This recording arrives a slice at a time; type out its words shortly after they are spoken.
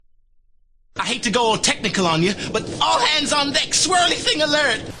I hate to go all technical on you, but all hands on deck, swirly thing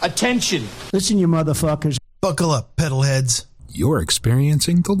alert. Attention. Listen, you motherfuckers. Buckle up, pedalheads. You're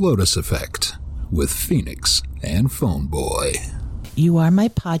experiencing the Lotus Effect with Phoenix and Phone Boy. You are my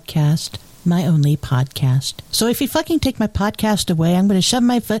podcast, my only podcast. So if you fucking take my podcast away, I'm going to shove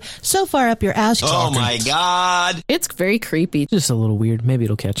my foot so far up your ass. Oh my God. It's very creepy. Just a little weird. Maybe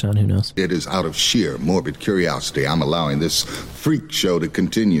it'll catch on. Who knows? It is out of sheer morbid curiosity I'm allowing this freak show to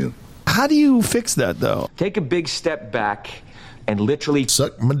continue. How do you fix that, though? Take a big step back and literally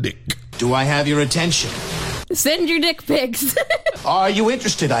Suck my dick. Do I have your attention? Send your dick pics. Are you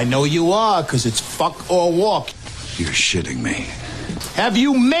interested? I know you are, because it's fuck or walk. You're shitting me. Have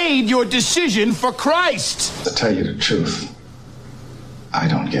you made your decision for Christ? To tell you the truth, I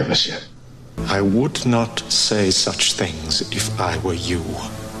don't give a shit. I would not say such things if I were you.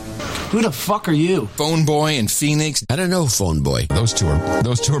 Who the fuck are you? Phone Boy and Phoenix. I don't know, Phone Boy. Those two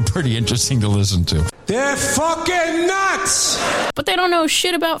are pretty interesting to listen to. They're fucking nuts! But they don't know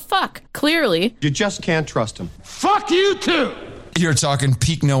shit about fuck, clearly. You just can't trust them. Fuck you too! You're talking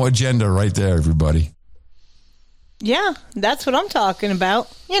peak no agenda right there, everybody. Yeah, that's what I'm talking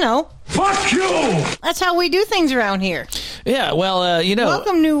about. You know. Fuck you! That's how we do things around here. Yeah, well, you know.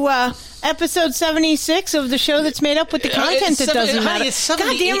 Welcome to episode 76 of the show that's made up with the content that doesn't matter.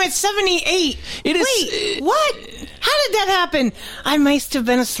 God damn it, 78. It is. Wait, what? How did that happen? I must have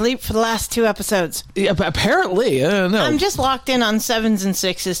been asleep for the last two episodes. Yeah, apparently, I don't know. I'm just locked in on 7s and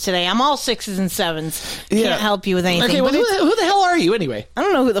 6s today. I'm all 6s and 7s. Can't help you with anything. Okay, well, who the hell are you anyway? I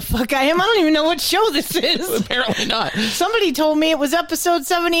don't know who the fuck I am. I don't even know what show this is. Apparently not. Somebody told me it was episode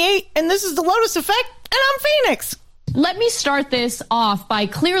 78, and this is the Lotus Effect, and I'm Phoenix. Let me start this off by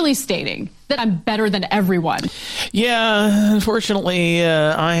clearly stating that I'm better than everyone. Yeah, unfortunately,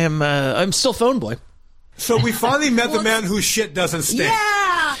 I'm still Phone Boy. So we finally met the man whose shit doesn't stink.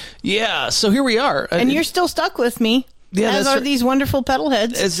 Yeah, so here we are. And you're still stuck with me, as are these wonderful pedal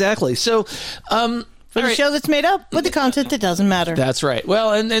heads. Exactly. So, for the show that's made up with the content that doesn't matter. That's right.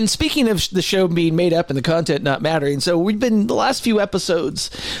 Well, and speaking of the show being made up and the content not mattering, so we've been, the last few episodes,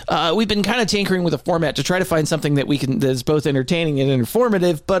 we've been kind of tinkering with a format to try to find something that is both entertaining and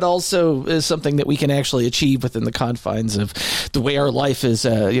informative, but also is something that we can actually achieve within the confines of the way our life is,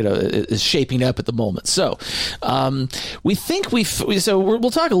 is shaping up at the moment. So, we think we'll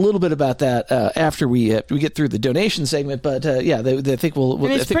talk a little bit about that after we get through the donation segment. But I think we'll.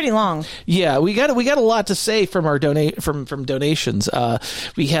 And it's pretty long. Yeah, we got a lot to say from our from donations.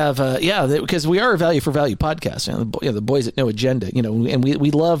 We have because we are a value for value podcast. The boys at No Agenda. And we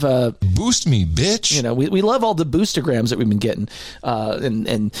love boost me, bitch. We love all the boostograms that we've been getting.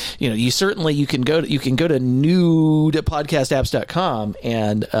 And you can go to nude.podcastapps.com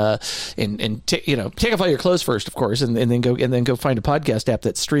and take off all your clothes first, of course, and then go find a podcast app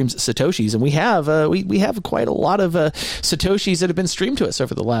that streams Satoshis. And we have quite a lot of Satoshis that have been streamed to us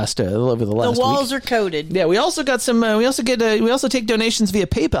over the last The walls week. are coded. Yeah, we also got some. We also take donations via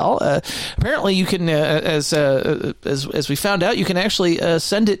PayPal. Apparently, you can, as we found out, you can actually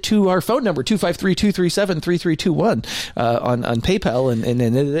send it to our phone number 253-237-3321 on PayPal, and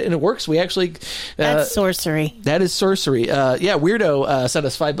it works. We actually that's sorcery. That is sorcery. Weirdo sent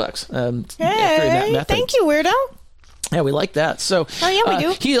us $5. Hey, thank you, Weirdo. Yeah, we like that. So, we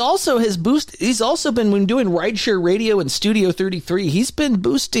do. He also He's also been doing Rideshare Radio and Studio 33. He's been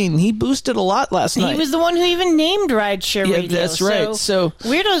boosting. He boosted a lot last night. He was the one who even named Rideshare Radio. That's right. So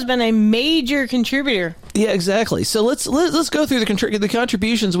Weirdo's been a major contributor. Yeah, exactly. So let's go through the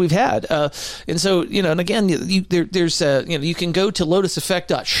contributions we've had. And so and again, there's you can go to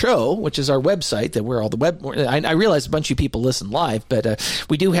lotuseffect.show, which is our website that where all the I realize a bunch of people listen live, but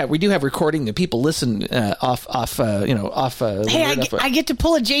we do have recording that people listen off. Hey, I get to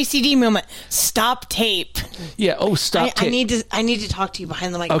pull a JCD moment. Stop tape. Yeah. Oh, stop tape. I need to talk to you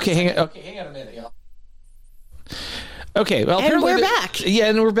behind the microphone. Okay, hang on a minute, y'all. Okay, well, and we're back. Yeah,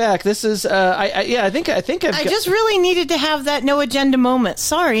 and we're back. This is, I think I just really needed to have that no agenda moment.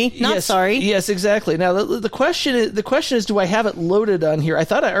 Sorry, sorry. Yes, exactly. Now the question is, do I have it loaded on here? I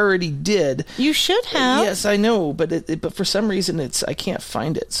thought I already did. You should have. Yes, I know, but for some reason I can't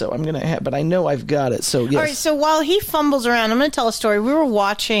find it. So I'm gonna have, but I know I've got it. So yes. All right. So while he fumbles around, I'm gonna tell a story. We were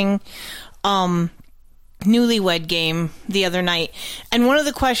watching, Newlywed Game the other night, and one of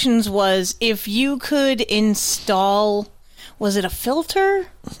the questions was if you could install, was it a filter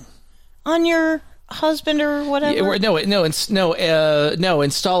on your husband or whatever? No, install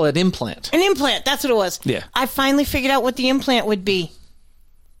an implant. An implant, that's what it was. Yeah. I finally figured out what the implant would be.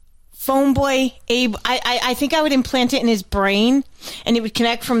 Phone Boy Abe, I think I would implant it in his brain, and it would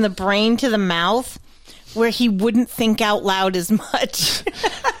connect from the brain to the mouth, where he wouldn't think out loud as much.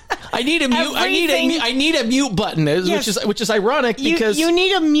 I need a mute. I need a mute button, which is ironic because you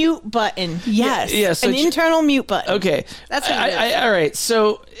need a mute button. Yes, an internal mute button. Okay, that's what it is. All right.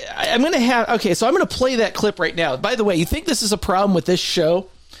 So I'm gonna play that clip right now. By the way, you think this is a problem with this show?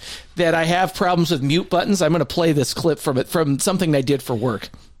 That I have problems with mute buttons? I'm going to play this clip from something I did for work.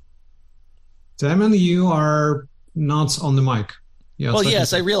 Damon, you are not on the mic. Yeah, well,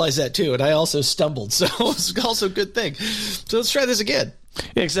 yes, I realize that too, and I also stumbled, so it's also a good thing. So let's try this again.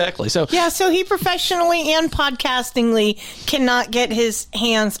 Exactly. So he professionally and podcastingly cannot get his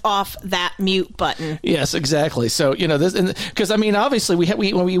hands off that mute button. Yes, exactly. So this, because I mean, obviously we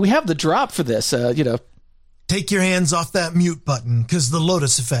have the drop for this. Take your hands off that mute button because the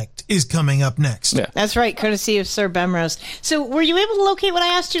Lotus effect is coming up next. Yeah. That's right, courtesy of Sir Bemrose. So were you able to locate what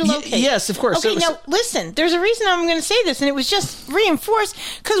I asked you to locate? Yes, of course. Okay, now listen, there's a reason I'm going to say this, and it was just reinforced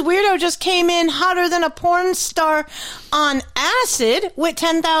because Weirdo just came in hotter than a porn star on acid with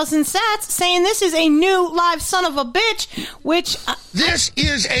 10,000 sats saying this is a new live son of a bitch, which... this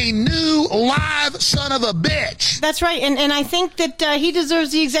is a new live son of a bitch. That's right, and I think that he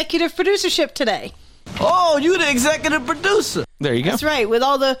deserves the executive producership today. Oh, you the executive producer. There you go. That's right. With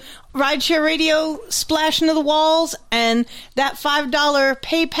all the rideshare radio splashing to the walls and that $5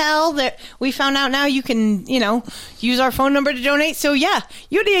 PayPal that we found out now you can, use our phone number to donate. So, yeah,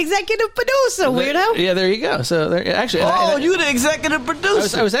 you're the executive producer, weirdo. Yeah, there you go. So, you the executive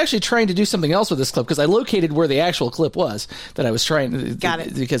producer. I was actually trying to do something else with this clip because I located where the actual clip was that I was trying to. Got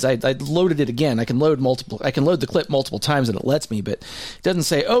it. Because I loaded it again. I can load the clip multiple times and it lets me, but it doesn't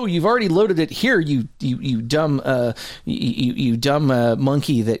say, "Oh, you've already loaded it here, you dumb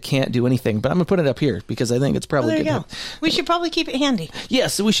monkey that can't do anything." But I'm gonna put it up here because I think it's probably good. There you go. We should probably keep it handy.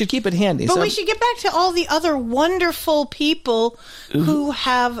 Yes, we should keep it handy. But we should get back to all the other wonderful people who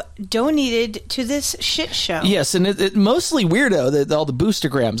have donated to this shit show. Yes, and it mostly Weirdo, all the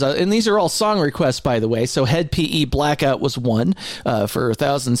boostergrams. And these are all song requests, by the way. So Head PE Blackout was one for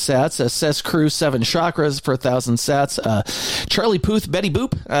 1,000 sats. Cess Crew 7 Chakras for 1,000 sats. Charlie Puth Betty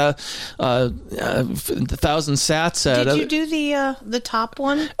Boop 1,000 sats. Did you do the top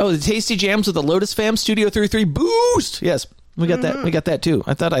one? Oh, the Tasty Jams with the Lotus Fam Studio 33 Boost. Yes. We got that. We got that too.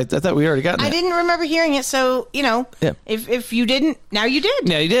 I thought we already got that. I didn't remember hearing it, so if you didn't, now you did.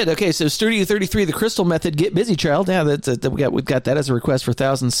 Now you did. Okay, so Studio 33, the Crystal Method, Get Busy Child. Yeah, we've got that as a request for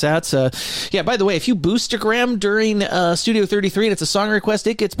 1,000 sats. By the way, if you boostagram during Studio 33 and it's a song request,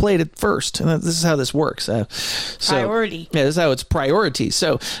 it gets played at first. And this is how this works. Priority. Yeah, this is how it's priority.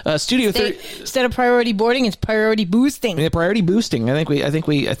 So Studio 30 instead of priority boarding, it's priority boosting. Yeah, priority boosting. I think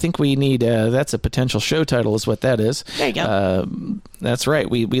we need. That's a potential show title. Is what that is. There you go. That's right.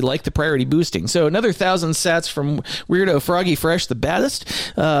 We like the priority boosting. So another 1,000 sats from Weirdo Froggy Fresh, the baddest.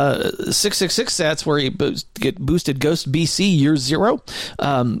 666 sats where you get boosted Ghost BC Year 0.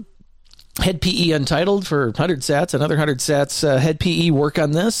 Head PE Untitled for 100 sats, another 100 sats. Head PE Work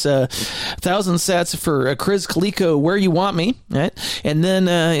on This, 1,000 sats for Chris Kaliko Where You Want Me, right? And then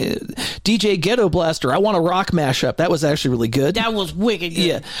DJ Ghetto Blaster, I Want a Rock Mashup. That was actually really good. That was wicked good.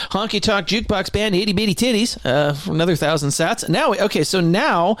 Yeah. Honky Tonk Jukebox Band, Itty Bitty Titties, for another 1,000 sats. Now, okay, so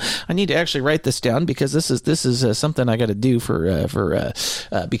now I need to actually write this down because this is something I got to do for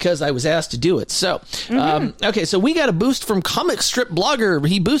because I was asked to do it. So, okay, so we got a boost from Comic Strip Blogger.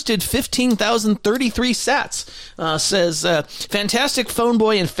 He boosted 15,033 sats. Says, fantastic phone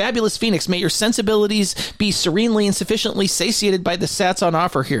boy and fabulous Phoenix. May your sensibilities be serenely and sufficiently satiated by the sats on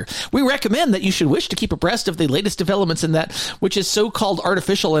offer here. We recommend that you should wish to keep abreast of the latest developments in that which is so-called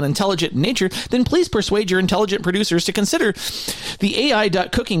artificial and intelligent in nature. Then please persuade your intelligent producers to consider the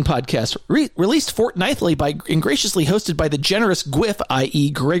AI.cooking podcast, released fortnightly by and graciously hosted by the generous Gwyff, i.e.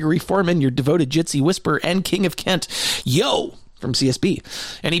 Gregory Foreman, your devoted Jitsi Whisperer and King of Kent. Yo! From CSB.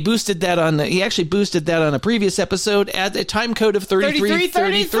 And he actually boosted that on a previous episode at the time code of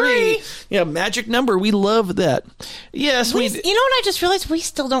 3333. Yeah, magic number. We love that. Yes, you know what I just realized? We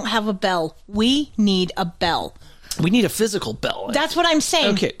still don't have a bell. We need a bell. We need a physical bell. That's what I'm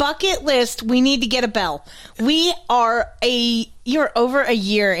saying. Okay. Bucket list, we need to get a bell. You're over a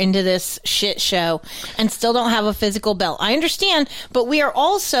year into this shit show and still don't have a physical bell. I understand, but we are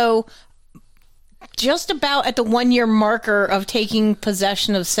also just about at the 1 year marker of taking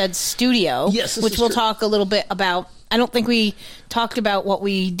possession of said studio, which we'll talk a little bit about. I don't think we talked about what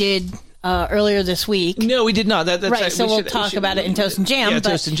we did earlier this week. No, we did not. That's right. So we'll talk about it in Toast and Jam. Yeah, but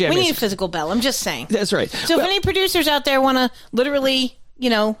Toast and Jam. We need a physical bell. I'm just saying. That's right. So if any producers out there want to literally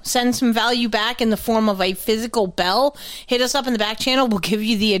send some value back in the form of a physical bell, hit us up in the back channel. We'll give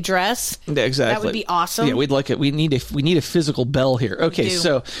you the address. Yeah, exactly. That would be awesome. Yeah, we'd like it. We need a physical bell here. Okay,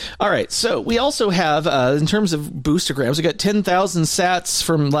 so all right. So we also have in terms of boostergrams, we got 10,000 sats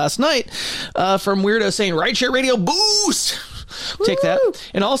from last night from Weirdo saying Rideshare Radio boost. Take that.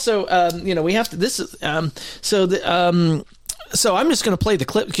 And also, we have to. This is So I'm just going to play the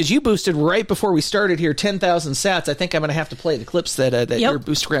clip because you boosted right before we started here 10,000 sats. I think I'm going to have to play the clips that your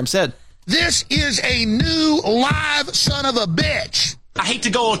boostergram said. This is a new live son of a bitch. I hate to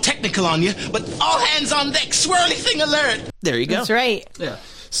go all technical on you, but all hands on deck, swirly thing alert. There you go. That's right. Yeah.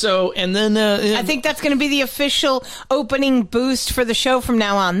 So, and then... I think that's going to be the official opening boost for the show from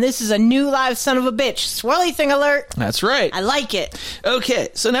now on. This is a new live son of a bitch. Swirly thing alert. That's right. I like it. Okay,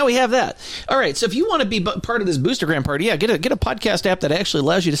 so now we have that. All right, so if you want to be part of this boostergram party, get a podcast app that actually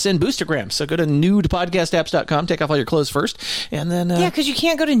allows you to send boostergrams. So go to nudepodcastapps.com, take off all your clothes first, and then... yeah, because you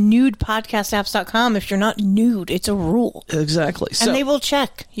can't go to nudepodcastapps.com if you're not nude. It's a rule. Exactly. And they will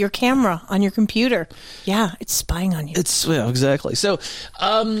check your camera on your computer. Yeah, it's spying on you. Exactly. So...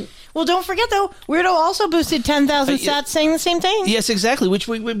 well, don't forget though, Weirdo also boosted 10,000 sats saying the same thing. Yes, exactly.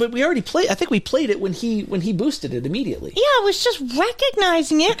 But we already played. I think we played it when he boosted it immediately. Yeah, I was just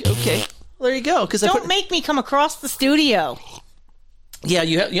recognizing it. Okay, well, there you go. Because don't make me come across the studio. Yeah,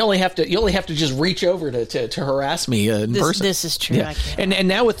 you only have to just reach over to harass me in person. This is true. Yeah. And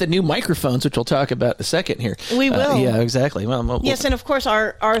now with the new microphones, which we'll talk about in a second here, we will. Yeah, exactly. Well, yes, and of course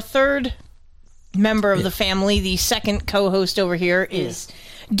our third member of the family, the second co-host over here, is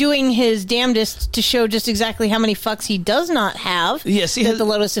doing his damnedest to show just exactly how many fucks he does not have. Yes, that the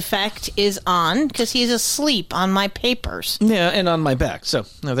Lotus Effect is on, because he's asleep on my papers. Yeah, and on my back. So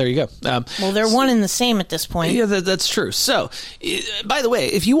there you go. Well, they're one and the same at this point. Yeah, that's true. So, by the way,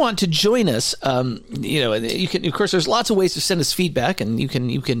 if you want to join us, you can. Of course, there's lots of ways to send us feedback, and you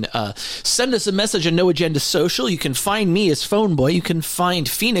can send us a message on No Agenda Social. You can find me as Phone Boy. You can find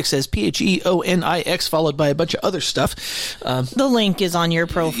Phoenix as PHEONIX, followed by a bunch of other stuff. The link is on your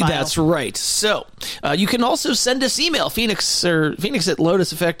profile. That's right. So you can also send us email, Phoenix at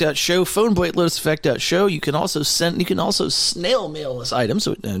lotuseffect.show, phoneboy at lotuseffect.show. You can also snail mail us items.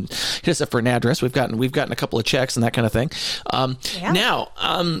 So hit us up for an address. We've gotten a couple of checks and that kind of thing. Now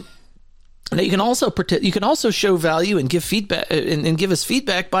you can also show value and give feedback and give us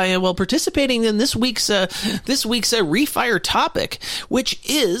feedback by participating in this week's refire topic, which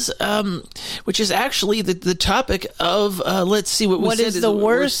is actually the topic of let's see what is the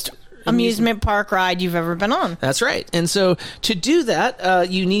worst amusement park ride you've ever been on. That's right. And so to do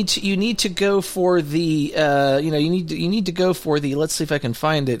that, you need to go for the you need to go for the, let's see if I can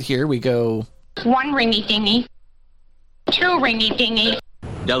find it. Here we go. 1 ringy dingy, 2 ringy dingy.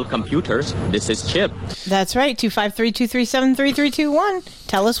 Dell Computers, this is Chip. That's right, 253-237-3321.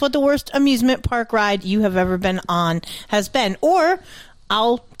 Tell us what the worst amusement park ride you have ever been on has been. Or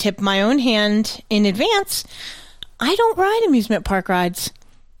I'll tip my own hand in advance. I don't ride amusement park rides.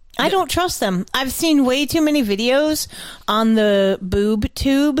 I don't trust them. I've seen way too many videos on the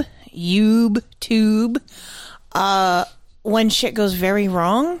YouTube when shit goes very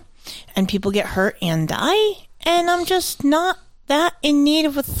wrong and people get hurt and die, and I'm just not that in need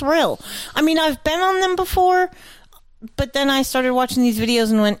of a thrill. I mean, I've been on them before, but then I started watching these videos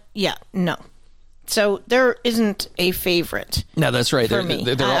and went, yeah, no. So there isn't a favorite. No, that's right. For me.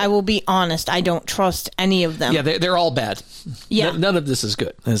 I will be honest. I don't trust any of them. Yeah, they're all bad. Yeah. None of this is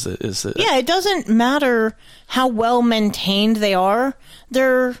good. Yeah, it doesn't matter how well maintained they are.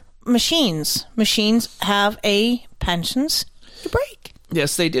 They're machines. Machines have a penchant to break.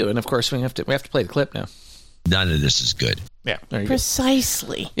 Yes, they do. And of course, we have to play the clip now. None of this is good. Yeah, there you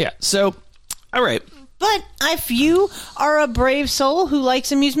Precisely. go. Yeah. So, all right. But if you are a brave soul who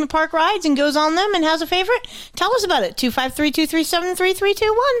likes amusement park rides and goes on them and has a favorite, tell us about it.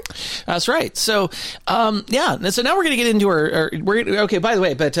 253-237-3321. That's right. So, yeah. So now we're going to get into okay, by the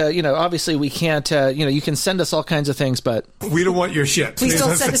way, but, obviously we can't, you can send us all kinds of things, but... We don't want your shit. Please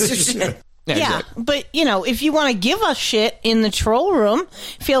don't send us your shit. Yeah, exactly. But, if you want to give us shit in the troll room,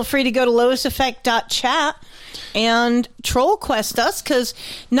 feel free to go to lotuseffect.chat and troll quest us, because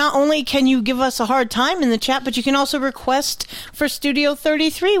not only can you give us a hard time in the chat, but you can also request for Studio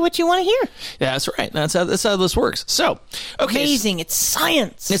 33 what you want to hear. Yeah, that's right. That's how this works. So, okay. Amazing. It's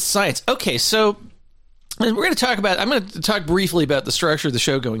science. It's science. Okay, so... I'm going to talk briefly about the structure of the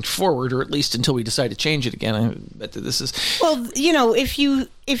show going forward, or at least until we decide to change it again. I bet that this is... Well, if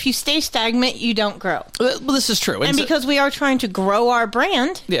if you stay stagnant, you don't grow. Well, this is true. And because we are trying to grow our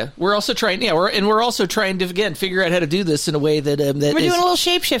brand. Yeah, we're also trying. Yeah, we're also trying to again figure out how to do this in a way that we're doing a little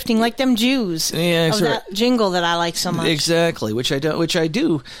shape shifting, like them Jews. Yeah, of that jingle that I like so much. Exactly, which I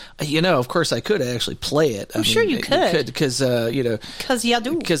do. You know, of course, I could actually play it. I'm sure you could because you know, because you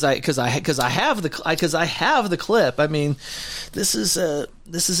do. Because I have the clip. I mean, this is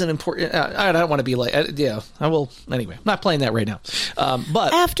an important. I don't want to be like. I will anyway. I'm not playing that right now.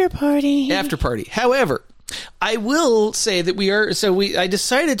 But after party. However, I will say that I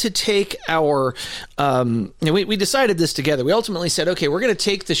decided to take our, we decided this together. We ultimately said, okay, we're going to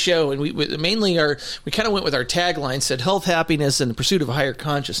take the show, and we kind of went with our tagline, said health, happiness, and the pursuit of a higher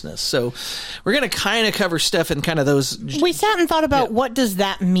consciousness. So we're going to kind of cover stuff in kind of those. We sat and thought about what does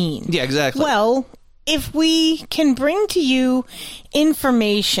that mean? Yeah, exactly. Well, if we can bring to you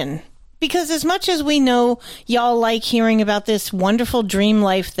information, because as much as we know y'all like hearing about this wonderful dream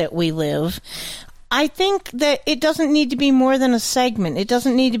life that we live, I think that it doesn't need to be more than a segment. It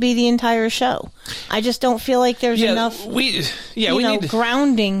doesn't need to be the entire show. I just don't feel like there's enough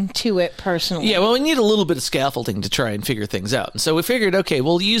grounding to it personally. Yeah, well, we need a little bit of scaffolding to try and figure things out. And so we figured, okay,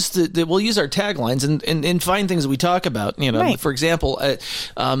 we'll use we'll use our taglines and find things that we talk about. You know, right. For example,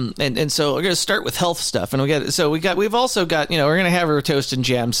 and so we're going to start with health stuff, and we've also got we're going to have our toast and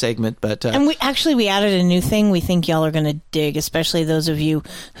jam segment, but and we added a new thing we think y'all are going to dig, especially those of you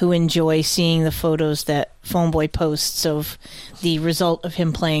who enjoy seeing the photos that Phoneboy posts of the result of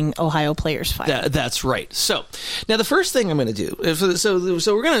him playing Ohio Players 5. That's right. So now the first thing I'm going to do,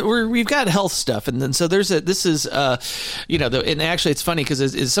 so we've got health stuff, and then so and actually it's funny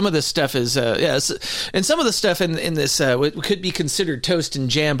because some of this stuff is and some of the stuff in this could be considered toast and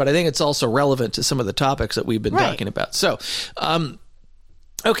jam, but I think it's also relevant to some of the topics that we've been talking about. So.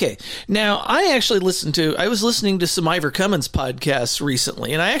 Okay, now I was listening to some Ivor Cummins podcasts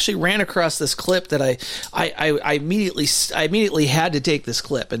recently, and I actually ran across this clip that I immediately had to take this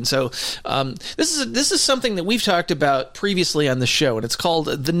clip, and so this is something that we've talked about previously on the show, and it's called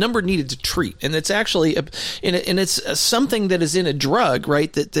The Number Needed to Treat, and it's actually it's something that is in a drug,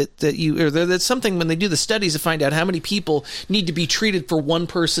 right? That's something when they do the studies to find out how many people need to be treated for one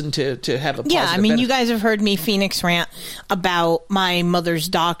person to have a positive benefit. You guys have heard me Phoenix rant about my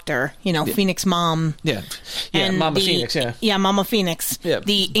mother's doctor, Phoenix mom. Yeah, and Mama Phoenix, yeah. Yeah, Mama Phoenix. Yeah.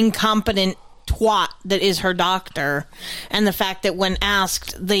 The incompetent twat that is her doctor, and the fact that when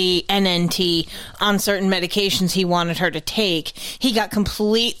asked the NNT on certain medications he wanted her to take, he got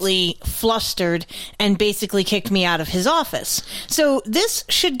completely flustered and basically kicked me out of his office. So this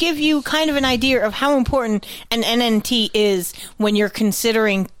should give you kind of an idea of how important an NNT is when you're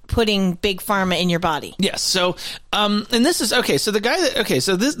considering putting big pharma in your body. Yes. So, and this is okay. So the guy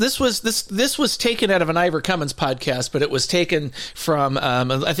so this was taken out of an Ivor Cummins podcast, but it was taken from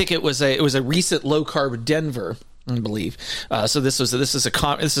I think it was a recent low carb Denver, I believe. So this is a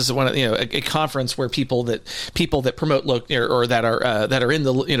conference where people that promote low or that are in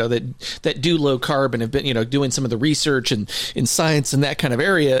the that do low carb and have been doing some of the research and in science and that kind of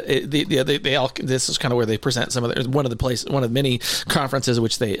area. This is kind of where they present some of one of the many conferences in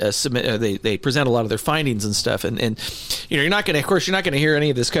which they submit they present a lot of their findings and stuff. And you're not going to hear any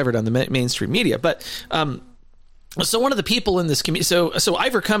of this covered on the mainstream media, but. So one of the people in this community, so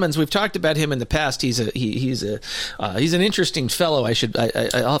Ivor Cummins, we've talked about him in the past. He's an interesting fellow. I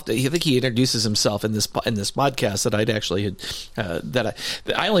think he introduces himself in this podcast that I'd actually had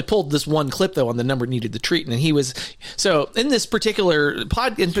I only pulled this one clip though on The Number Needed to Treat, and he was in this particular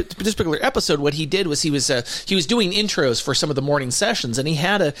episode. What he did was he was doing intros for some of the morning sessions, and he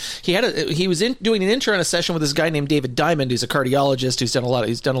was doing an intro in a session with this guy named David Diamond, who's a cardiologist who's done a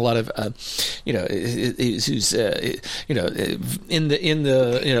lot of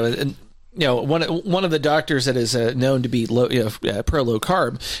one of the doctors that is known to be pro low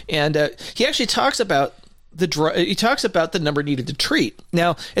carb, and he actually talks about the number needed to treat.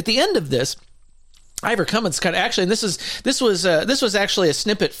 Now, at the end of this, Ivor Cummins and this was actually a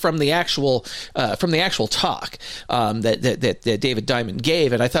snippet from the actual talk that David Diamond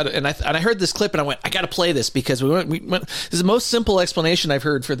gave, and I thought and I heard this clip and I went, I got to play this because we went this is the most simple explanation I've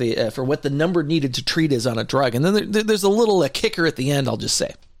heard for what the number needed to treat is on a drug, and then there's a little kicker at the end, I'll just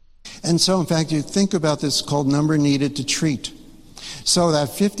say. And so, in fact, you think about this called number needed to treat. So that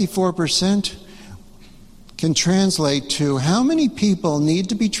 54% can translate to how many people need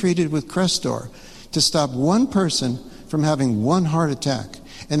to be treated with Crestor to stop one person from having one heart attack,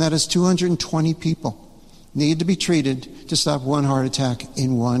 and that is 220 people need to be treated to stop one heart attack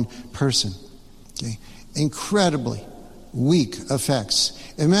in one person. Okay. Incredibly weak effects.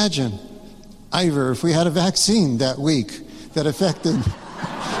 Imagine, Ivor, if we had a vaccine that week that affected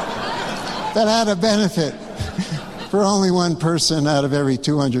that had a benefit for only one person out of every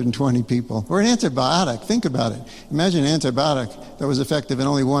 220 people. Or an antibiotic. Think about it. Imagine an antibiotic that was effective in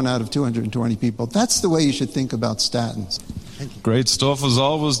only 1 out of 220 people. That's the way you should think about statins. Great stuff as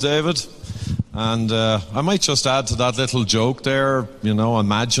always, David. And I might just add to that little joke there.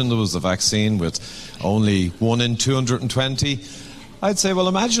 Imagine there was a vaccine with only 1 in 220. I'd say, well,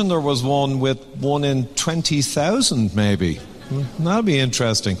 imagine there was one with 1 in 20,000 maybe. That'd be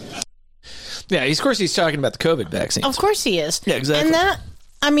interesting. Yeah, of course he's talking about the COVID vaccine. Of course he is. Yeah, exactly.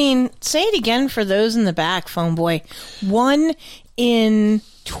 And say it again for those in the back, phone boy. 1 in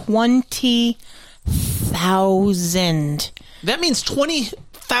 20,000. That means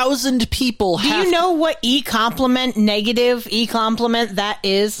 20,000 people Do you know what negative E complement that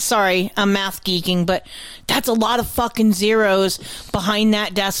is? Sorry, I'm math geeking, but that's a lot of fucking zeros behind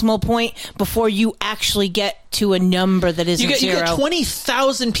that decimal point before you actually get to a number that isn't zero. You get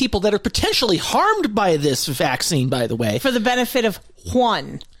 20,000 people that are potentially harmed by this vaccine, by the way. For the benefit of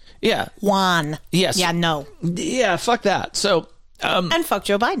one. Yeah. One. Yes. Yeah, no. Yeah, fuck that. So... and fuck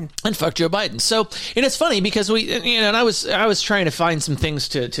Joe Biden. So, and it's funny because and I was trying to find some things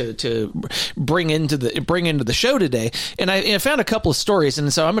to bring into the show today, and I found a couple of stories,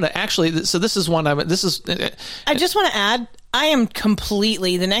 and so I'm going to actually. So this is one. I just want to add. I am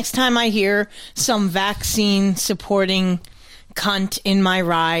completely. The next time I hear some vaccine supporting cunt in my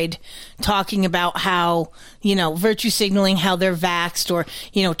ride talking about how, virtue signaling how they're vaxxed or,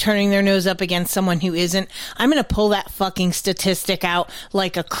 turning their nose up against someone who isn't, I'm going to pull that fucking statistic out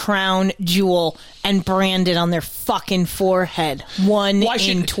like a crown jewel and brand it on their fucking forehead. 1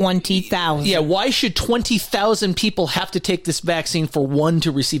 in 20,000. Yeah, why should 20,000 people have to take this vaccine for one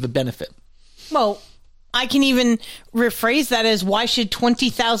to receive a benefit? Well, I can even rephrase that as why should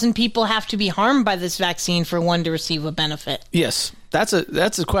 20,000 people have to be harmed by this vaccine for one to receive a benefit? Yes, that's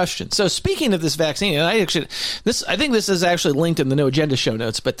a question. So speaking of this vaccine, and I think this is actually linked in the No Agenda show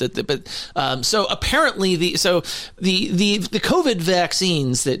notes. So apparently the COVID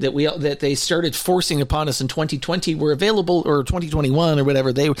vaccines that they started forcing upon us in 2020 were available, or 2021 or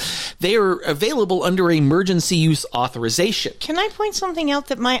whatever, they are available under emergency use authorization. Can I point something out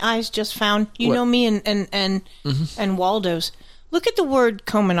that my eyes just found? You know me and Waldo's. Look at the word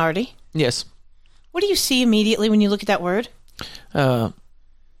Comirnaty. Yes. What do you see immediately when you look at that word? I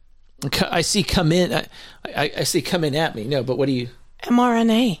see come in. I see come in at me. No, but what do you?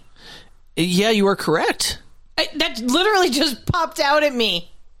 mRNA. Yeah, you are correct. That literally just popped out at me.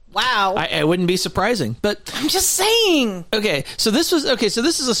 Wow. I wouldn't be surprising, but I'm just saying. Okay, so this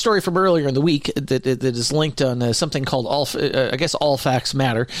is a story from earlier in the week that is linked on something called All Facts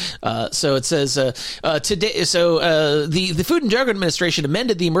Matter. So it says today. So the Food and Drug Administration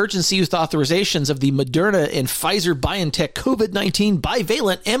amended the emergency use authorizations of the Moderna and Pfizer BioNTech COVID-19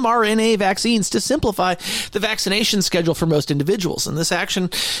 bivalent mRNA vaccines to simplify the vaccination schedule for most individuals. And this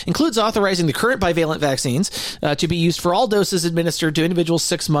action includes authorizing the current bivalent vaccines to be used for all doses administered to individuals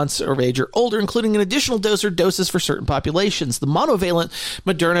 6 months of age or older, including an additional dose or doses for certain populations. The monovalent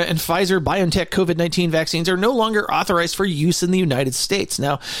Moderna and Pfizer BioNTech COVID-19 vaccines are no longer authorized for use in the United States.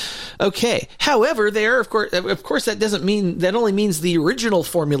 Now, okay. However, they are, of course, that only means the original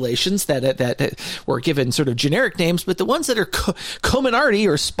formulations that were given sort of generic names, but the ones that are Comirnaty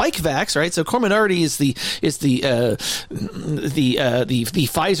or Spikevax, right? So Comirnaty is the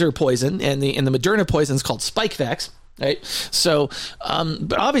Pfizer poison, and the Moderna poison is called Spikevax. Right. So,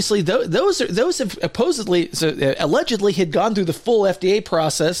 but obviously those have allegedly had gone through the full FDA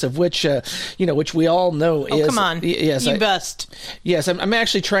process, of which which we all know is. Oh, come on! Yes, you best. Yes, I'm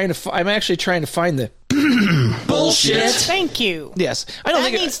actually trying to find the bullshit. Thank you. Yes,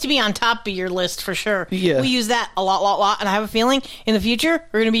 that needs to be on top of your list for sure. Yeah, we use that a lot, and I have a feeling in the future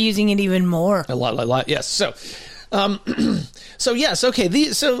we're going to be using it even more. A lot. Yes. So. So yes,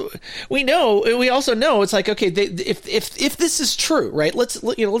 okay. So we also know it's like, okay, if this is true, right? Let's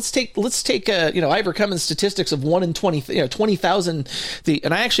take Ivor Cummins' statistics of 1 in 20,000.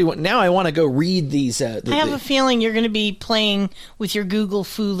 And I want to go read these. I have a feeling you're going to be playing with your Google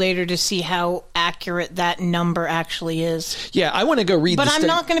Foo later to see how accurate that number actually is. Yeah, I want to go read. But I'm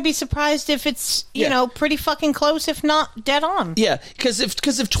not going to be surprised if it's pretty fucking close, if not dead on. Yeah, because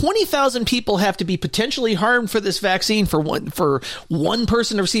if 20,000 people have to be potentially harmed for this vaccine for one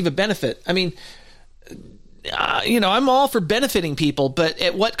person to receive a benefit. I mean, I'm all for benefiting people, but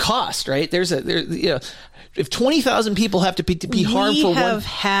at what cost, right? If 20,000 people have to be harmed for one. We have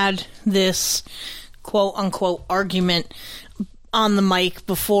had this quote unquote argument on the mic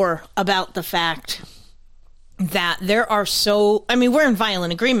before about the fact that we're in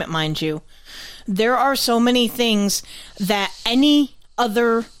violent agreement, mind you. There are so many things that any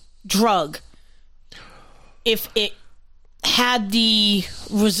other drug, if it had the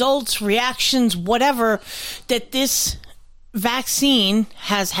results, reactions, whatever that this vaccine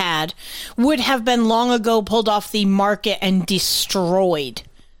has had, would have been long ago pulled off the market and destroyed.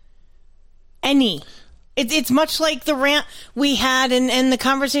 It's much like the rant we had and the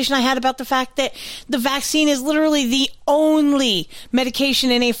conversation I had about the fact that the vaccine is literally the only medication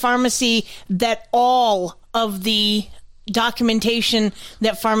in a pharmacy that all of the documentation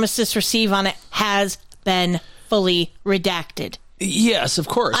that pharmacists receive on it has been fully redacted. Yes, of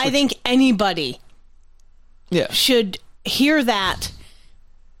course. I think anybody should hear that.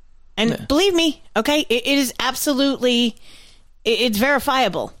 And believe me, okay, it is absolutely, it's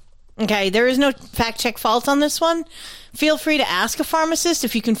verifiable. Okay, there is no fact check fault on this one. Feel free to ask a pharmacist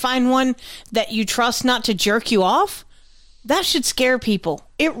if you can find one that you trust not to jerk you off. That should scare people.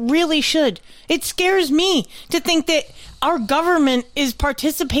 It really should. It scares me to think that our government is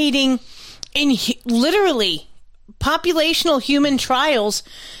participating in literally populational human trials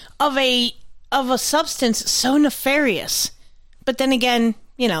of a substance so nefarious. But then again,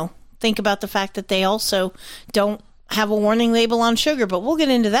 think about the fact that they also don't have a warning label on sugar, but we'll get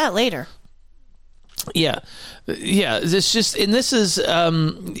into that later. Yeah. It's just, and this is,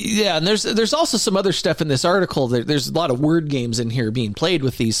 and there's also some other stuff in this article. There's a lot of word games in here being played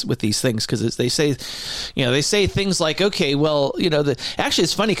with these things, because they say things like, okay, well, actually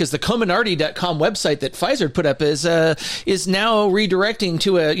it's funny because the Comirnaty.com website that Pfizer put up is now redirecting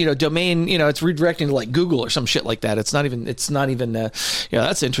to a domain. It's redirecting to like Google or some shit like that. It's not even.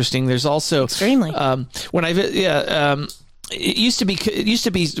 That's interesting. There's also extremely It used to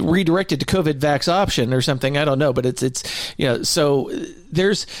be redirected to COVID Vax option or something. I don't know, but it's so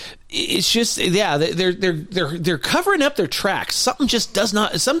there's, it's just, they're covering up their tracks. Something just does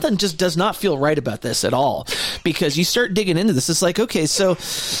not feel right about this at all, because you start digging into this. It's like, okay, so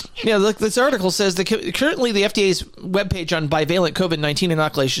look, this article says that currently the FDA's webpage on bivalent COVID-19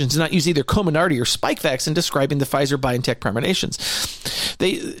 inoculations does not use either Comirnaty or Spikevax in describing the Pfizer-BioNTech premonitions.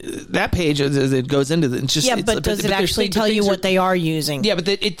 That page that goes into it, just but does it actually tell you what they are using? Yeah, but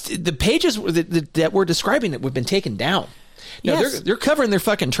the pages that we're describing it have been taken down. No, yes. They're covering their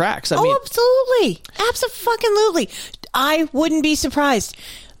fucking tracks. I mean, absolutely. Absolutely. I wouldn't be surprised.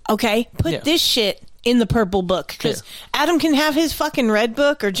 Okay, put this shit in the purple book, because Adam can have his fucking red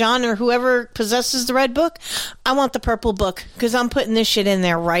book, or John or whoever possesses the red book. I want the purple book, because I'm putting this shit in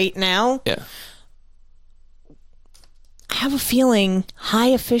there right now. Yeah. I have a feeling high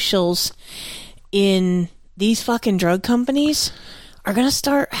officials in these fucking drug companies are going to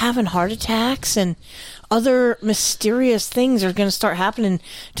start having heart attacks, and other mysterious things are going to start happening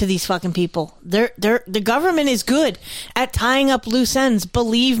to these fucking people. The government is good at tying up loose ends.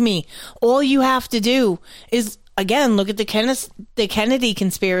 Believe me, all you have to do is, again, look at the Kennedy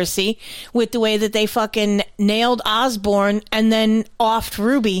conspiracy with the way that they fucking nailed Osborne and then offed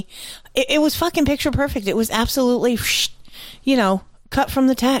Ruby. It was fucking picture perfect. It was absolutely, cut from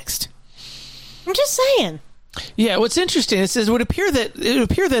the text. I'm just saying. Yeah, what's interesting, it says it would appear then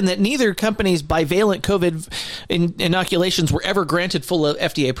that neither company's bivalent COVID inoculations were ever granted full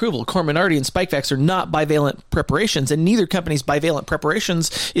FDA approval. Comirnaty and Spikevax are not bivalent preparations, and neither company's bivalent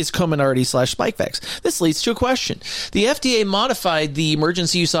preparations is Comirnaty/Spikevax. This leads to a question. The FDA modified the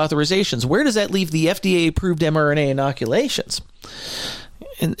emergency use authorizations. Where does that leave the FDA-approved mRNA inoculations?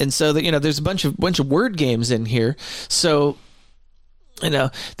 And so that there's a bunch of word games in here. So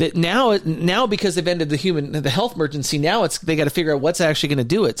that now because they've ended the health emergency, now they got to figure out what's actually going to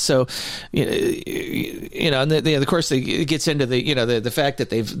do it. So and of course it gets into the fact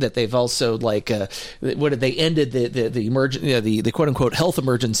that they've also they ended the quote unquote health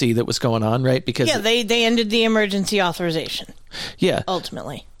emergency that was going on, right? Because they ended the emergency authorization. Yeah,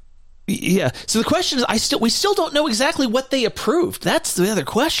 ultimately. Yeah. So the question is, we still don't know exactly what they approved. That's the other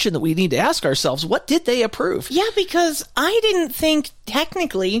question that we need to ask ourselves. What did they approve? Yeah, because I didn't think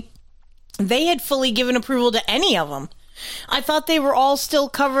technically they had fully given approval to any of them. I thought they were all still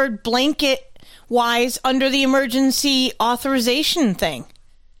covered blanket-wise under the emergency authorization thing.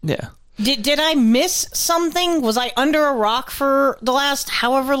 Yeah. Did I miss something? Was I under a rock for the last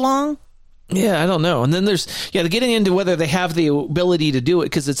however long? Yeah, I don't know. And then there's, getting into whether they have the ability to do it,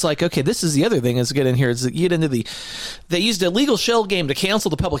 because it's like, okay, this is the other thing is to get in here, is to get into they used a legal shell game to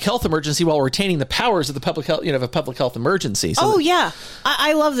cancel the public health emergency while retaining the powers of the public health, of a public health emergency. So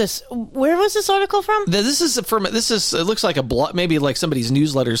I love this. Where was this article from? It looks like a blog, maybe like somebody's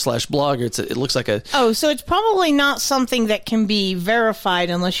newsletter /blog. It looks like a. Oh, so it's probably not something that can be verified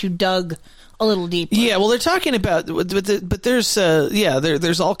unless you dug a little deeper. Yeah, well, they're talking about, but there's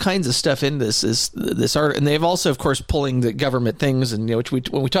there's all kinds of stuff in this art, and they've also, of course, pulling the government things, and which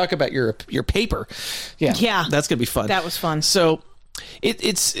when we talk about your paper, yeah, that's gonna be fun. That was fun. So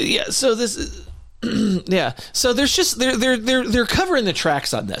so this. Yeah, so there's just they're covering the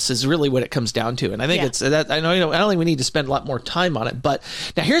tracks on this is really what it comes down to, and I think it's that I don't think we need to spend a lot more time on it. But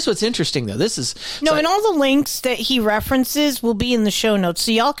now here's what's interesting though. This is and all the links that he references will be in the show notes,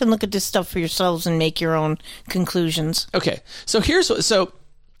 so y'all can look at this stuff for yourselves and make your own conclusions. Okay, so here's what's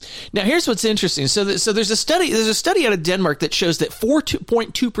interesting. So there's a study out of Denmark that shows that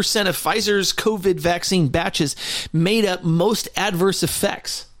 4.2% of Pfizer's COVID vaccine batches made up most adverse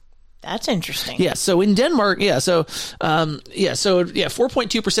effects. That's interesting. Yeah. So in Denmark,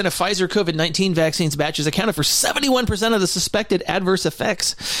 4.2% of Pfizer COVID-19 vaccines batches accounted for 71% of the suspected adverse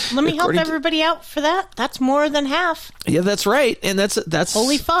effects. Let me help everybody out for that. That's more than half. Yeah, that's right, and that's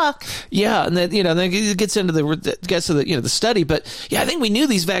holy fuck. Yeah, and then then it gets to the study, but yeah, I think we knew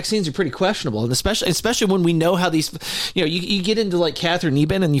these vaccines are pretty questionable, and especially when we know how these, you get into like Catherine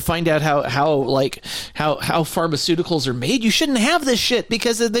Eben and you find out how pharmaceuticals are made. You shouldn't have this shit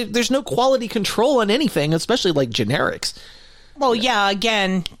because there's no quality control on anything, especially like generics. Well, yeah,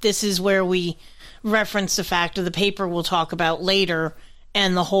 again, this is where we reference the fact of the paper we'll talk about later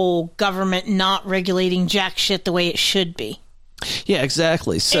and the whole government not regulating jack shit the way it should be. Yeah,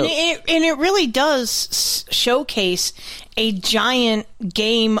 exactly. So, and it really does showcase a giant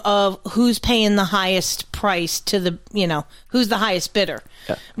game of who's paying the highest price to the, who's the highest bidder.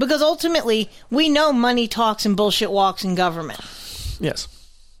 Yeah. Because ultimately, we know money talks and bullshit walks in government. Yes.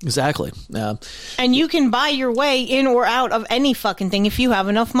 Exactly. And you can buy your way in or out of any fucking thing if you have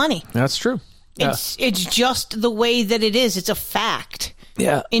enough money. That's true. It's just the way that it is. It's a fact.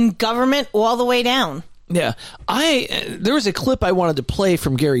 Yeah. In government all the way down. Yeah. There was a clip I wanted to play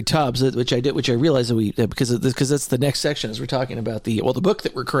from Gary Tubbs, which I realized that because that's the next section as we're talking about the book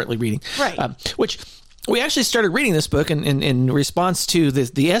that we're currently reading. Right. Which we actually started reading this book in response to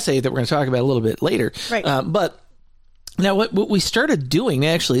the essay that we're going to talk about a little bit later. Right. But now, what we started doing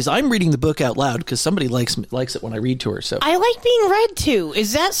actually is I'm reading the book out loud because somebody likes it when I read to her. So I like being read to.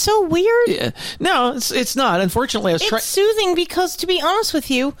 Is that so weird? Yeah. No, it's not. Unfortunately, it's soothing because, to be honest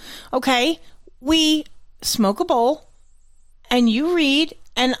with you, okay, we smoke a bowl, and you read,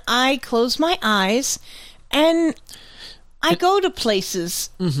 and I close my eyes, and I go to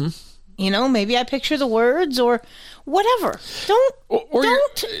places. Mm-hmm. Maybe I picture the words or whatever.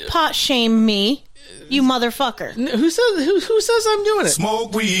 Don't pot shame me. You motherfucker. Who says I'm doing it?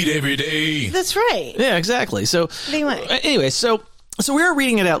 Smoke weed every day. That's right. Yeah, exactly. So anyway, so we are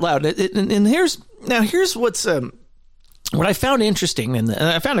reading it out loud, and here's what's what I found interesting, and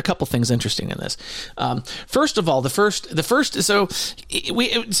I found a couple things interesting in this. First of all, the first. So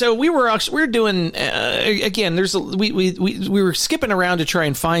we were doing again. We were skipping around to try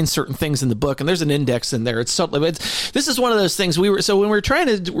and find certain things in the book, and there's an index in there. This is one of those things when we were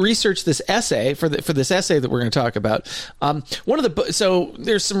trying to research this essay for this essay that we're going to talk about.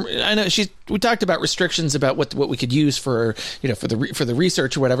 There's some. I know we talked about restrictions about what we could use for the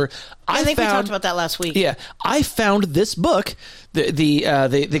research or whatever. I think we talked about that last week. Yeah, I found this book,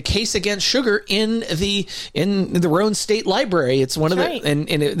 the Case Against Sugar in the Rhone State Library. It's one of the and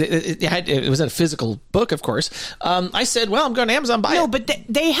it was a physical book, of course. I said, well, I'm going to Amazon buy it. No, but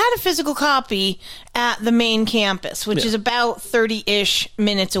they had a physical copy at the main campus, which is about 30-ish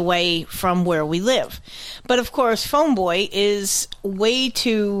minutes away from where we live. But of course, Phoneboy is way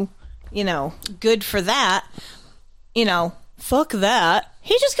too, good for that. Fuck that.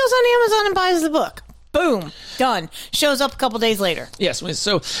 He just goes on Amazon and buys the book. Boom, done. Shows up a couple days later. Yes,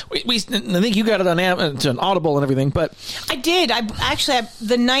 so I think you got it on Audible and everything, but I did. I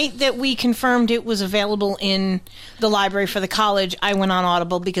the night that we confirmed it was available in the library for the college, I went on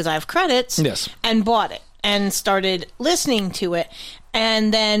Audible because I have credits. Yes, and bought it and started listening to it.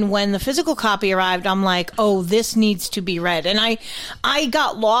 And then when the physical copy arrived, I'm like, oh, this needs to be read. And I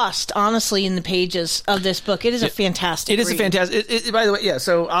got lost, honestly, in the pages of this book. It is a fantastic read. A fantastic... By the way, yeah,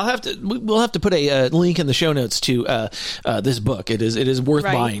 so we'll have to put a link in the show notes to this book. It is worth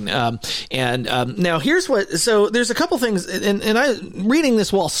buying. Now, here's what... So there's a couple things, and I reading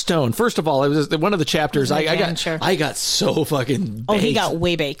this while stoned. First of all, it was one of the chapters, I got so fucking baked. Oh, he got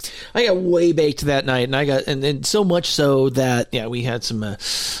way baked. I got way baked that night, and so much so that, we had some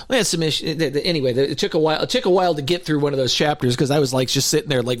issues. Anyway, it took a while to get through one of those chapters because I was like just sitting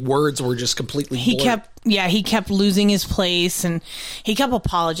there, like words were just completely blurred. He kept losing his place and he kept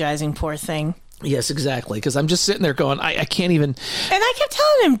apologizing, poor thing. Yes, exactly, because I'm just sitting there going, I can't even. And I kept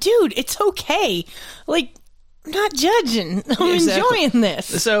telling him, dude, it's okay. Like, I'm not judging. I'm enjoying this.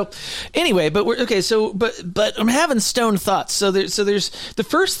 So, anyway, but we're okay. So, but I'm having stone thoughts. So there's the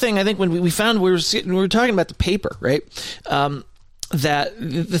first thing I think when we found we were talking about the paper, right? That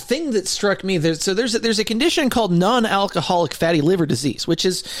the thing that struck me there's a condition called non-alcoholic fatty liver disease, which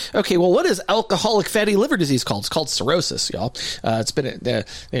is okay. Well, what is alcoholic fatty liver disease called? It's called cirrhosis, y'all. It's been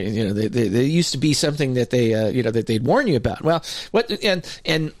they used to be something that they that they'd warn you about. Well, what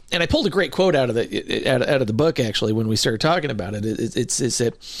and I pulled a great quote out of the book actually when we started talking about it. It's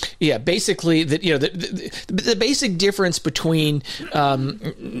that basically that the basic difference between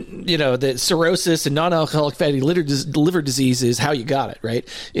the cirrhosis and non-alcoholic fatty liver disease is how you got it, right?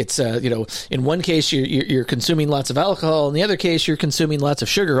 It's in one case you're consuming lots of alcohol, in the other case you're consuming lots of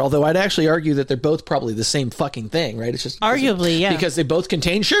sugar. Although I'd actually argue that they're both probably the same fucking thing, right? It's just arguably, because they both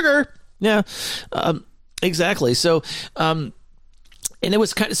contain sugar. Yeah, exactly. So, and it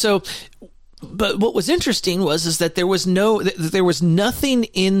was kind of so. But what was interesting was that there was nothing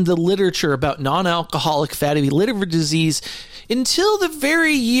in the literature about non-alcoholic fatty liver disease until the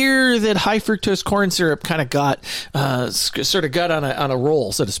very year that high fructose corn syrup kind of got on a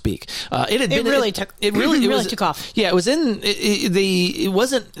roll, so to speak. It really took off. Yeah, it was in the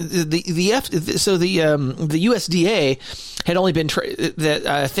USDA had only been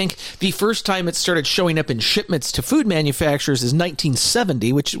I think the first time it started showing up in shipments to food manufacturers is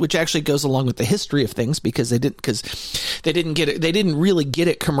 1970, which actually goes along with the history of things because they didn't really get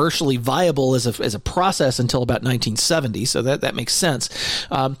it commercially viable as a process until about 1970. So that makes sense.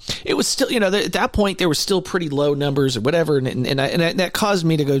 It was still at that point there were still pretty low numbers or whatever, and that caused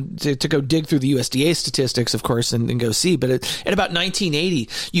me to go dig through the USDA statistics, of course, and go see. But at about 1980,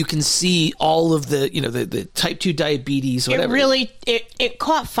 you can see all of the type 2 diabetes. Whatever. It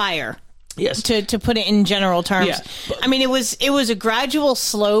caught fire. Yes. To put it in general terms. Yeah. I mean, it was a gradual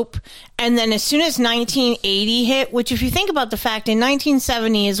slope. And then as soon as 1980 hit, which if you think about the fact, in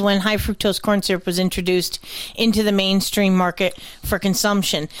 1970 is when high fructose corn syrup was introduced into the mainstream market for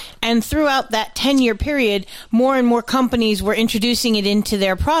consumption. And throughout that 10-year period, more and more companies were introducing it into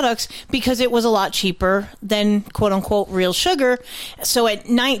their products because it was a lot cheaper than quote unquote real sugar. So at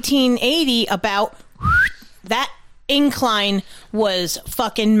 1980, about that incline was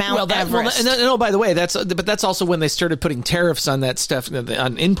fucking Mount Everest. By the way, that's also when they started putting tariffs on that stuff,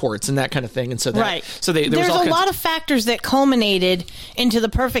 on imports and that kind of thing. And so right. So there's a lot of factors that culminated into the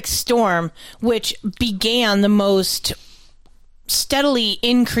perfect storm, which began the most steadily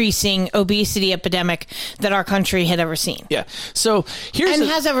increasing obesity epidemic that our country had ever seen. Yeah. So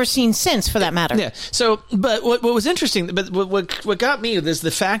has ever seen since, for that matter. Yeah. So, but what was interesting, but what got me is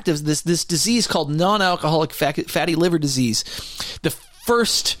the fact of this disease called non-alcoholic fatty liver disease. The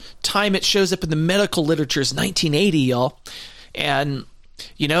first time it shows up in the medical literature is 1980, y'all, and.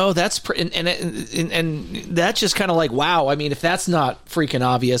 That's and that's just kind of like, wow. I mean, if that's not freaking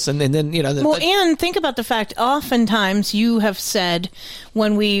obvious, and then and think about the fact. Oftentimes, you have said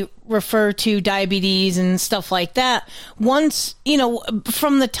when we refer to diabetes and stuff like that, once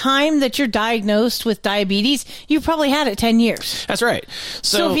from the time that you're diagnosed with diabetes, you probably had it 10 years. That's right.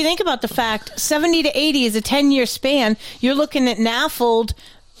 So if you think about the fact, 70 to 80 is a 10-year span. You're looking at NAFLD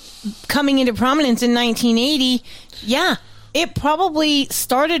coming into prominence in 1980. Yeah. It probably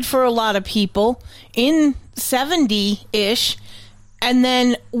started for a lot of people in 70-ish, and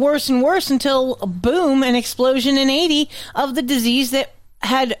then worse and worse until a boom, an explosion in 80 of the disease that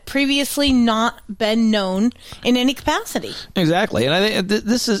had previously not been known in any capacity. Exactly. And I think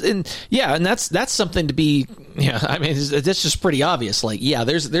this is, and that's something to be, I mean, that's just pretty obvious. Like,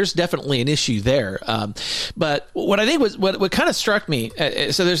 there's definitely an issue there. But what I think was, what kind of struck me,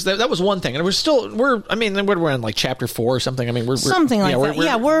 so that was one thing. And we're on like chapter 4 or something. I mean, we're something like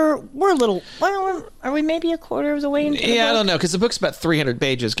that. We're a little, are we maybe a quarter of the way into the book? I don't know, because the book's about 300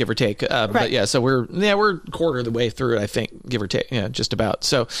 pages, give or take. Right. But yeah, so we're a quarter of the way through it, I think, give or take. Yeah, just about.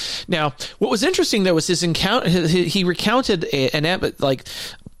 So now, what was interesting though was his encounter. He recounted the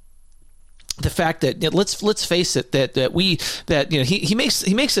fact that let's face it he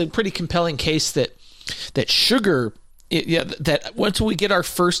makes a pretty compelling case that sugar. That once we get our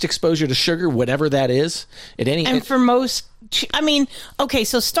first exposure to sugar, whatever that is, for most, I mean, okay,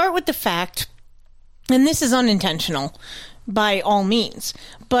 so start with the fact, and this is unintentional by all means,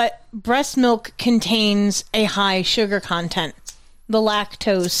 but breast milk contains a high sugar content. The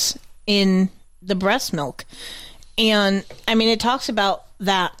lactose in the breast milk. And I mean, it talks about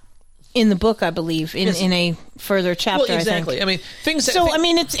that in the book, I believe, in a further chapter. Well, exactly. I think. I mean, I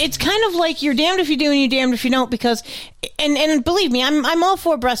mean, it's kind of like you're damned if you do and you're damned if you don't, because, and believe me, I'm all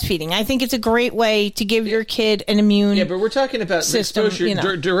for breastfeeding. I think it's a great way to give your kid an immune. Yeah, but we're talking about system,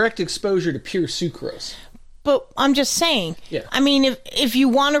 exposure, direct exposure to pure sucrose. But I'm just saying. Yeah. I mean, if you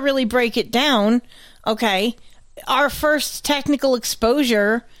want to really break it down, okay, our first technical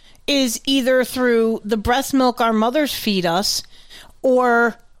exposure is either through the breast milk our mothers feed us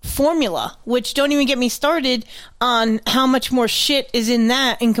or formula, which don't even get me started on how much more shit is in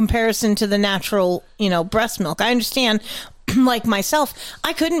that in comparison to the natural, breast milk. I understand, like myself,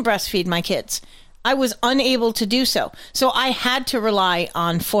 I couldn't breastfeed my kids. I was unable to do so. So I had to rely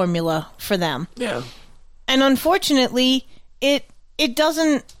on formula for them. Yeah. And unfortunately, it's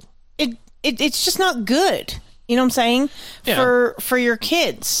just not good. You know what I'm saying? Yeah. For your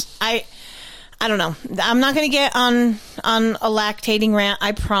kids. I don't know. I'm not going to get on a lactating rant,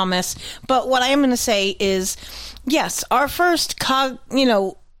 I promise. But what I am going to say is, yes, our first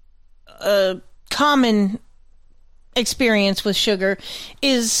common experience with sugar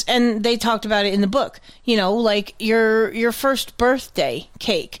is, and they talked about it in the book, like your first birthday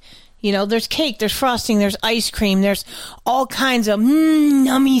cake. There's cake, there's frosting, there's ice cream, there's all kinds of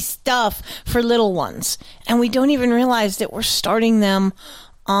nummy stuff for little ones. And we don't even realize that we're starting them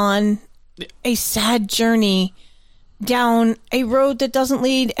on a sad journey down a road that doesn't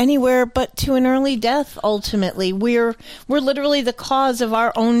lead anywhere but to an early death. Ultimately, we're literally the cause of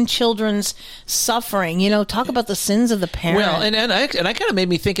our own children's suffering. Talk about the sins of the parent. Well, and I kind of made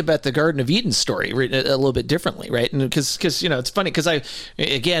me think about the Garden of Eden story a little bit differently, right? And because it's funny because whether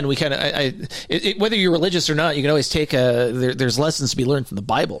you're religious or not, you can always take there's lessons to be learned from the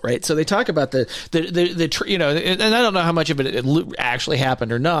Bible, right? So they talk about the and I don't know how much of it actually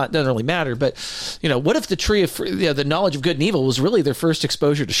happened or not. It doesn't really matter, but what if the tree of the knowledge of good and evil was really their first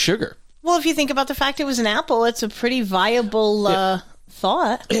exposure to sugar? Well, if you think about the fact it was an apple, it's a pretty viable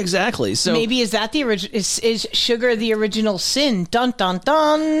thought. Exactly. So maybe is that the is sugar the original sin? Dun dun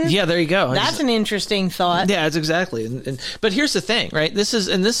dun. Yeah, there you go. That's an interesting thought. Yeah, it's exactly. But here's the thing, right? This is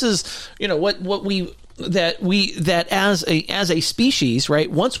what we as a species, right?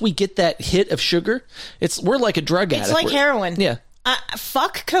 Once we get that hit of sugar, we're like a drug addict. It's like heroin. Yeah.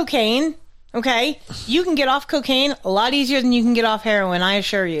 Fuck cocaine. Okay, you can get off cocaine a lot easier than you can get off heroin, I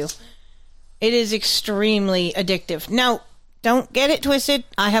assure you. It is extremely addictive. Now, don't get it twisted.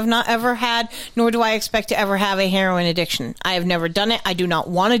 I have not ever had, nor do I expect to ever have a heroin addiction. I have never done it. I do not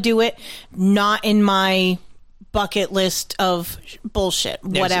want to do it. Not in my bucket list of bullshit,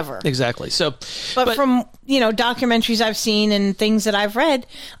 whatever. Exactly. So, but from documentaries I've seen and things that I've read,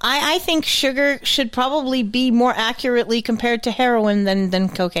 I think sugar should probably be more accurately compared to heroin than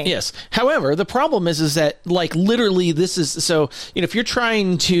cocaine. Yes. However, the problem is that like literally this is so if you're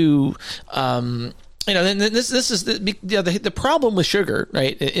trying to then this is the problem with sugar,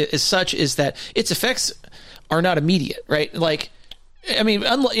 right? Is that its effects are not immediate, right? Like. I mean,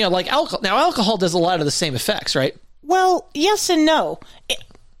 like alcohol. Now, alcohol does a lot of the same effects, right? Well, yes and no.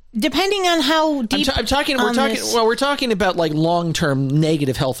 Depending on how deep. We're talking about like long-term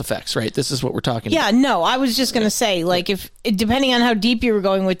negative health effects, right? This is what we're talking about. Yeah, no, I was just going to say, like, if depending on how deep you were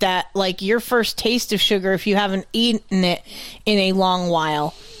going with that, like your first taste of sugar, if you haven't eaten it in a long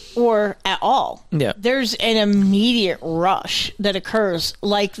while or at all, there's an immediate rush that occurs,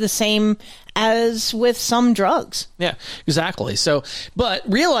 like the same as with some drugs. Yeah, exactly. So, but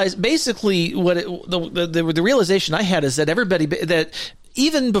realize basically what the realization I had is that everybody that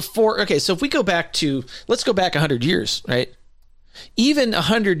even before, so if we go back let's go back 100 years, right? Even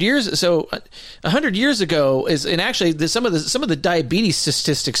 100 years, so 100 years ago and actually some of the diabetes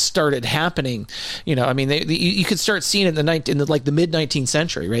statistics started happening. I mean, you could start seeing it in the mid 19th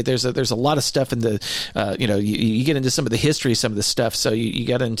century, right? There's a lot of stuff in the, you get into some of the history, some of the stuff. So you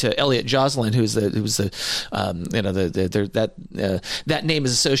got into Elliot Joslin, who was that name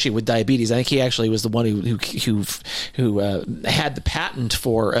is associated with diabetes. I think he actually was the one who had the patent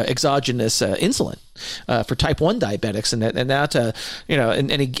for exogenous insulin. For type 1 diabetics, and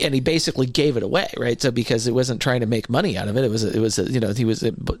he basically gave it away, right? So because it wasn't trying to make money out of it,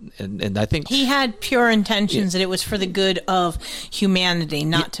 and I think he had pure intentions that it was for the good of humanity,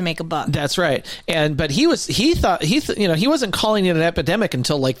 not to make a buck. That's right. But he thought he wasn't calling it an epidemic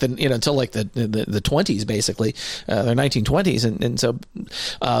until the 20s, basically, the 1920s, and so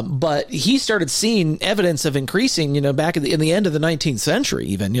but he started seeing evidence of increasing, back in the end of the 19th century,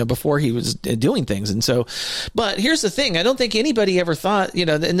 even before he was doing things. And so, but here's the thing: I don't think anybody ever thought,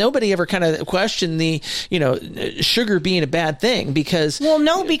 nobody ever kind of questioned the, sugar being a bad thing because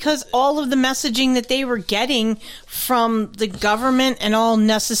all of the messaging that they were getting from the government and all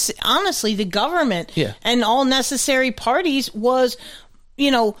the government and all necessary parties was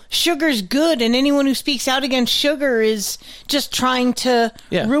sugar's good, and anyone who speaks out against sugar is just trying to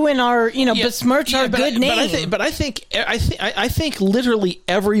ruin our, besmirch our good name. But I think literally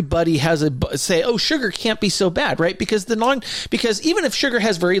everybody has say, oh, sugar can't be so bad, right? Because even if sugar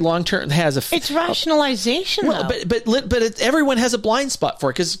has very long term it's rationalization. Well, but everyone has a blind spot for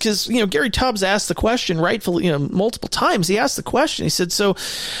it because Gary Tubbs asked the question rightfully, multiple times. He asked the question. He said, so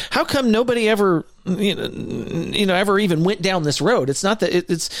how come nobody ever ever even went down this road? It's not that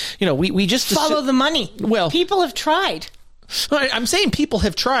it's we just follow the money. Well, people have tried. I'm saying people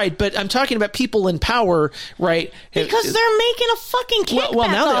have tried, but I'm talking about people in power, right? Because they're making a fucking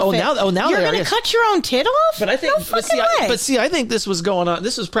kickback now you're going to cut your own tit off? But I think, I think this was going on.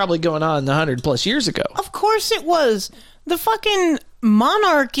 This was probably going on 100+ years ago. Of course it was. The fucking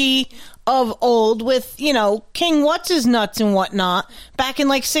monarchy of old with, King What's-His-Nuts and whatnot back in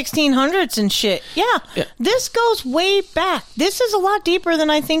like 1600s and shit. Yeah, this goes way back. This is a lot deeper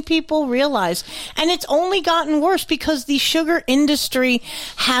than I think people realize. And it's only gotten worse because the sugar industry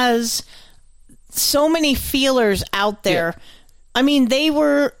has so many feelers out there. Yeah. I mean, they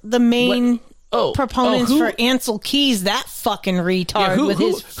were the main proponents for Ansel Keys, that fucking retard with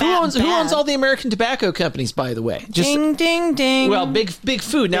his fat who owns all the American tobacco companies, by the way? Ding, ding, ding. Well, big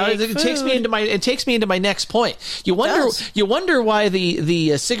food. Now it takes me into my next point. You wonder why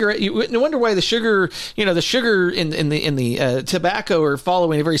the cigarette. You wonder why the sugar. The sugar in the tobacco are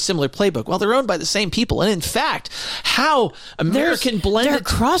following a very similar playbook. Well, they're owned by the same people, and in fact, how American blended. They're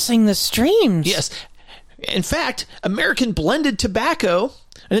crossing the streams. Yes, in fact, American blended tobacco.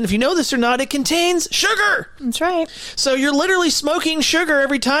 And if you know this or not, it contains sugar. That's right. So you're literally smoking sugar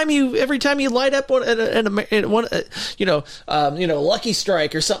every time you light up Lucky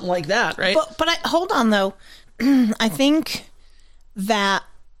Strike or something like that, right? But hold on though. I think that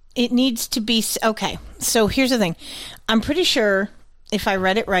it needs to be okay. So here's the thing. I'm pretty sure if I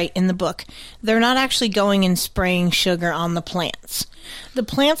read it right in the book, they're not actually going and spraying sugar on the plants. The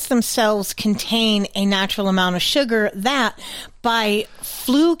plants themselves contain a natural amount of sugar that, by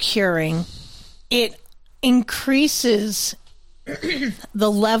flue curing, it increases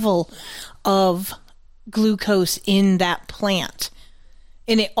the level of glucose in that plant.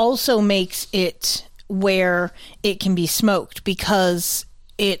 And it also makes it where it can be smoked because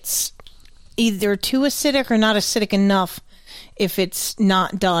it's either too acidic or not acidic enough if it's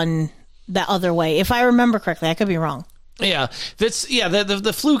not done the other way. If I remember correctly, I could be wrong. Yeah,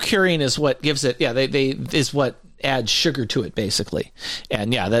 the flue curing is what gives it. Yeah, they is what adds sugar to it basically,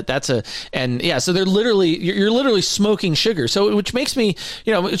 and so they're literally you're literally smoking sugar. So which makes me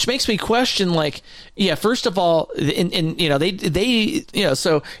question, like, first of all, and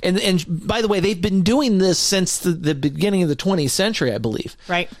by the way, they've been doing this since the beginning of the 20th century, I believe.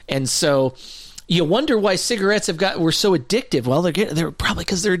 Right, and so. You wonder why cigarettes were so addictive. Well, they're probably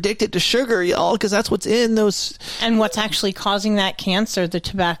because they're addicted to sugar, y'all, because that's what's in those. And what's actually causing that cancer, the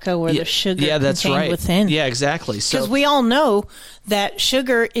tobacco or the sugar contained within. Yeah, exactly. Because we all know that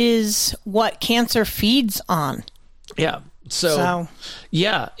sugar is what cancer feeds on. Yeah. So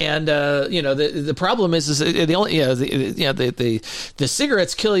yeah, and the problem is the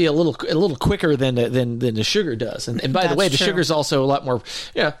cigarettes kill you a little quicker than the sugar does, and by the way, the sugar is also a lot more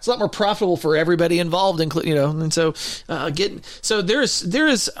it's a lot more profitable for everybody involved, and so there's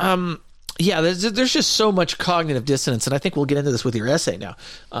just so much cognitive dissonance, and I think we'll get into this with your essay now,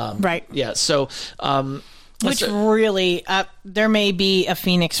 right? Yeah, so which really there may be a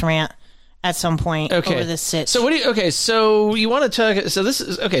Phoenix rant at some point over this sit. So so you want to talk? So this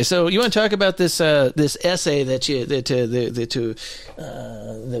is okay. So you want to talk about this this essay that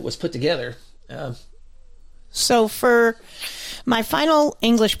was put together. So for my final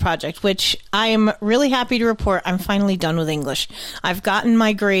English project, which I am really happy to report, I'm finally done with English. I've gotten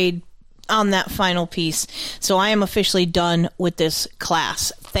my grade on that final piece, so I am officially done with this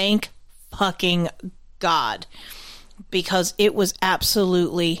class. Thank fucking God, because it was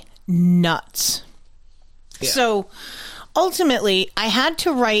absolutely nuts. Yeah. So ultimately, I had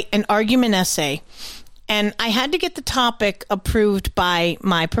to write an argument essay, and I had to get the topic approved by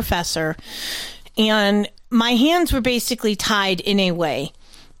my professor, and my hands were basically tied in a way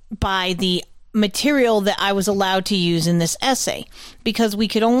by the material that I was allowed to use in this essay, because we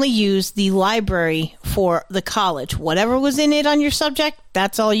could only use the library for the college. Whatever was in it on your subject,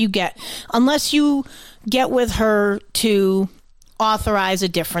 that's all you get, unless you get with her to authorize a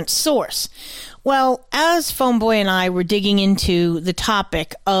different source. Well, as Phoneboy and I were digging into the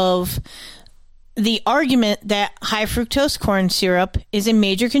topic of the argument that high fructose corn syrup is a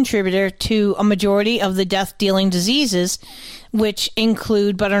major contributor to a majority of the death-dealing diseases, which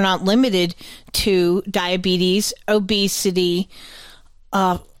include but are not limited to diabetes, obesity,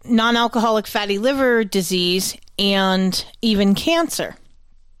 non-alcoholic fatty liver disease, and even cancer.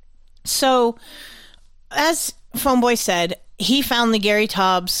 So, as Phoneboy said, he found the Gary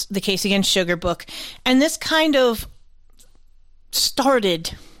Taubes, The Case Against Sugar book, and this kind of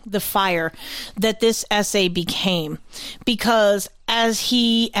started the fire that this essay became, because as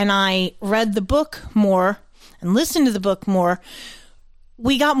he and I read the book more and listened to the book more,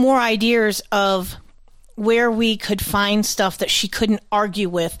 we got more ideas of where we could find stuff that she couldn't argue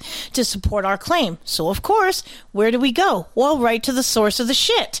with to support our claim. So, of course, where do we go? Well, right to the source of the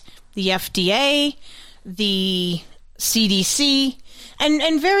shit. The FDA, the CDC,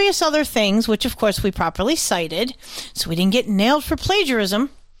 and various other things, which, of course, we properly cited, so we didn't get nailed for plagiarism.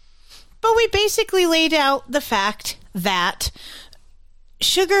 But we basically laid out the fact that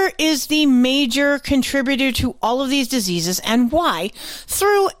sugar is the major contributor to all of these diseases, and why,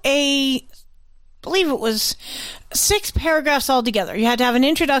 through I believe it was 6 paragraphs altogether. You had to have an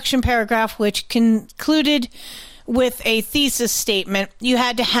introduction paragraph, which concluded with a thesis statement. You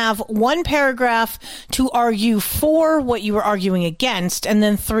had to have 1 paragraph to argue for what you were arguing against, and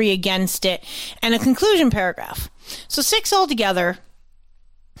then 3 against it, and a conclusion paragraph. So 6 altogether.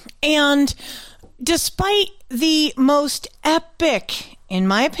 And despite the most epic, in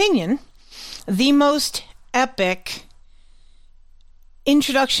my opinion, the most epic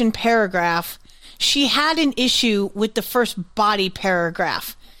introduction paragraph, she had an issue with the first body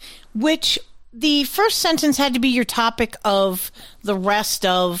paragraph, which the first sentence had to be your topic of the rest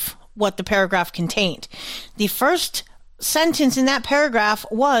of what the paragraph contained. The first sentence in that paragraph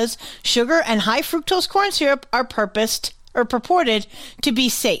was, sugar and high fructose corn syrup are purported to be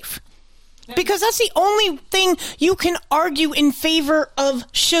safe. Because that's the only thing you can argue in favor of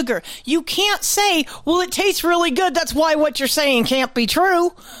sugar. You can't say, well, it tastes really good, that's why what you're saying can't be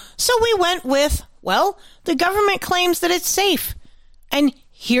true. So we went with, well, the government claims that it's safe, and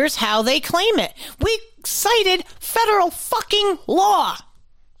here's how they claim it. We cited federal fucking law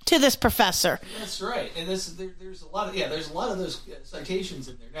to this professor. That's right, and there's a lot of those citations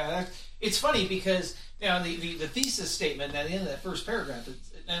in there. Now, it's funny because now the thesis statement at the end of that first paragraph,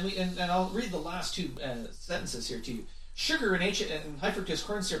 and I'll read the last 2 sentences here to you. Sugar and high fructose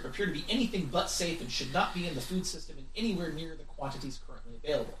corn syrup appear to be anything but safe and should not be in the food system in anywhere near the quantities currently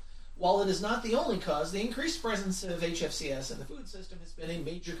available. While it is not the only cause, the increased presence of HFCS in the food system has been a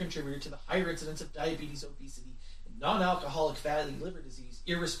major contributor to the higher incidence of diabetes, obesity, and non-alcoholic fatty liver disease,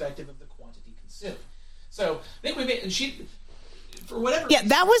 irrespective of the quantity consumed. So I think we made, and she, for whatever reason,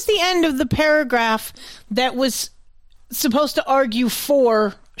 that was the end of the paragraph that was supposed to argue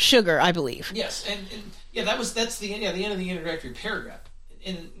for sugar, I believe. Yes, and that's the end of the introductory paragraph.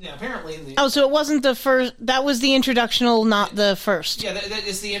 And apparently, so it wasn't the first. That was the introductional, not the first. Yeah, that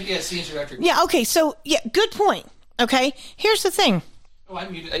is the introductory. Yeah. Okay. So good point. Okay. Here's the thing. Oh, I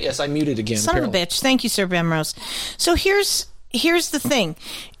muted. Yes, I muted again. Son of a bitch. Thank you, Sir Bemrose. So here's the thing,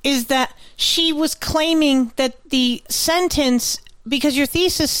 is that she was claiming that the sentence, because your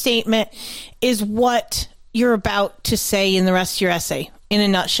thesis statement is what you're about to say in the rest of your essay in a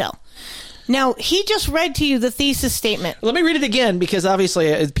nutshell. Now, he just read to you the thesis statement. Let me read it again, because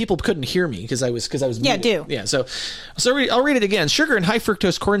obviously people couldn't hear me because I was muted. Yeah, do. Yeah, so I'll read it again. Sugar and high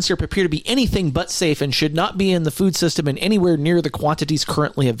fructose corn syrup appear to be anything but safe and should not be in the food system in anywhere near the quantities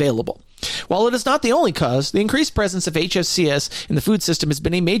currently available. While it is not the only cause, the increased presence of HFCS in the food system has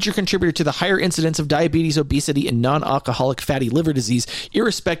been a major contributor to the higher incidence of diabetes, obesity, and non-alcoholic fatty liver disease,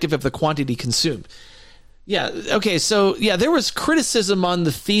 irrespective of the quantity consumed. Yeah. Okay. So there was criticism on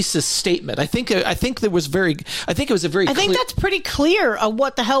the thesis statement. I think it was that's pretty clear of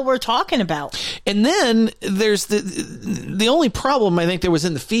what the hell we're talking about. And then there's the only problem I think there was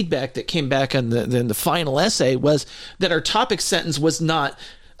in the feedback that came back on the final essay was that our topic sentence was not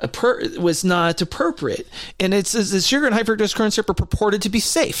appropriate, and it says that sugar and high fructose corn syrup are purported to be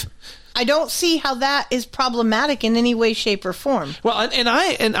safe. I don't see how that is problematic in any way, shape, or form. Well,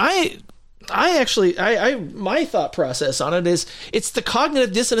 my thought process on it is it's the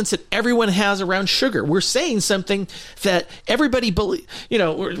cognitive dissonance that everyone has around sugar. We're saying something that everybody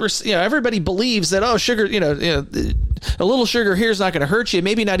everybody believes that, sugar, a little sugar here is not going to hurt you.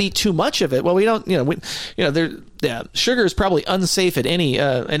 Maybe not eat too much of it. Well, we don't, sugar is probably unsafe at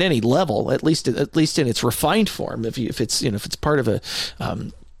any level, at least in its refined form. If it's part of a,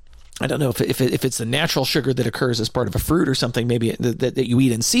 I don't know if it's the natural sugar that occurs as part of a fruit or something, maybe that you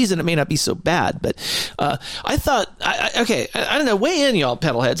eat in season, it may not be so bad. But I thought, I don't know, weigh in, y'all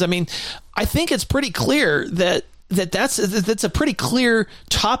pedalheads. I mean, I think it's pretty clear that that's a pretty clear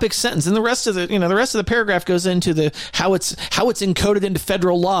topic sentence, and the rest of the paragraph goes into how it's encoded into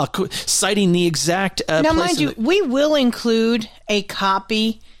federal law, citing the exact now, mind you, we will include a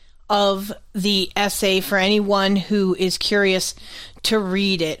copy of the essay for anyone who is curious to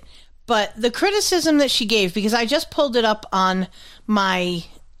read it. But the criticism that she gave, because I just pulled it up on my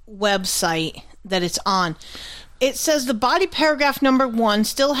website that it's on, it says the body paragraph number 1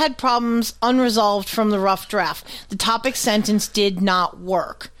 still had problems unresolved from the rough draft. The topic sentence did not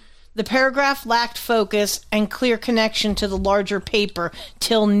work. The paragraph lacked focus and clear connection to the larger paper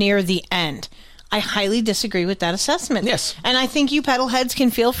till near the end. I highly disagree with that assessment. Yes. And I think you pedalheads can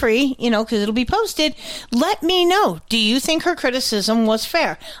feel free, because it'll be posted. Let me know. Do you think her criticism was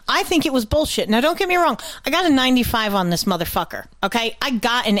fair? I think it was bullshit. Now, don't get me wrong. I got a 95 on this motherfucker. Okay? I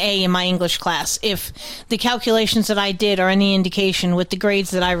got an A in my English class. If the calculations that I did are any indication with the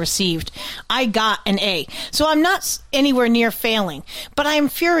grades that I received, I got an A. So I'm not anywhere near failing. But I am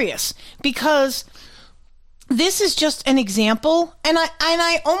furious because this is just an example, and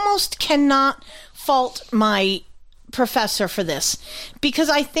I almost cannot fault my professor for this, because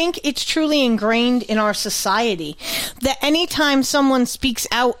I think it's truly ingrained in our society that anytime someone speaks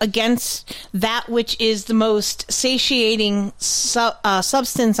out against that which is the most satiating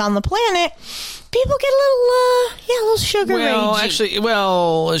substance on the planet, people get a little sugar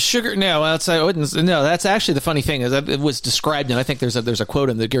ragey. Sugar. No, I wouldn't. No, that's actually the funny thing is that it was described, and I think there's a quote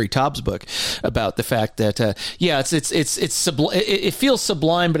in the Gary Taubes book about the fact that it feels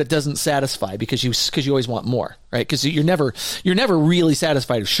sublime, but it doesn't satisfy because you always want more, right? Because you're never really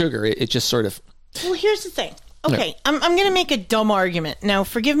satisfied with sugar. It just sort of. Well, here's the thing. Okay, I'm going to make a dumb argument now.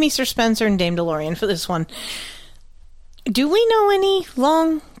 Forgive me, Sir Spencer and Dame DeLorean, for this one. Do we know any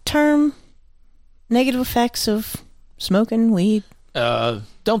long-term negative effects of smoking weed? I'm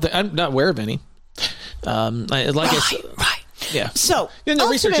not aware of any. Right. Yeah. So, no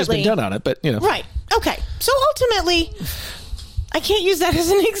research has been done on it, but Right. Okay. So ultimately, I can't use that as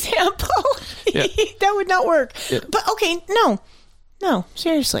an example. Yeah. That would not work. Yeah. But okay, no,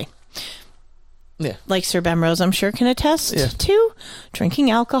 seriously. Yeah. Like Sir Bemrose, I'm sure, can attest to, drinking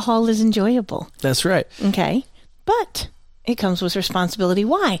alcohol is enjoyable. That's right. Okay. But it comes with responsibility.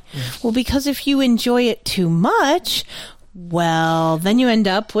 Why? Well, because if you enjoy it too much, well, then you end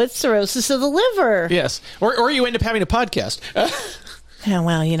up with cirrhosis of the liver. Yes. Or you end up having a podcast. Yeah,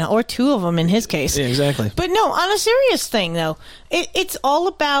 well, or 2 of them in his case. Yeah, exactly. But no, on a serious thing, though, it's all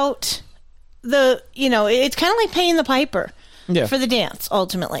about it's kind of like paying the piper for the dance,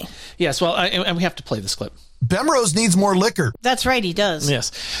 ultimately. Yes, well, and we have to play this clip. Bemrose needs more liquor. That's right, he does.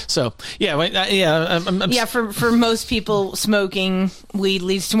 Yes. So, for most people, smoking weed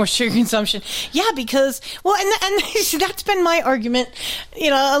leads to more sugar consumption. Yeah, because, well, and that's been my argument,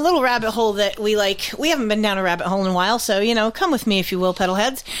 a little rabbit hole that we haven't been down a rabbit hole in a while, so, come with me if you will,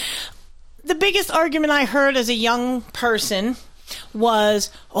 pedalheads. The biggest argument I heard as a young person was,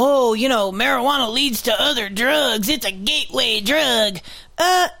 marijuana leads to other drugs. It's a gateway drug.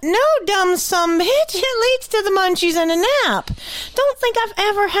 No, dumb sumbitch. It leads to the munchies and a nap. Don't think I've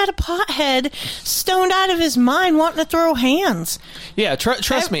ever had a pothead stoned out of his mind wanting to throw hands. Yeah,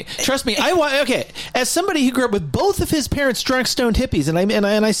 trust me. Okay, as somebody who grew up with both of his parents drunk, stoned hippies, and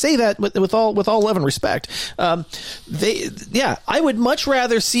I say that with all love and respect. I would much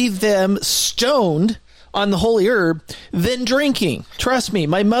rather see them stoned on the holy herb than drinking. Trust me,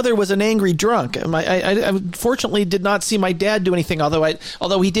 my mother was an angry drunk. I fortunately did not see my dad do anything,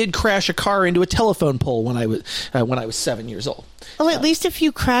 although he did crash a car into a telephone pole when I was 7 years old. Well, at least if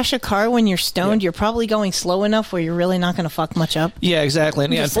you crash a car when you're stoned, you're probably going slow enough where you're really not going to fuck much up. Yeah, exactly.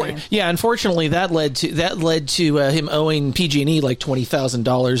 And unfortunately, that led to him owing PG&E like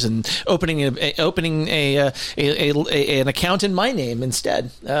 $20,000 and opening an account in my name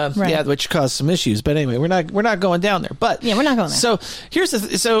instead. Yeah, which caused some issues. But anyway, we're not going down there. But yeah, we're not going there. So here's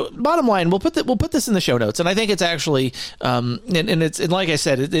bottom line. We'll put this in the show notes, and I think it's actually and like I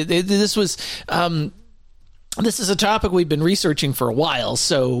said, this was. This is a topic we've been researching for a while,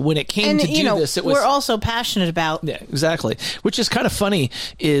 so when it came to do this, it was... we're also passionate about. Yeah, exactly. Which is kind of funny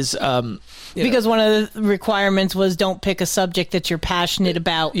is... because one of the requirements was don't pick a subject that you're passionate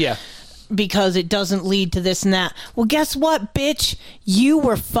about. Yeah. Because it doesn't lead to this and that. Well, guess what, bitch? You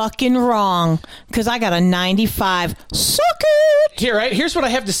were fucking wrong. Because I got a 95. Suck it! Here's what I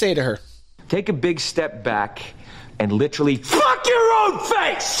have to say to her. Take a big step back and literally fuck your own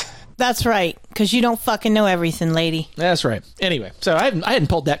face! That's right, because you don't fucking know everything, lady. That's right. Anyway, so I hadn't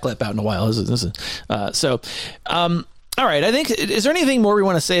pulled that clip out in a while. All right. I think, is there anything more we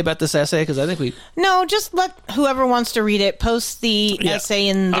want to say about this essay? Because I think we... No, just let whoever wants to read it post the essay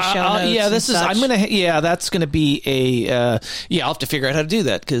in the show notes. Yeah, this is... such. I'm going to... Yeah, that's going to be a... I'll have to figure out how to do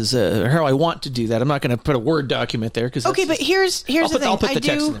that, because how I want to do that. I'm not going to put a Word document there. Okay, but here's the thing. I'll put the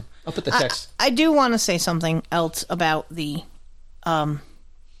text in there. I'll put the text. I do want to say something else about the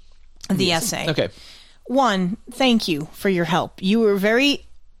essay. Okay. One, thank you for your help. You were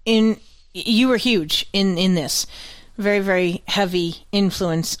you were huge in this. Very, very heavy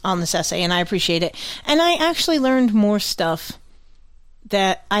influence on this essay, and I appreciate it. And I actually learned more stuff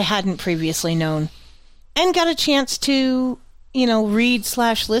that I hadn't previously known, and got a chance to,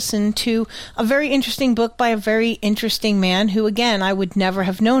 read/listen to a very interesting book by a very interesting man who, again, I would never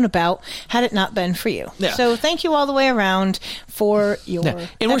have known about had it not been for you. Yeah. So thank you all the way around for your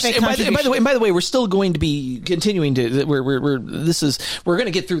and by the way, we're still going to be continuing to we're going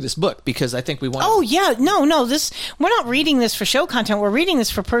to get through this book, because I think we want. Oh yeah, no, we're not reading this for show content. We're reading this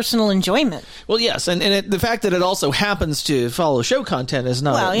for personal enjoyment. Well, yes, and the fact that it also happens to follow show content is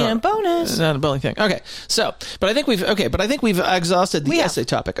not bonus. It's not a bonus thing. Okay, so but I think we've exhausted the essay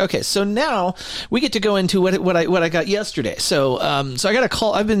topic. Okay, so now we get to go into what I got yesterday. So I got a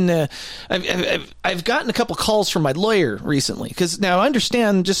call. I've gotten a couple calls from my lawyer recently, because now I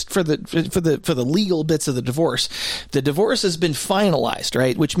understand, just for the legal bits of the divorce has been finalized,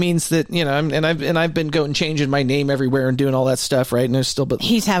 right? Which means that I've been going changing my name everywhere and doing all that stuff, right? And there's still, but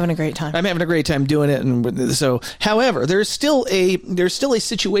he's having a great time. I'm having a great time doing it, and so, however, there's still a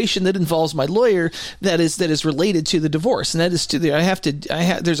situation that involves my lawyer that is related to the divorce, and that is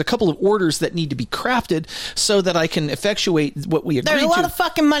there's a couple of orders that need to be crafted so that I can effectuate what we agreed to. There's a lot of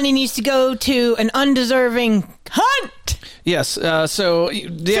fucking money needs to go to an undeserving cunt. Yes.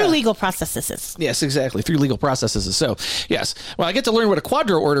 Through legal processes. Yes, exactly. Through legal processes. So, yes. Well, I get to learn what a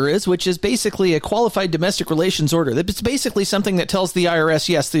quadro order is, which is basically a qualified domestic relations order. It's basically something that tells the IRS,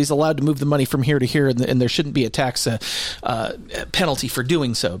 yes, that he's allowed to move the money from here to here, and there shouldn't be a tax penalty for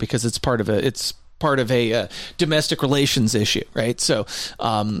doing so, because it's part of a domestic relations issue, right? So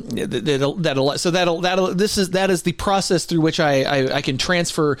that is the process through which I can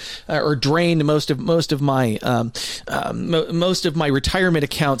transfer or drain most of my retirement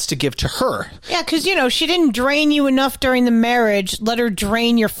accounts to give to her. Yeah, because she didn't drain you enough during the marriage. Let her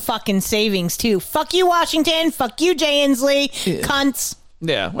drain your fucking savings too. Fuck you, Washington. Fuck you, Jay Inslee. Yeah. Cunts.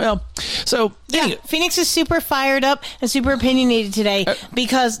 Yeah, well, so... Yeah, Phoenix is super fired up and super opinionated today,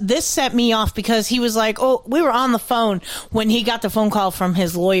 because this set me off, because he was like, we were on the phone when he got the phone call from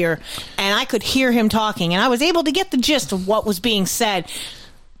his lawyer, and I could hear him talking, and I was able to get the gist of what was being said,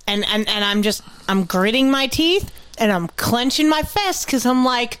 and I'm gritting my teeth, and I'm clenching my fist, because I'm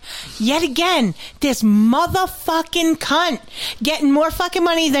like, yet again, this motherfucking cunt getting more fucking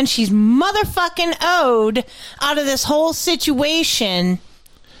money than she's motherfucking owed out of this whole situation.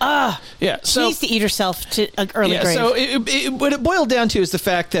 Yeah, so she needs to eat herself to an early grave. So what it boiled down to is the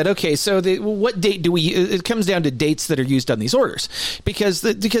fact that, okay, so what date do we? It comes down to dates that are used on these orders, because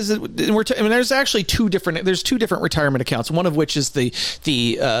there's actually two different retirement accounts. One of which is the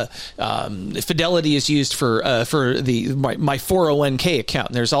Fidelity is used for my 401k account.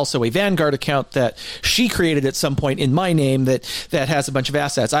 And there's also a Vanguard account that she created at some point in my name that has a bunch of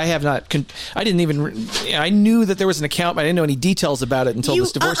assets. I have not. I knew that there was an account, but I didn't know any details about it until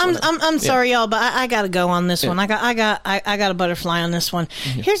this divorce. I'm sorry, y'all, but I gotta go on this one. I got a butterfly on this one.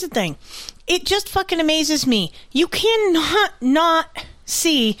 Yeah. Here's the thing. It just fucking amazes me. You cannot not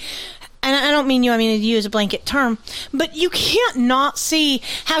see, and I don't mean you, I mean you as a blanket term, but you can't not see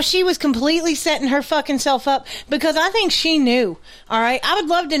how she was completely setting her fucking self up, because I think she knew. All right? I would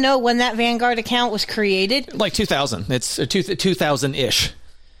love to know when that Vanguard account was created. Like 2000. It's 2000-ish.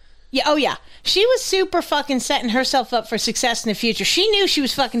 Yeah, oh yeah. She was super fucking setting herself up for success in the future. She knew she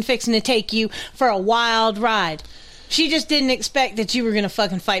was fucking fixing to take you for a wild ride. She just didn't expect that you were going to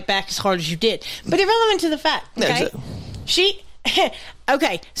fucking fight back as hard as you did. But irrelevant to the fact, okay?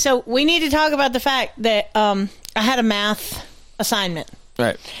 Okay, so we need to talk about the fact that I had a math assignment.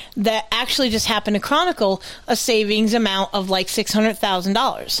 Right. That actually just happened to chronicle a savings amount of like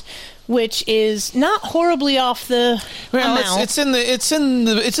 $600,000. Which is not horribly off the amount. It's in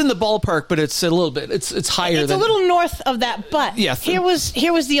the ballpark, but it's a little bit. It's higher. It's a little north of that, but here was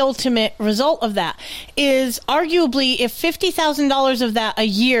the ultimate result of that. Is arguably if $50,000 of that a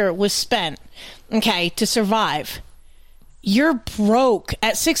year was spent, okay, to survive, you're broke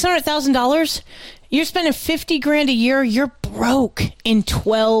at $600,000. You're spending $50,000 a year. You're broke in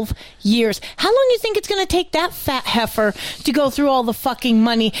 12 years. How long do you think it's going to take that fat heifer to go through all the fucking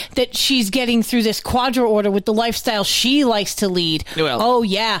money that she's getting through this Quadro order with the lifestyle she likes to lead? Well, oh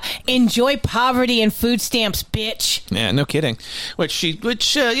yeah, enjoy poverty and food stamps, bitch. Yeah, no kidding.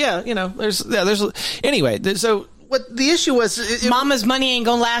 Anyway, so what the issue was... Mama's money ain't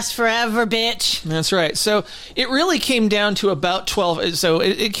gonna last forever, bitch. That's right. So it really came down to about 12... So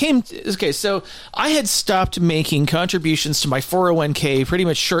it came... Okay, so I had stopped making contributions to my 401k pretty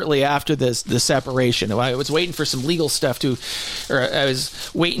much shortly after the separation. I was waiting for some legal stuff I was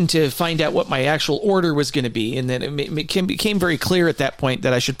waiting to find out what my actual order was going to be. And then it became very clear at that point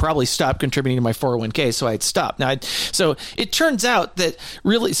that I should probably stop contributing to my 401k. So I had stopped. Now, so it turns out that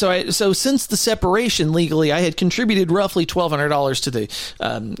really... So since the separation legally, I had contributed roughly $1,200 to the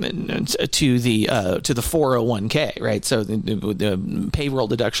 401k, right? So the payroll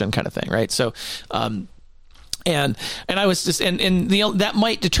deduction kind of thing, right? So and I was just that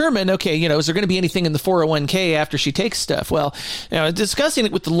might determine, okay, is there going to be anything in the 401k after she takes stuff? Well, discussing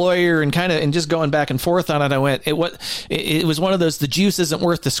it with the lawyer and just going back and forth on it, I went, it was one of those, the juice isn't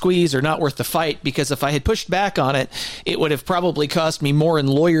worth the squeeze or not worth the fight, because if I had pushed back on it, it would have probably cost me more in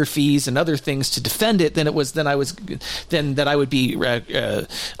lawyer fees and other things to defend it than I would be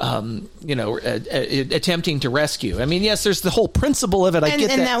attempting to rescue. I mean, yes, there's the whole principle of it. I get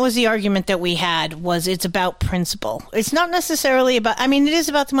that. And that was the argument that we had, was it's about principle. It's not necessarily about, it is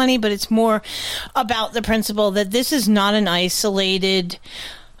about the money, but it's more about the principle that this is not an isolated,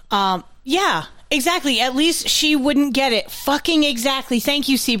 exactly. At least she wouldn't get it. Fucking exactly. Thank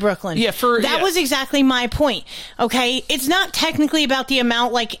you, C. Brooklyn. That was exactly my point. Okay? It's not technically about the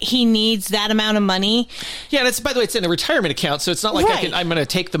amount, like he needs that amount of money. Yeah, and by the way, it's in a retirement account, so it's not like I'm going to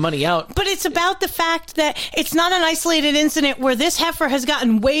take the money out. But it's about the fact that it's not an isolated incident where this heifer has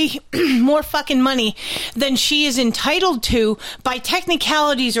gotten way more fucking money than she is entitled to by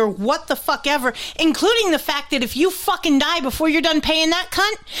technicalities or what the fuck ever, including the fact that if you fucking die before you're done paying that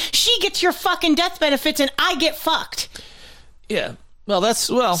cunt, she gets your fucking death benefits and I get fucked. Yeah. Well,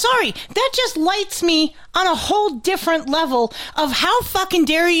 sorry, that just lights me on a whole different level of how fucking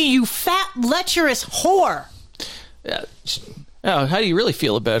dare you fat, lecherous whore. Yeah. Oh, how do you really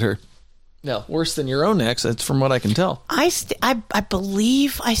feel about her? No, worse than your own ex, that's from what I can tell. I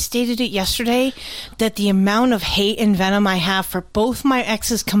believe I stated it yesterday that the amount of hate and venom I have for both my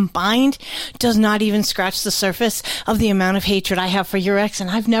exes combined does not even scratch the surface of the amount of hatred I have for your ex,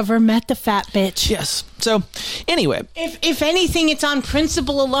 and I've never met the fat bitch. Yes. So, anyway. If anything, it's on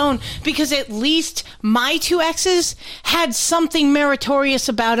principle alone, because at least my two exes had something meritorious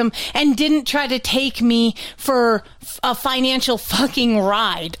about them and didn't try to take me for a financial fucking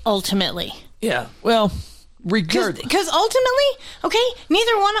ride, ultimately. Yeah, well, because ultimately, okay,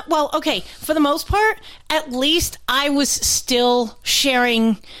 neither one, for the most part, at least I was still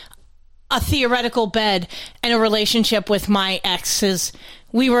sharing a theoretical bed and a relationship with my exes.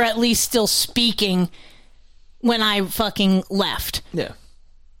 We were at least still speaking when I fucking left. Yeah.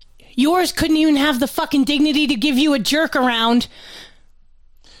 Yours couldn't even have the fucking dignity to give you a jerk around.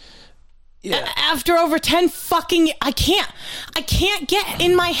 Yeah. After over 10 fucking... I can't get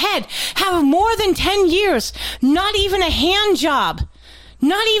in my head. Have more than 10 years. Not even a hand job.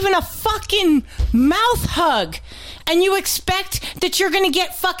 Not even a fucking mouth hug. And you expect that you're going to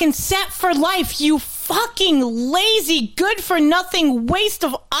get fucking set for life, you fucking lazy, good-for-nothing waste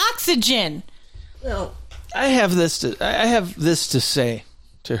of oxygen. Well, I have this to say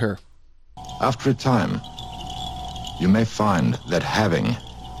to her. After a time, you may find that having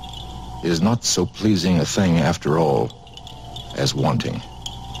is not so pleasing a thing after all as wanting.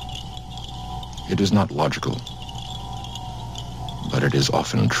 It is not logical, but it is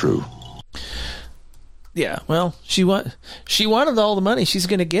often true. Yeah, well, she wanted all the money. She's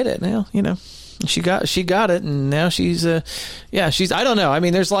going to get it now, She got it, and now she's I don't know. I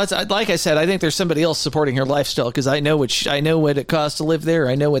mean, there's lots. Like I said, I think there's somebody else supporting her lifestyle, because I know what it costs to live there.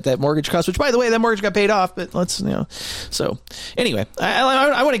 I know what that mortgage costs. Which, by the way, that mortgage got paid off. But So anyway,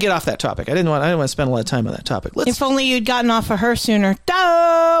 I want to get off that topic. I didn't want to spend a lot of time on that topic. If only you'd gotten off of her sooner.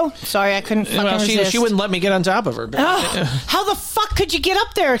 Oh, sorry, I couldn't fucking resist. She wouldn't let me get on top of her. How the fuck could you get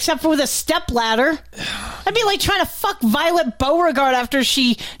up there except for with a step ladder? That'd be like trying to fuck Violet Beauregard after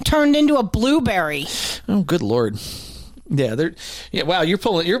she turned into a blueberry. Oh, good Lord. Yeah, wow,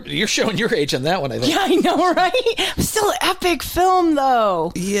 you're showing your age on that one, I think. Yeah, I know, right? Still an epic film,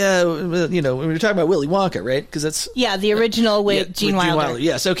 though. Yeah, we were talking about Willy Wonka, right? Because that's the original with Gene Wilder.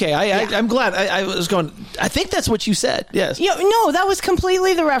 Yes, okay. I'm glad. I was going. I think that's what you said. Yes. Yeah, no, that was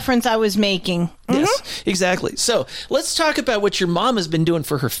completely the reference I was making. Mm-hmm. Yes, exactly. So let's talk about what your mom has been doing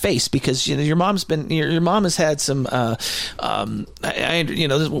for her face, because your mom has had some. This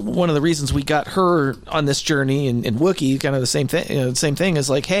is one of the reasons we got her on this journey, and Wookiee, kind of the same thing. The same thing is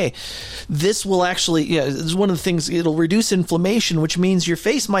like, hey, this will actually, this is one of the things. It'll reduce inflammation, which means your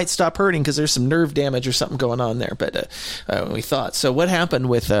face might stop hurting because there's some nerve damage or something going on there. But we thought. So what happened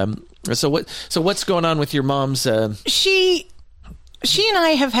with? So what's going on with your mom's? She and I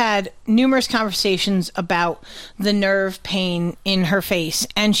have had numerous conversations about the nerve pain in her face,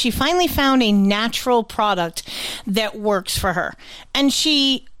 and she finally found a natural product that works for her. And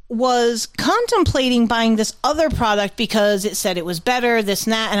she was contemplating buying this other product because it said it was better, this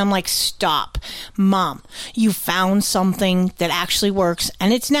and that. And I'm like, stop, Mom. You found something that actually works,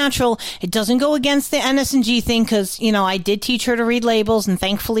 and it's natural. It doesn't go against the NS&G thing because, I did teach her to read labels, and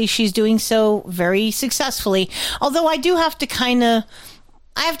thankfully she's doing so very successfully. Although I do have to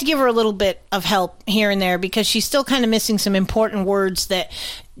I have to give her a little bit of help here and there because she's still kind of missing some important words that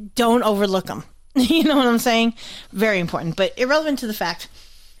don't overlook them. You know what I'm saying? Very important, but irrelevant to the fact.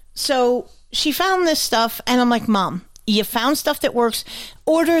 So she found this stuff, and I'm like, Mom, you found stuff that works.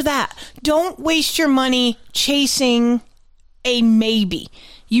 Order that. Don't waste your money chasing a maybe.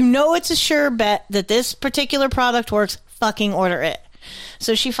 It's a sure bet that this particular product works. Fucking order it.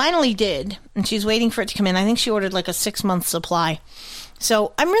 So she finally did, and she's waiting for it to come in. I think she ordered like a 6-month supply.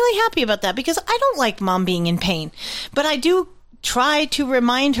 So I'm really happy about that because I don't like Mom being in pain, but I do try to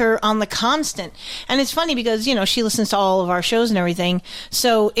remind her on the constant. And it's funny because, she listens to all of our shows and everything.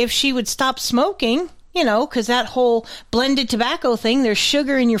 So if she would stop smoking, because that whole blended tobacco thing, there's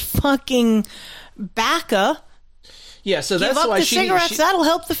sugar in your fucking bacca. Yeah, so that's give up why the cigarettes, that'll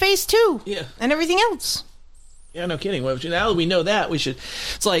help the face too. Yeah. And everything else. Yeah, no kidding. Well, now that we know that, we should.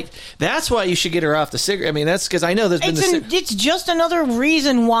 It's like that's why you should get her off the cigarette. I mean, that's because I know there's been. It's just another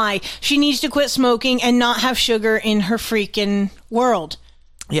reason why she needs to quit smoking and not have sugar in her freaking world.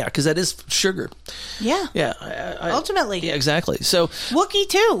 Yeah, because that is sugar. Yeah. Yeah. Ultimately. Yeah, exactly. So Wookiee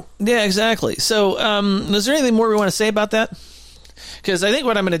too. Yeah, exactly. So, is there anything more we want to say about that? Because I think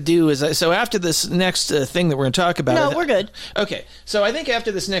what I'm going to do is, after this next thing that we're going to talk about. No, we're good. Okay, so I think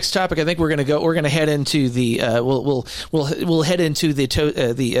after this next topic, I think we're going to head into the we'll head into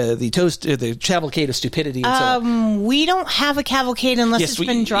the cavalcade of stupidity. And we don't have a cavalcade unless it's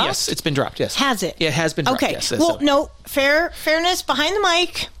been dropped. Yes, it's been dropped. Yes, has it? Yeah, it has been dropped. Okay. Yes, well, no fairness behind the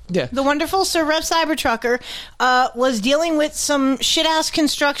mic. Yeah. The wonderful Sir Rev Cybertrucker was dealing with some shit-ass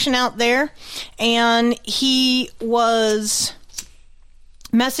construction out there, and he was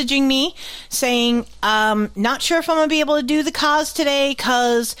messaging me saying, not sure if I'm going to be able to do the cause today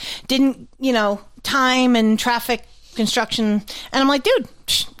because didn't, time and traffic construction. And I'm like, dude,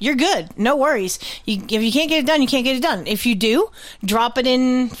 you're good. No worries. If you can't get it done, you can't get it done. If you do, drop it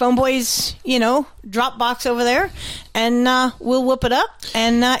in Phoneboy's, drop box over there, and we'll whoop it up.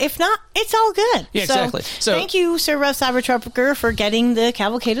 And if not, it's all good. Yeah, exactly. So thank you, Sir Rev Cybertrucker, for getting the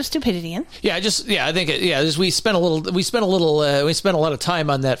cavalcade of stupidity in. Yeah, I think we spent a lot of time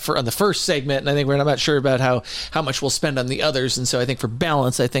on that on the first segment, and I think I'm not sure about how much we'll spend on the others. And so I think for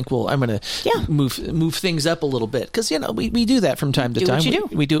balance, I think I'm going to move things up a little bit because we do that from time to time. What you do.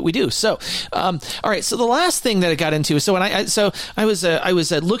 We do. So, all right. So the last thing that I got into. So when I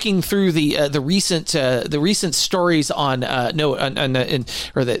was looking through the recent stories on the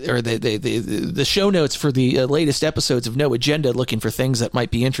show notes for the latest episodes of No Agenda, looking for things that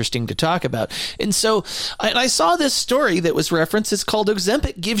might be interesting to talk about. And so I saw this story that was referenced. It's called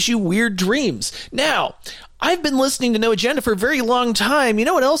Ozempic Gives You Weird Dreams. Now, I've been listening to No Agenda for a very long time. You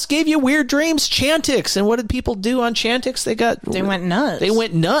know what else gave you weird dreams? Chantix. And what did people do on Chantix? They went nuts. They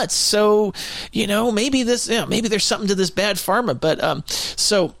went nuts. So, maybe there's something to this bad pharma. But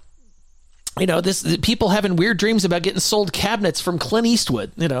people having weird dreams about getting sold cabinets from Clint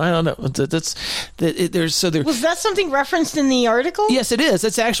Eastwood. I don't know. Was that something referenced in the article? Yes, it is.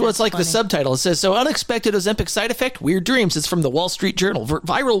 It's actual. It's like funny. The subtitle. It says, "So unexpected Ozempic side effect, weird dreams." It's from the Wall Street Journal.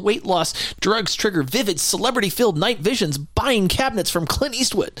 Viral weight loss drugs trigger vivid celebrity-filled night visions. Buying cabinets from Clint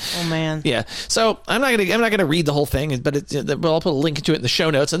Eastwood. Oh man. Yeah. So I'm not gonna read the whole thing, but I'll put a link to it in the show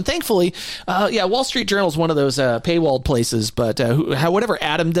notes. And thankfully, Wall Street Journal is one of those paywalled places. But whatever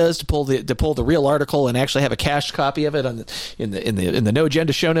Adam does to pull the real article and actually have a cached copy of it in the No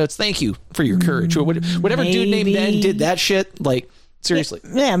Agenda show notes. Thank you for your courage. Whatever dude named Ben did that shit, like Seriously.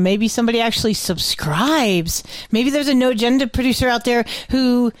 Yeah, maybe somebody actually subscribes. Maybe there's a No Agenda producer out there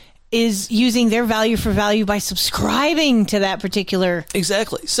who is using their value for value by subscribing to that particular.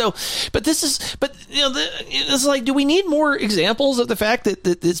 Exactly. So, but it's like, do we need more examples of the fact that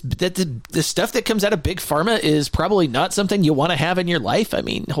the stuff that comes out of Big Pharma is probably not something you want to have in your life? I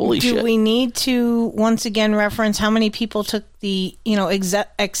mean, holy shit. Do we need to once again reference how many people took the,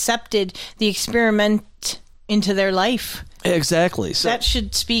 accepted the experiment into their life? Exactly. So that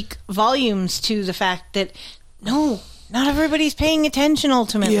should speak volumes to the fact that not everybody's paying attention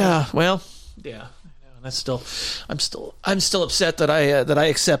ultimately. Yeah, well, yeah. That's still, I'm still upset that I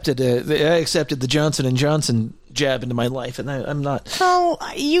accepted the Johnson & Johnson jab into my life, and I'm not. Well,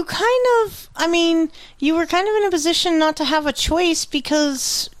 you were kind of in a position not to have a choice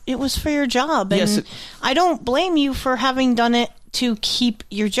because it was for your job, and yes, I don't blame you for having done it to keep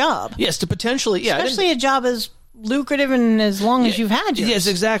your job. Yes, to potentially, yeah, especially a job as lucrative and as long as you've had yours. Yes,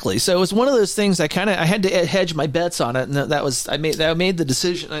 exactly. So it was one of those things I had to hedge my bets on it, and I made the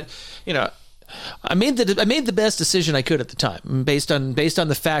decision. I made the best decision I could at the time, based on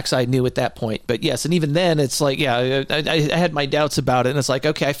the facts I knew at that point. But yes, and even then, it's like, yeah, I had my doubts about it, and it's like,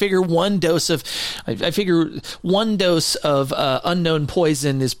 okay, I figure one dose of unknown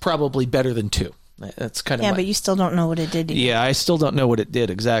poison is probably better than two. That's kind of but you still don't know what it did to you. Yeah, I still don't know what it did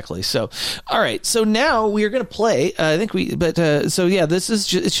exactly. So, all right. So now we are going to play. This is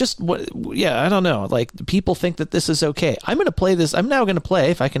just what. Yeah, I don't know. Like, people think that this is okay. I'm going to play this. I'm now going to play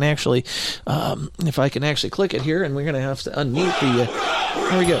if I can actually click it here, and we're going to have to unmute the.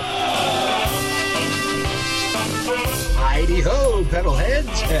 Here we go. Heidi ho,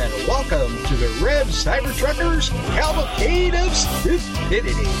 pedalheads, and welcome to the Rev Cybertruckers Cavalcade of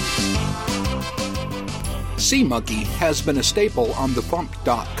Stupidity. SeaMonkey has been a staple on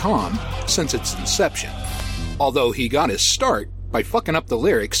thefunk.com since its inception, although he got his start by fucking up the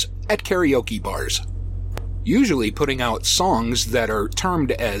lyrics at karaoke bars. Usually putting out songs that are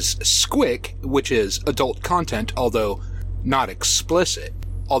termed as squick, which is adult content, although not explicit.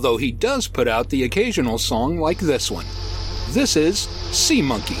 Although he does put out the occasional song like this one. This is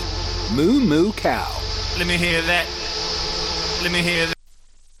SeaMonkey, Moo Moo Cow. Let me hear that. Let me hear that.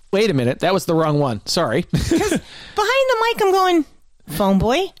 Wait a minute, that was the wrong one. Sorry. Because behind the mic, I'm going, Phone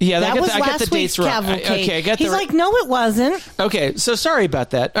Boy. Yeah, that was I got the last dates week's wrong. Cavalcade. Okay, I got He's like, no, it wasn't. Okay, so sorry about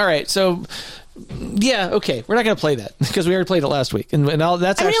that. All right, so. Yeah, okay. We're not going to play that because we already played it last week, and all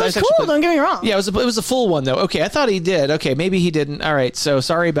that's it was cool. Don't get me wrong. Yeah, it was a full one though. Okay, I thought he did. Okay, maybe he didn't. All right, so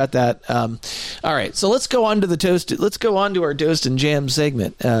sorry about that. All right, so let's go on to the toast. Let's go on to our Toast and Jam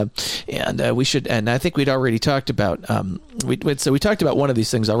segment, and we should. And I think we'd already talked about. We talked about one of these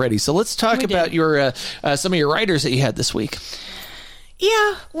things already. So let's talk about your some of your writers that you had this week.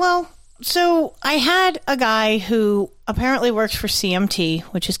 Yeah, well. So I had a guy who apparently works for CMT,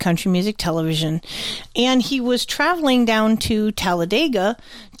 which is Country Music Television, and he was traveling down to Talladega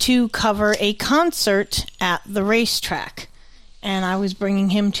to cover a concert at the racetrack. And I was bringing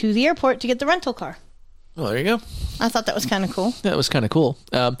him to the airport to get the rental car. Well, there you go. I thought that was kind of cool. That was kind of cool.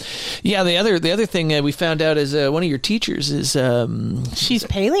 Yeah, the other thing we found out is one of your teachers is she's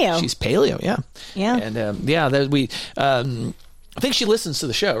paleo. She's paleo, yeah. Yeah. And I think she listens to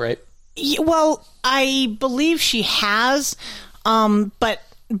the show, right? Well, I believe she has, but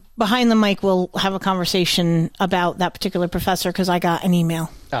behind the mic we'll have a conversation about that particular professor because I got an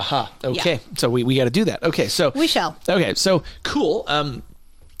email. Aha. Okay. Yeah. So we got to do that. Okay. So we shall. Okay. So cool. I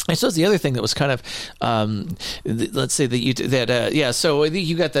suppose the other thing that was kind of, let's say that So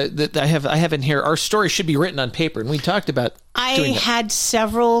you got I have in here. Our story should be written on paper, and we talked about. I had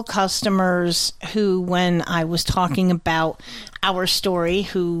several customers who, when I was talking about our story,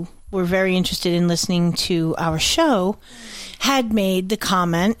 who were very interested in listening to our show, had made the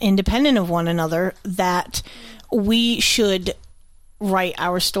comment, independent of one another, that we should write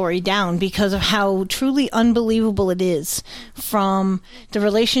our story down because of how truly unbelievable it is, from the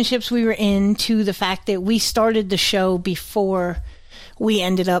relationships we were in to the fact that we started the show before we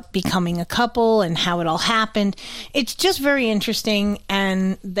ended up becoming a couple and how it all happened. It's just very interesting,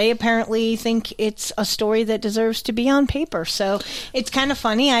 and they apparently think it's a story that deserves to be on paper. So it's kind of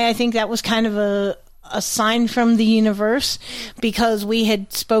funny. I think that was kind of a sign from the universe, because we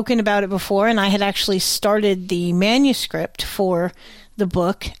had spoken about it before, and I had actually started the manuscript for the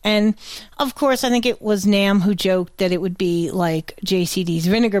book. And of course, I think it was Nam who joked that it would be like JCD's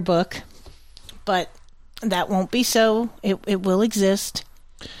Vinegar Book, but that won't be so. It will exist.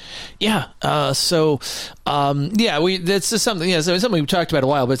 Yeah. That's just something. Yeah, so it's something we've talked about a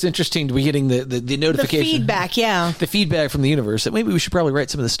while, but it's interesting to be getting the notification, the feedback. Yeah, the feedback from the universe. That maybe we should probably write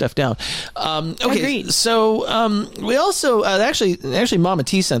some of this stuff down. Okay. Agreed. So we also actually Mama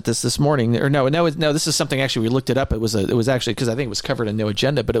T sent this morning. Or no, this is something actually we looked it up. It was actually because I think it was covered in No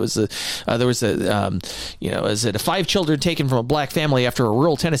Agenda, but it was there was a 5 children taken from a black family after a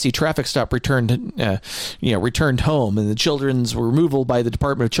rural Tennessee traffic stop returned home, and the children's removal by the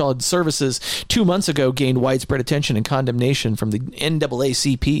Department of Child Services 2 months ago gained widespread attention and condemnation from the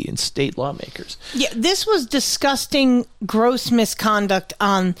NAACP and state lawmakers. Yeah, this was disgusting, gross misconduct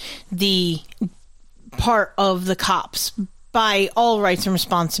on the part of the cops by all rights and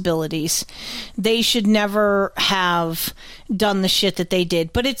responsibilities. They should never have done the shit that they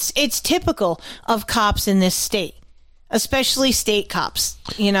did. But it's typical of cops in this state, especially state cops,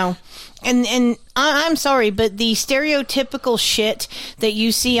 you know. And I'm sorry, but the stereotypical shit that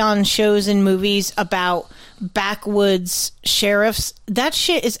you see on shows and movies about backwoods sheriffs, that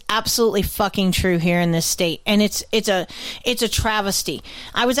shit is absolutely fucking true here in this state, and it's a travesty.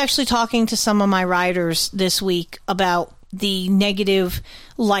 I was actually talking to some of my riders this week about the negative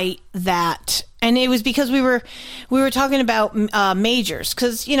light that, and it was because we were talking about majors,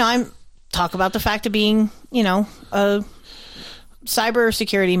 because I'm talk about the fact of being a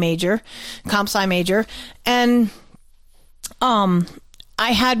cybersecurity major, comp sci major, and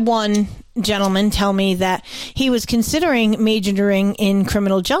I had one gentleman tell me that he was considering majoring in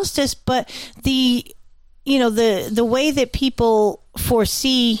criminal justice, but the way that people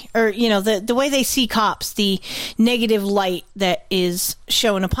foresee, or the way they see cops, the negative light that is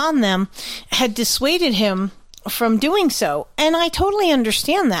shown upon them, had dissuaded him from doing so. And I totally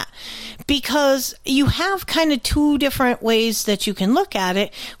understand that, because you have kind of two different ways that you can look at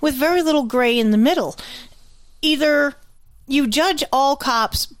it with very little gray in the middle. Either you judge all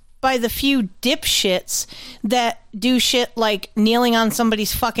cops by the few dipshits that do shit like kneeling on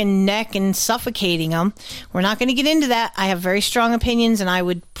somebody's fucking neck and suffocating them. We're not going to get into that. I have very strong opinions, and I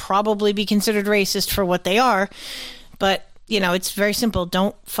would probably be considered racist for what they are. But it's very simple.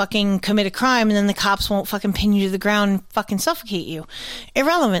 Don't fucking commit a crime, and then the cops won't fucking pin you to the ground and fucking suffocate you.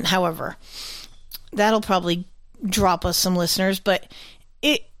 Irrelevant, however. That'll probably drop us some listeners, but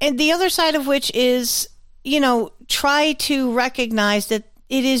and the other side of which is, try to recognize that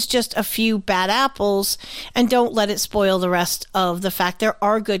it is just a few bad apples, and don't let it spoil the rest of the fact there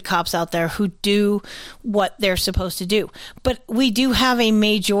are good cops out there who do what they're supposed to do. But we do have a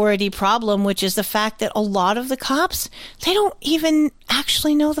majority problem, which is the fact that a lot of the cops, they don't even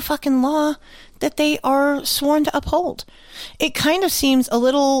actually know the fucking law that they are sworn to uphold. It kind of seems a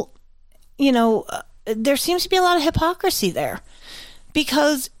little, there seems to be a lot of hypocrisy there,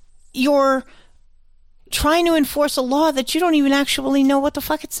 because you're trying to enforce a law that you don't even actually know what the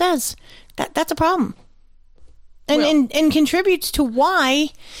fuck it says. That's a problem. And contributes to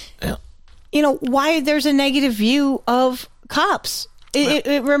why, why there's a negative view of cops.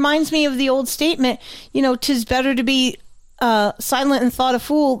 It reminds me of the old statement, 'tis better to be silent and thought a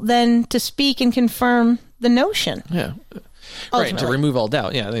fool than to speak and confirm the notion. Yeah. Ultimately. Right, to remove all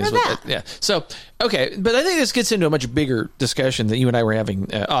doubt. Yeah, I think yeah. So, okay, but I think this gets into a much bigger discussion that you and I were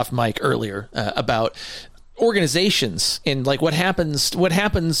having off mic earlier about organizations and like what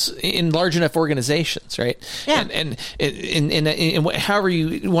happens in large enough organizations, right? Yeah. And however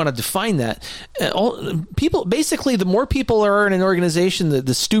you want to define that, basically the more people are in an organization,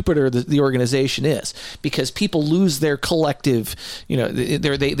 the stupider the organization is, because people lose their collective, they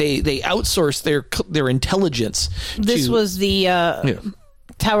outsource their intelligence. This was the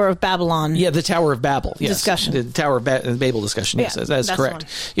Tower of Babylon. Yeah, the Tower of Babel. Yes. Discussion. The Tower of Babel discussion. Yes, that's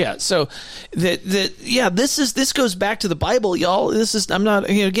correct. Yeah. So this goes back to the Bible, y'all. This is, I'm not,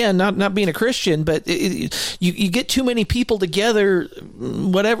 again, not being a Christian, but you get too many people together,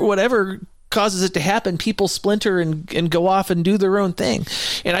 whatever causes it to happen, people splinter and go off and do their own thing.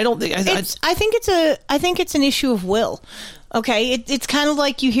 And I don't think I think it's an issue of will. Okay, it's kind of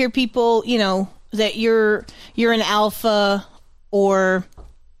like you hear people, that you're an alpha, or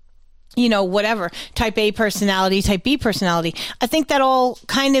whatever, type A personality, type B personality. I think that all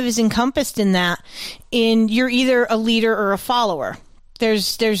kind of is encompassed in that. You're either a leader or a follower.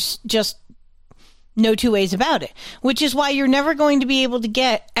 There's just no two ways about it, which is why you're never going to be able to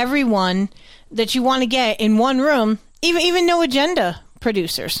get everyone that you want to get in one room, even No Agenda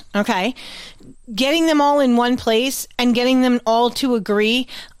producers, okay? Getting them all in one place and getting them all to agree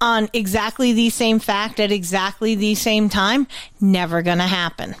on exactly the same fact at exactly the same time, never gonna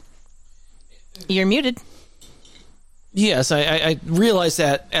happen. You're muted. Yes, I realized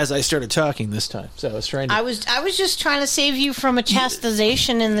that as I started talking this time. So I was trying to. I was just trying to save you from a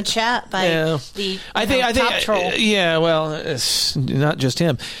chastisation in the chat by the top troll. Yeah, well, it's not just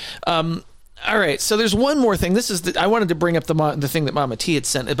him. All right, so there's one more thing. This is I wanted to bring up the thing that Mama T had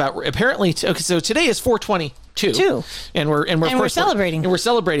sent about apparently. Okay, so today is 4/22, and we're celebrating. And we're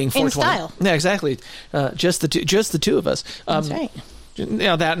celebrating 4/20 in style. Yeah, exactly. Just the two of us. That's right.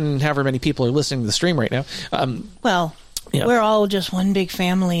 Now that and however many people are listening to the stream right now. We're all just one big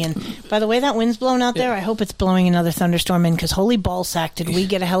family. And by the way, that wind's blowing out there. I hope it's blowing another thunderstorm in, because holy ballsack, did we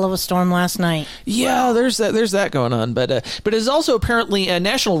get a hell of a storm last night? Yeah, there's that going on. But it's also apparently a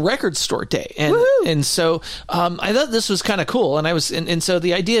National Record Store Day, and so I thought this was kind of cool. And I was and so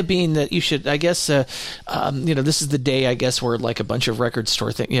the idea being that you should, I guess, this is the day, I guess, where like a bunch of record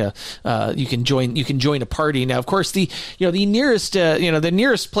store you can join a party. Now, of course, the nearest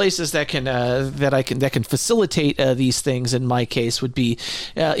places that can facilitate these things in my case would be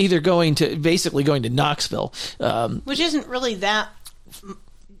either going to Knoxville, which isn't really that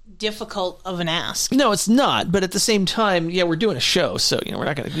difficult of an ask. No, it's not. But at the same time, we're doing a show, so we're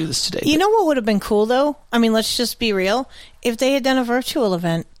not going to do this today. You know what would have been cool though? I mean, let's just be real. If they had done a virtual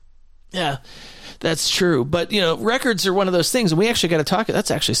event. Yeah. That's true, but records are one of those things, and we actually got to talk. That's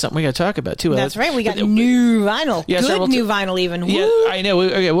actually something we got to talk about too. That's right. We got new vinyl, new vinyl, even. Yeah, I know.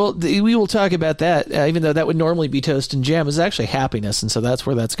 Okay, well, we will talk about that. Even though that would normally be Toast and Jam, is actually Happiness, and so that's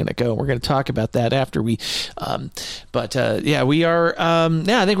where that's going to go. We're going to talk about that after we. We are.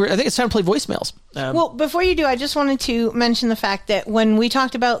 I think it's time to play voicemails. Well, before you do, I just wanted to mention the fact that when we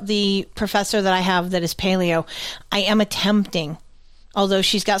talked about the professor that I have that is paleo, I am attempting. Although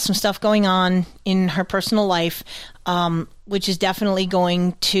she's got some stuff going on in her personal life, which is definitely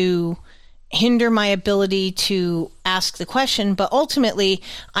going to hinder my ability to ask the question. But ultimately,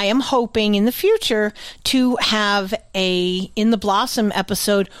 I am hoping in the future to have a In the Blossom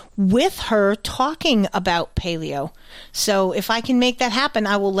episode with her talking about paleo. So if I can make that happen,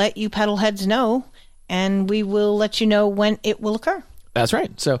 I will let you pedalheads know, and we will let you know when it will occur. That's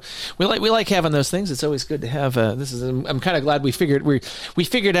right. So we like having those things. It's always good to have. I'm kind of glad we figured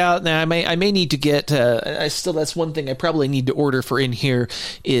out. Now I may need to get. That's one thing I probably need to order for in here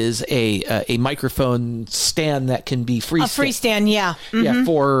is a microphone stand that can be freestand. A freestand, yeah. Mm-hmm. Yeah,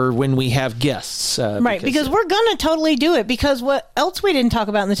 for when we have guests. Right, because we're gonna totally do it. Because what else we didn't talk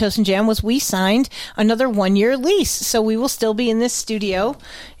about in the Toast and Jam was we signed another 1-year lease, so we will still be in this studio,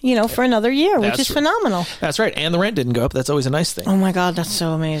 for another year, which is phenomenal. That's right, and the rent didn't go up. That's always a nice thing. Oh my God, that's so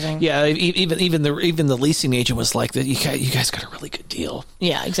amazing. Yeah, even the leasing agent was like that. You guys got a really good deal.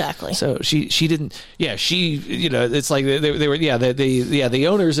 Yeah, exactly. So she didn't. Yeah, it's like they were. Yeah, the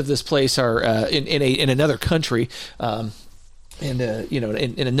owners of this place are in another country. In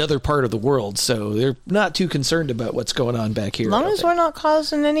another part of the world, so they're not too concerned about what's going on back here. As long as we're not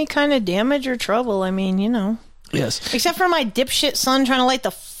causing any kind of damage or trouble, I mean, Yes. Except for my dipshit son trying to light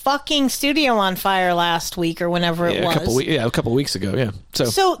the fucking studio on fire last week or whenever it was. A couple weeks ago, yeah.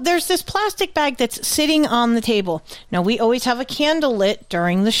 So there's this plastic bag that's sitting on the table. Now, we always have a candle lit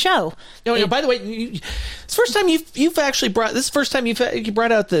during the show. By the way, it's the first time you've actually brought. This is the first time you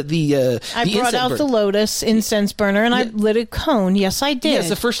brought out the I brought out the Lotus incense burner, and I lit a cone. Yes, I did. Yeah, it's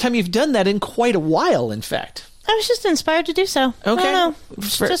the first time you've done that in quite a while, in fact. I was just inspired to do so. Okay. I don't know.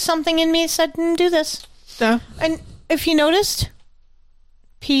 Just something in me said, do this. Yeah. And if you noticed,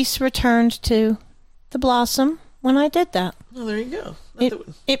 peace returned to the Blossom when I did that. Oh, there you go.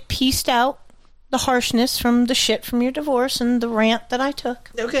 It pieced out the harshness from the shit from your divorce and the rant that I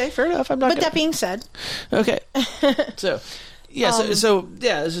took. Okay, fair enough. That being said. Okay. So, yeah, this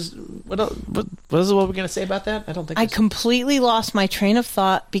is what we're going to say about that? I don't think I completely lost my train of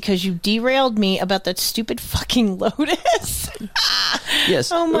thought because you derailed me about that stupid fucking Lotus.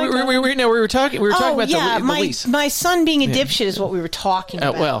 Yes. Oh my God. We were talking about the lease. My son being a dipshit is what we were talking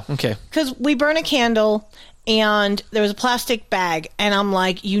about. Well, okay. Because we burn a candle and there was a plastic bag, and I'm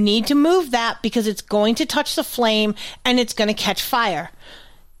like, you need to move that because it's going to touch the flame and it's going to catch fire.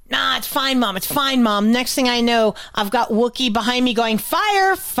 Nah, it's fine, Mom. It's fine, Mom. Next thing I know, I've got Wookiee behind me going,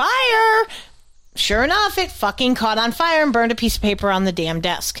 fire, fire. Sure enough, it fucking caught on fire and burned a piece of paper on the damn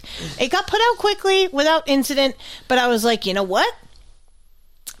desk. It got put out quickly without incident, but I was like, you know what?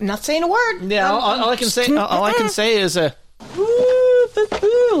 I'm not saying a word. Yeah, all I can say is look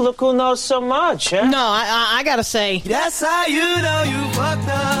who knows so much, huh? No, I gotta say. That's how you know you fucked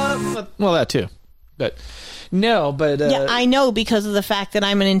up. Well, that too. But... No, but... yeah, I know because of the fact that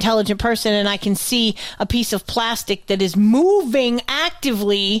I'm an intelligent person and I can see a piece of plastic that is moving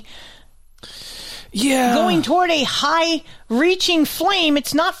actively, going toward a high-reaching flame.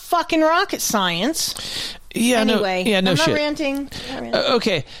 It's not fucking rocket science. Yeah, anyway, no I'm not shit. ranting.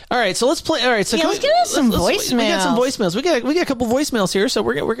 Okay, all right. So let's play. All right, so let's get us some voicemails. We got some voicemails. We got a couple voicemails here. So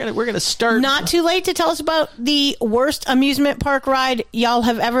we're gonna start. Not too late to tell us about the worst amusement park ride y'all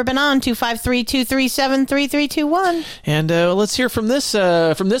have ever been on. 253-237-3321. And let's hear from this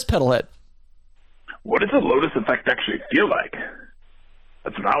pedalhead. What does the Lotus effect actually feel like?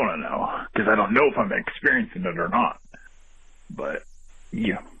 That's what I want to know, because I don't know if I'm experiencing it or not. But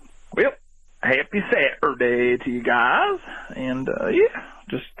yeah, well. Happy Saturday to you guys, and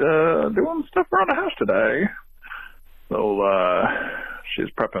just doing stuff around the house today. So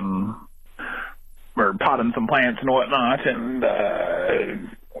she's prepping or potting some plants and whatnot, and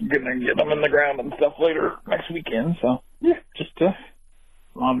gonna get them in the ground and stuff later next weekend. So yeah, just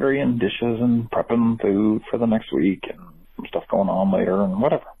laundry and dishes and prepping food for the next week and some stuff going on later and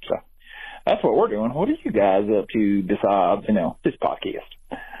whatever. So that's what we're doing. What are you guys up to besides this podcast?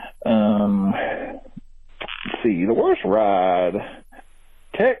 Let's see, the worst ride,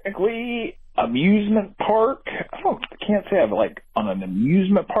 technically amusement park. I can't say I've on an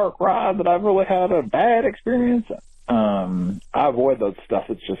amusement park ride that I've really had a bad experience. I avoid those stuff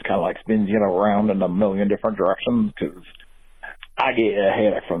that's just kind of spins you around in a million different directions, because I get a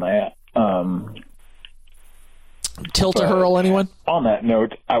headache from that. Tilt-a-hurl, anyone? On that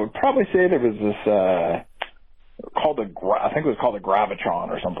note, I would probably say there was this I think it was called a Gravitron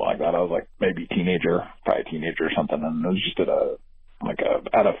or something like that. I was maybe probably a teenager or something, and it was just at a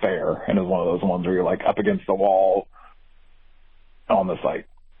fair, and it was one of those ones where you're up against the wall on this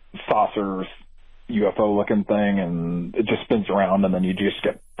saucer UFO looking thing, and it just spins around, and then you just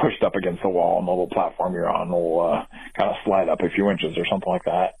get pushed up against the wall, and the little platform you're on will kind of slide up a few inches or something like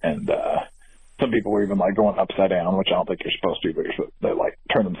that. And some people were even going upside down, which I don't think you're supposed to, but they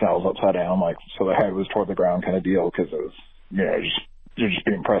turn themselves upside down, so their head was toward the ground kind of deal, because it was, you're just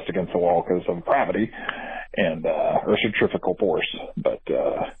being pressed against the wall because of gravity and or centrifugal force. But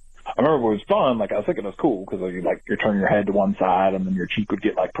I remember it was fun. I was thinking it was cool because you turn your head to one side and then your cheek would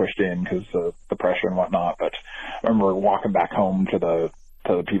get pushed in because of the pressure and whatnot. But I remember walking back home to the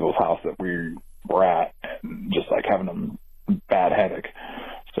people's house that we were at, and just having a bad headache.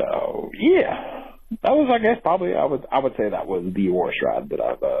 So yeah, that was, I guess, probably I would say that was the worst ride that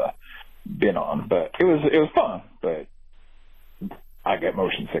I've been on. But it was fun, but I get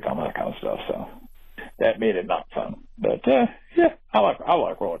motion sick on that kind of stuff, so that made it not fun. But yeah, I like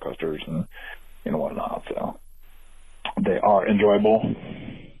roller coasters and whatnot, so they are enjoyable.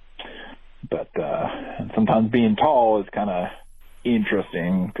 But sometimes being tall is kind of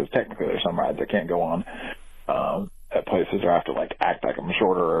interesting, because technically there's some rides I can't go on at places where I have to act like I'm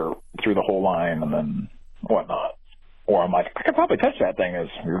shorter through the whole line and then whatnot. Or I'm I could probably touch that thing as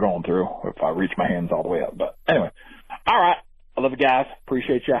you're going through if I reach my hands all the way up. But anyway, all right. I love you guys.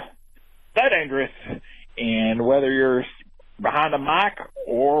 Appreciate you. Stay dangerous. And whether you're behind a mic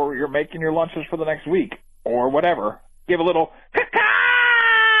or you're making your lunches for the next week or whatever, give a little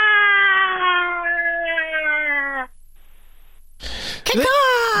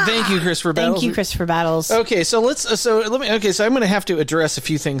Thank you, Christopher Battles. Thank you, Christopher Battles. Okay, so I'm going to have to address a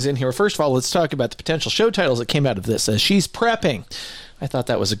few things in here. First of all, let's talk about the potential show titles that came out of this. She's prepping. I thought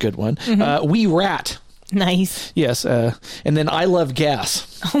that was a good one. Mm-hmm. We Rat. Nice. Yes, and then I Love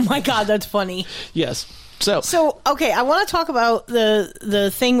Gas. Oh my God, that's funny. Yes. So okay, I want to talk about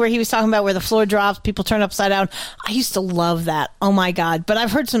the thing where he was talking about where the floor drops, people turn upside down. I used to love that. Oh my God. But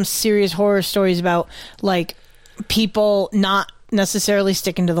I've heard some serious horror stories about people not necessarily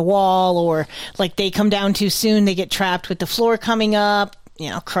sticking to the wall, or they come down too soon, they get trapped with the floor coming up,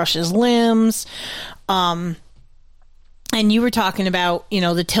 crushes limbs. And you were talking about,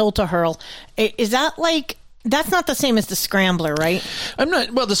 the tilt-a-hurl. Is that that's not the same as the scrambler, right?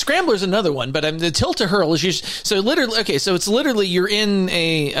 Well, the scrambler is another one, but the tilt-a-hurl is usually, so it's literally you're in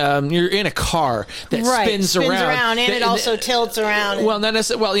a car that spins around, and it also tilts around. Well, not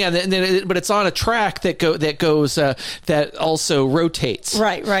necessarily. Well, yeah, but it's on a track that goes that also rotates.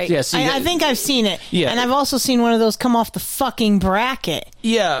 Right. Yeah, so I think I've seen it. Yeah, and I've also seen one of those come off the fucking bracket.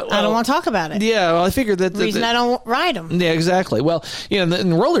 Yeah, I don't want to talk about it. Yeah, well, I figured that the reason I don't ride them. Yeah, exactly. Well,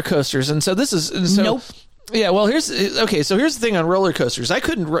 in roller coasters, and so this is nope. Yeah, well, here's the thing on roller coasters. I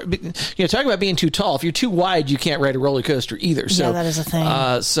couldn't, talk about being too tall. If you're too wide, you can't ride a roller coaster either. So, yeah, that is a thing.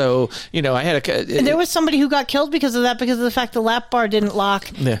 I had and there was somebody who got killed because of that, because of the fact the lap bar didn't lock,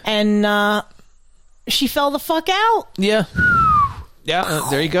 and she fell the fuck out. Yeah. Yeah,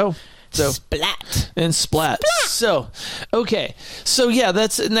 there you go. So splat. And splat. So, okay. So yeah,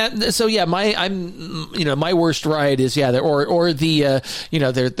 my worst ride is it's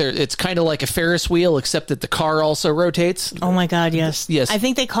kind of like a Ferris wheel, except that the car also rotates. Oh my God, yes. Yes. I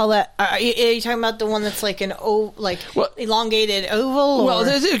think they call that, are you talking about the one that's like an elongated oval? Well, or?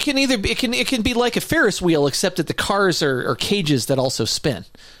 it can be like a Ferris wheel, except that the cars are cages that also spin.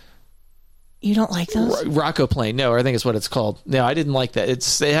 You don't like those? Rocco plane. No, I think it's what it's called. No, I didn't like that.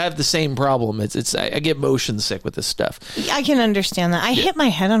 They have the same problem. I get motion sick with this stuff. I can understand that. I hit my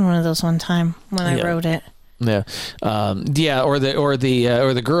head on one of those one time when I rode it. Yeah, or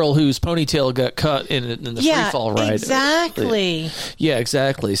the girl whose ponytail got cut in the free fall ride. Exactly. Yeah,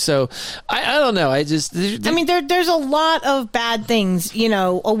 exactly. So I don't know. There's a lot of bad things. You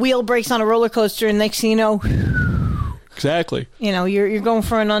know, a wheel breaks on a roller coaster, and next thing you know. Exactly. You know, you're going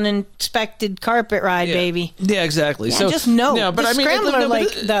for an uninspected carpet ride, baby. Yeah, exactly. Yeah, so just know. No, but the Scrambler,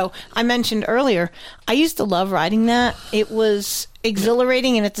 though, I mentioned earlier, I used to love riding that. It was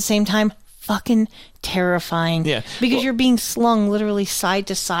exhilarating and at the same time fucking terrifying. Yeah. Because you're being slung literally side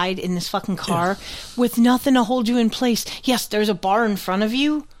to side in this fucking car with nothing to hold you in place. Yes, there's a bar in front of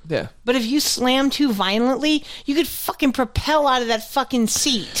you. Yeah. But if you slam too violently, you could fucking propel out of that fucking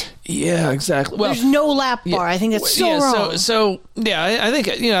seat. Yeah, exactly. Well, there's no lap bar. I think that's wrong. I think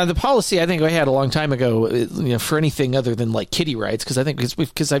the policy I think I had a long time ago, for anything other than like kiddie rides, because I think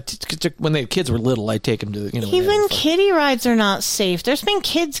when the kids were little, I'd take them to even kiddie rides are not safe. There's been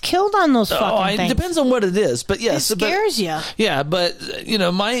kids killed on those fucking things. It depends on what it is, but yes, it scares you. Yeah, but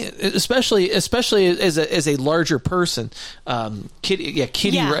especially as a larger person, kiddie.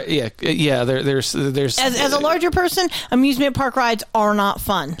 Right, yeah. There's as a larger person, amusement park rides are not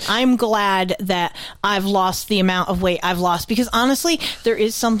fun. I'm glad that I've lost the amount of weight I've lost because honestly, there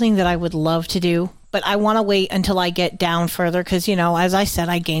is something that I would love to do, but I want to wait until I get down further because, as I said,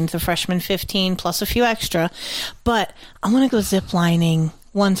 I gained the freshman 15 plus a few extra, but I want to go zip lining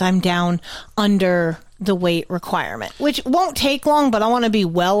once I'm down under the weight requirement, which won't take long, but I want to be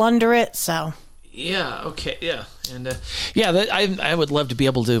well under it, so... Yeah. Okay. Yeah. And I would love to be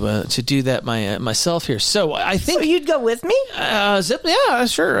able to do that myself here. So I think so you'd go with me. Zip. Yeah.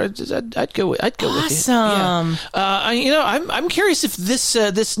 Sure. I'd go. I'd go with you. Awesome. Yeah. I'm curious if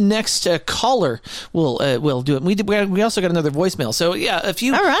this next caller will do it. We also got another voicemail. So yeah, if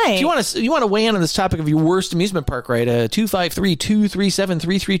you want to weigh in on this topic of your worst amusement park ride,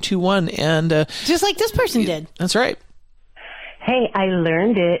 253-237-3321, and just like this person did. That's right. Hey, I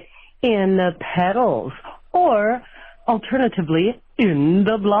learned it in the petals, or alternatively, in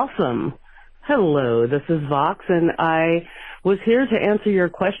the blossom. Hello, this is Vox, and I was here to answer your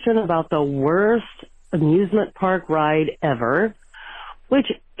question about the worst amusement park ride ever, which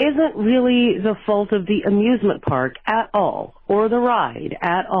isn't really the fault of the amusement park at all, or the ride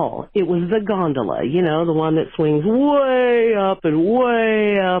at all. It was the gondola, the one that swings way up and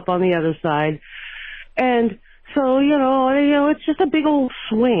way up on the other side. And so, it's just a big old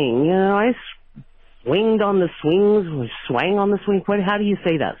swing. I swinged on the swings, swang on the swings. How do you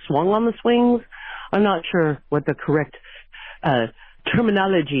say that? Swung on the swings? I'm not sure what the correct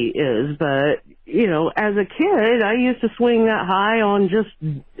terminology is, but, as a kid, I used to swing that high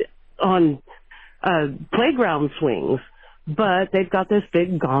on playground swings. But they've got this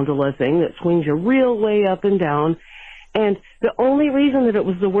big gondola thing that swings you real way up and down. And the only reason that it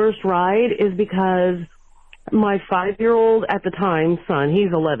was the worst ride is because my 5-year-old at the time son,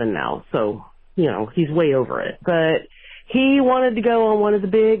 he's 11 now, so, he's way over it. But he wanted to go on one of the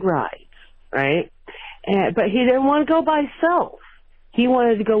big rides, right? But he didn't want to go by himself. He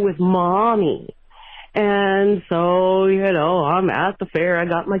wanted to go with Mommy. And so, I'm at the fair. I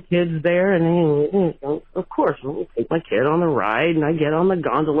got my kids there, and of course, I'll take my kid on the ride, and I get on the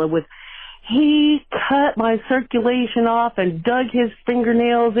gondola with... He cut my circulation off and dug his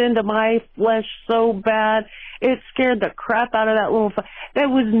fingernails into my flesh so bad, it scared the crap out of that little... That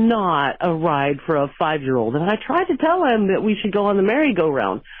was not a ride for a 5-year-old. And I tried to tell him that we should go on the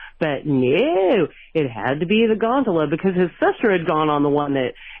merry-go-round. But no, it had to be the gondola because his sister had gone on the one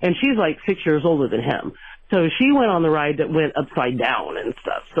that... And she's like 6 years older than him. So she went on the ride that went upside down and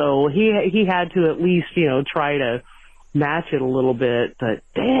stuff. So he had to at least, try to match it a little bit, but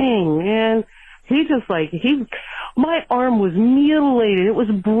dang, man, he just my arm was mutilated. It was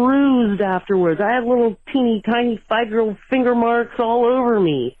bruised afterwards. I had little teeny tiny 5-year-old finger marks all over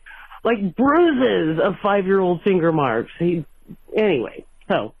me, like bruises of 5-year-old finger marks. Anyway,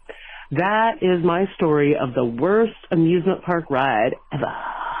 so that is my story of the worst amusement park ride ever.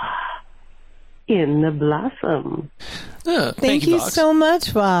 in the blossom. Thank you so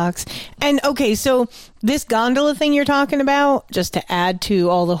much, Fox. And okay, so this gondola thing you're talking about, just to add to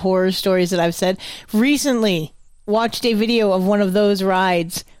all the horror stories that I've said, recently watched a video of one of those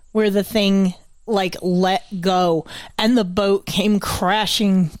rides where the thing like let go and the boat came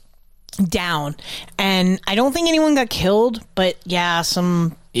crashing down. And I don't think anyone got killed, but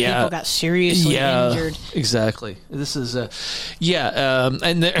some people got seriously injured. Exactly. This is and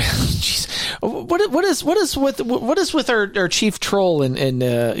there, geez, what is with our chief troll and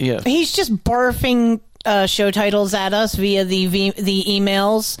he's just barfing show titles at us via the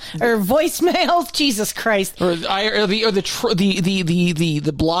emails or voicemails. Jesus Christ! Or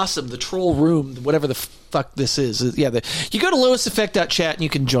the blossom, the troll room, whatever the fuck this is. You go to lowesteffect.chat and you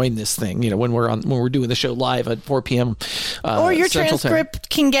can join this thing. When we're doing the show live at 4 p.m. Or your Central transcript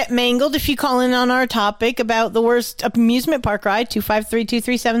can get mangled if you call in on our topic about the worst amusement park ride.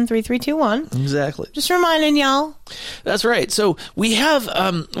 253-237-3321. Exactly. Just reminding y'all. That's right. So we have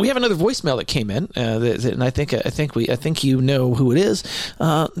another voicemail that came in, and I think you know who it is,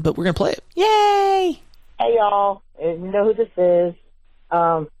 but we're gonna play it. Yay! Hey y'all, you know who this is?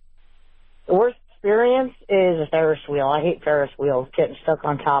 The worst experience is a Ferris wheel. I hate Ferris wheels, getting stuck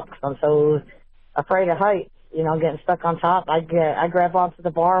on top because I'm so afraid of heights. Getting stuck on top. I grab onto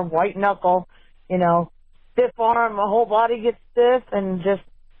the bar, white knuckle, stiff arm, my whole body gets stiff, and just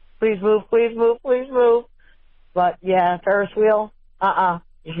please move, please move, please move. But yeah, Ferris wheel,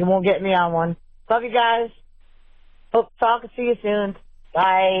 you won't get me on one. Love you guys. Hope to talk and see you soon.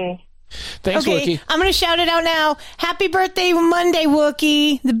 Bye. Thanks, okay, Wookie. I'm going to shout it out now. Happy birthday Monday,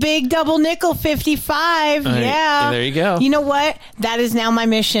 Wookie. The big double nickel 55. Right, yeah. there you go. You know what? That is now my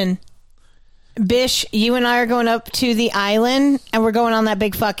mission. Bish, you and I are going up to the island, and we're going on that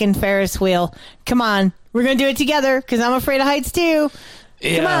big fucking Ferris wheel. Come on. We're going to do it together, because I'm afraid of heights, too.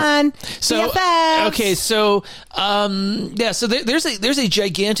 Come on. So BFFs. okay, so so there's a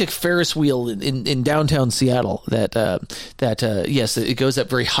gigantic Ferris wheel in downtown Seattle that yes, it goes up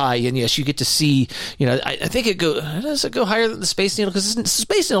very high, and yes, you get to see. I think does it go higher than the Space Needle, because the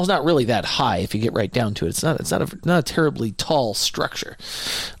Space Needle is not really that high if you get right down to it. It's not a terribly tall structure,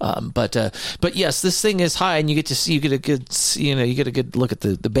 but yes, this thing is high, and you get a good look at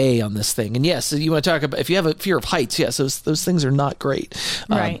the bay on this thing. And yes, you want to talk about if you have a fear of heights, yes, those things are not great.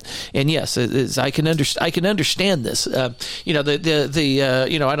 Right. And yes, I can understand this. I don't know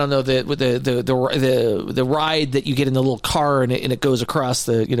the ride that you get in the little car and it goes across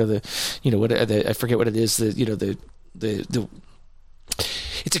I forget what it is.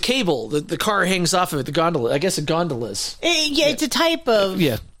 It's a cable. The car hangs off of it. The gondola. I guess a gondolas. It's a type of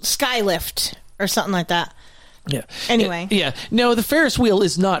skylift or something like that. Yeah. Anyway. Yeah. No, the Ferris wheel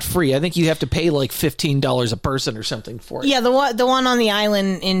is not free. I think you have to pay like $15 a person or something for it. Yeah, the one on the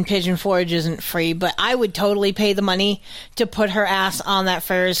island in Pigeon Forge isn't free, but I would totally pay the money to put her ass on that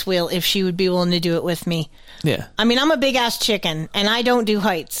Ferris wheel if she would be willing to do it with me. Yeah. I mean, I'm a big ass chicken and I don't do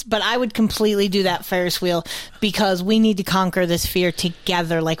heights, but I would completely do that Ferris wheel because we need to conquer this fear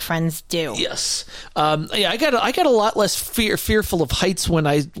together like friends do. Yes. I got a lot less fearful of heights when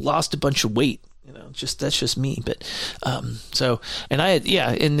I lost a bunch of weight. That's just me, but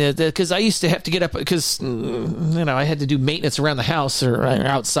because I used to have to get up because I had to do maintenance around the house or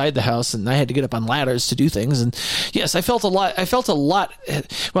outside the house, and I had to get up on ladders to do things. And yes, I felt a lot.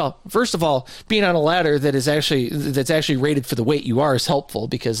 Well, first of all, being on a ladder that's actually rated for the weight you are is helpful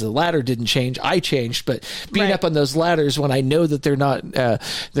because the ladder didn't change. I changed, but being up on those ladders when I know that they're not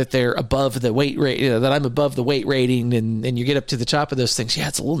that they're above the weight rate, that I'm above the weight rating, and you get up to the top of those things. Yeah,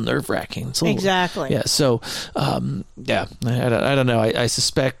 it's a little nerve wracking. Exactly. Yeah, so, I don't know. I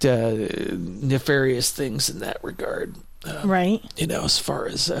suspect nefarious things in that regard. Right. As far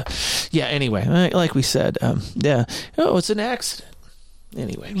as, anyway, like we said, it's an accident.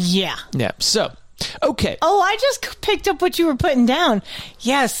 Anyway. Yeah. Yeah, so, okay. Oh, I just picked up what you were putting down.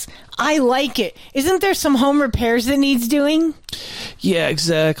 Yes, I like it. Isn't there some home repairs that needs doing? Yeah,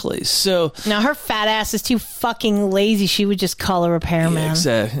 exactly. So now her fat ass is too fucking lazy. She would just call a repairman.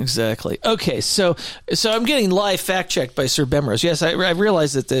 Yeah, exactly. Okay, so I'm getting live fact checked by Sir Bemrose. Yes, I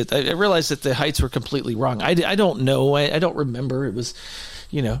realized that the heights were completely wrong. I don't know. I don't remember. It was.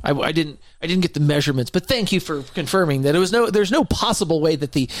 I didn't get the measurements, but thank you for confirming that there's no possible way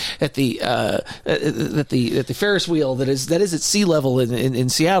that the Ferris wheel that is at sea level in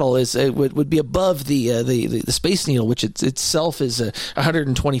Seattle would be above the Space Needle, which itself is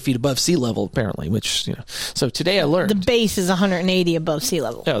 120 feet above sea level apparently. Which so today I learned the base is 180 above sea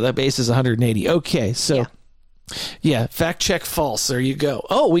level. Oh, that base is 180. Okay, so. Yeah. Yeah, fact check false. There you go.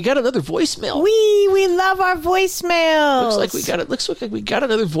 Oh, we got another voicemail. We love our voicemails. Looks like we got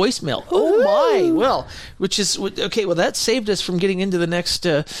another voicemail. Oh my! Well, which is okay. Well, that saved us from getting into the next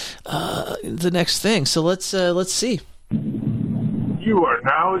thing. So let's see. You are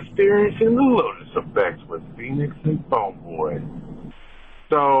now experiencing the Lotus Effect with Phoenix and Phoneboy.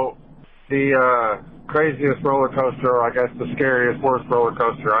 So, the craziest roller coaster, or I guess the scariest, worst roller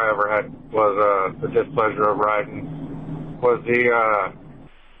coaster I ever had was the displeasure of riding, was the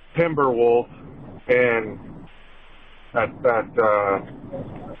Timberwolf at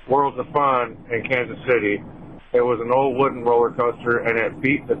Worlds of Fun in Kansas City. It was an old wooden roller coaster, and it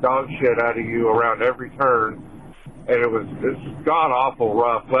beat the dog shit out of you around every turn. And it's god-awful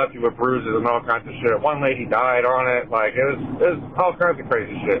rough, left you with bruises and all kinds of shit. One lady died on it. Like, it was all kinds of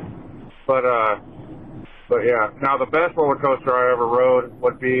crazy shit. But yeah. Now, the best roller coaster I ever rode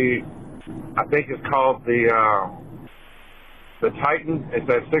would be, I think it's called the Titan. It's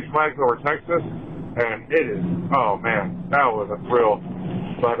at Six Flags over Texas. And it is, oh, man, that was a thrill.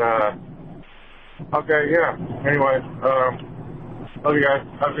 But, okay, yeah. Anyway, love you guys.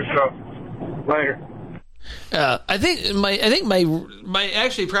 Have a good show. Later. I think my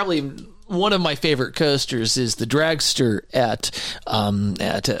actually probably one of my favorite coasters is the Dragster at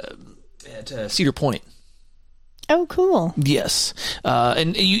Cedar Point. Oh, cool. Yes,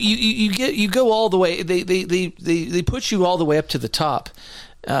 and you go all the way. They put you all the way up to the top.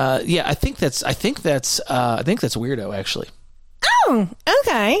 Yeah, I think that's Weirdo actually. Oh,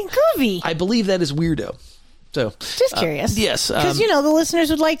 okay, groovy. I believe that is Weirdo. So, just curious. Yes. Because, the listeners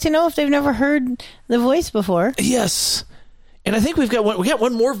would like to know if they've never heard the voice before. Yes. And I think we got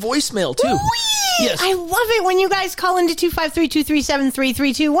one more voicemail, too. Whee! Yes. I love it when you guys call into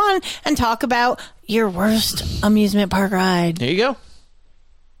 253-237-3321 and talk about your worst amusement park ride. There you go.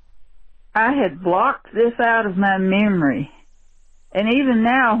 I had blocked this out of my memory. And even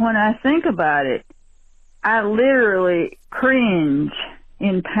now, when I think about it, I literally cringe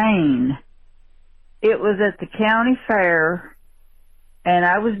in pain. It was at the county fair, and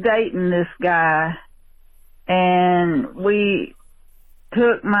I was dating this guy, and we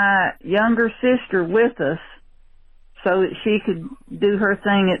took my younger sister with us so that she could do her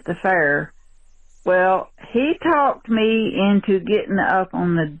thing at the fair. Well, he talked me into getting up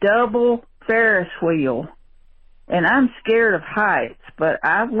on the double Ferris wheel, and I'm scared of heights, but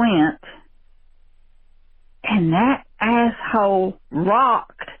I went, and that asshole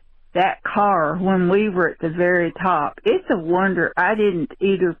rocked that car when we were at the very top. It's a wonder I didn't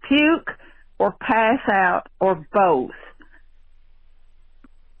either puke or pass out or both.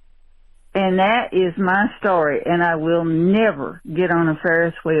 And that is my story, and I will never get on a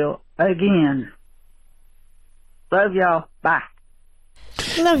Ferris wheel again. Love y'all. Bye.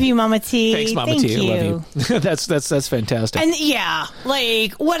 Love you, Mama T. Thanks, Mama T. I love you. That's fantastic. And yeah,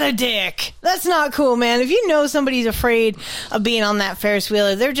 what a dick. That's not cool, man. If you know somebody's afraid of being on that Ferris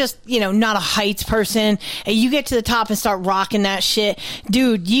wheel, they're just, not a heights person, and you get to the top and start rocking that shit,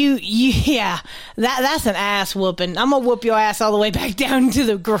 dude, that's an ass whooping. I'm gonna whoop your ass all the way back down to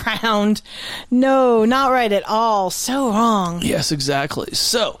the ground. No, not right at all. So wrong. Yes, exactly.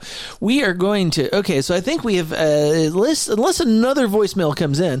 So we are going to, so I think we have, unless another voicemail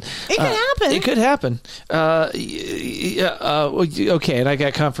comes in. It could happen. It could happen. Okay, and I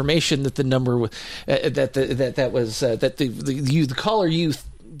got confirmation that the number that was the caller youth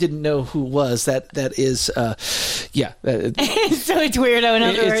didn't know who was. That is so it's Weirdo. In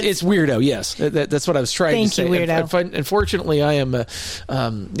other words, it's Weirdo. Yes, that's what I was trying to say. Thank you, Weirdo. Unfortunately, I am.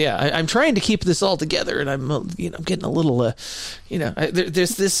 I'm trying to keep this all together, and I'm getting a little.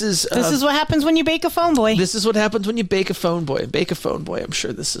 This is what happens when you bake a phone boy. This is what happens when you bake a phone boy. Bake a phone boy. I'm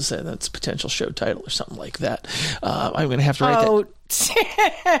sure this is that's a potential show title or something like that. I'm going to have to write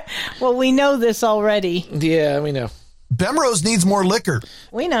that. Well, we know this already. Yeah, we know. Bemrose needs more liquor.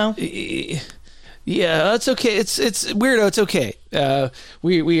 We know. Yeah, it's okay. It's Weirdo. It's okay.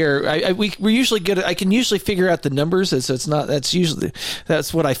 We're usually good at, I can usually figure out the numbers, so it's not.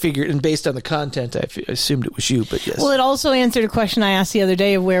 That's what I figured, and based on the content, I assumed it was you. But yes. Well, it also answered a question I asked the other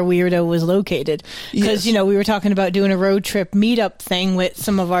day of where Weirdo was located, because we were talking about doing a road trip meetup thing with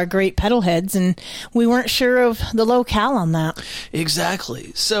some of our great pedal heads, and we weren't sure of the locale on that.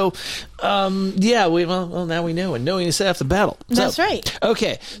 Exactly. So, now we know, and knowing is half the battle. That's right.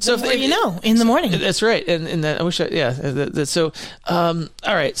 Okay, so in the morning. That's right, and that I wish so. All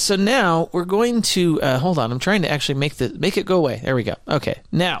right, so now we're going to hold on. I'm trying to actually make it go away. There we go. Okay,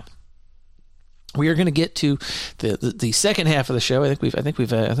 now we are going to get to the second half of the show. I think we've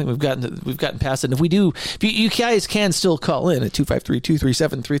gotten past it. And if you guys can still call in at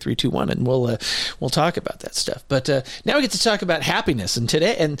 253-237-3321, and we'll talk about that stuff. But now we get to talk about happiness, and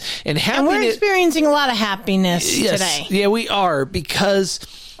today and happiness. And we're experiencing a lot of happiness today. Yeah, we are, because.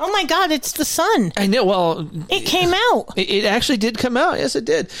 Oh my God, it's the sun. I know. Well, it came out. It actually did come out. Yes, it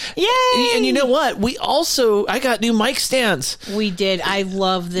did. Yay! And you know what? I got new mic stands. We did. I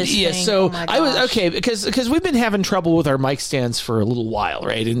love this thing. So oh my gosh. I was okay because we've been having trouble with our mic stands for a little while,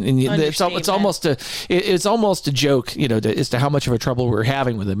 right? And it's almost a joke, as to how much of a trouble we're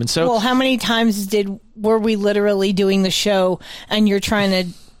having with them. And so, well, how many times were we literally doing the show and you're trying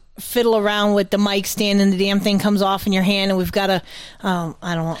to fiddle around with the mic stand and the damn thing comes off in your hand and we've got to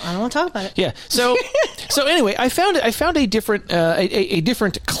I don't want to talk about it. Yeah. So anyway, I found a different a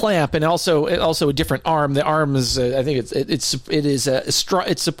different clamp and also a different arm. The arm is I think it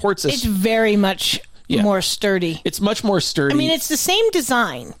supports us. It's very much more sturdy. It's much more sturdy. I mean, it's the same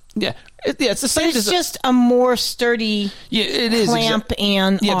design. Yeah. It's the same. It's just a more sturdy clamp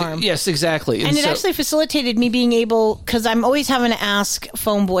and arm. Yes, exactly. And it actually facilitated me being able, because I'm always having to ask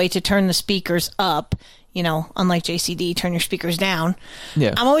Phone Boy to turn the speakers up. Unlike JCD, turn your speakers down.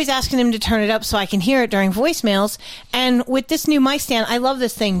 Yeah. I'm always asking him to turn it up so I can hear it during voicemails. And with this new mic stand, I love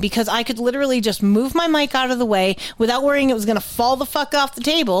this thing because I could literally just move my mic out of the way without worrying it was going to fall the fuck off the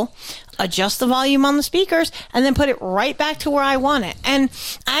table, adjust the volume on the speakers, and then put it right back to where I want it. And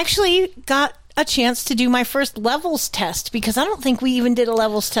I actually got a chance to do my first levels test because I don't think we even did a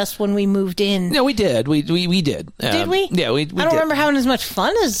levels test when we moved in. No, we did. We did. Did we? Yeah, we I don't remember having as much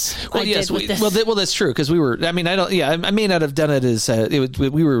fun as I did with this. Well, that's true because we were. I mean, I don't. Yeah, I may not have done it as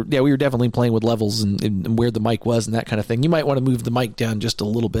we were. Yeah, we were definitely playing with levels and where the mic was and that kind of thing. You might want to move the mic down just a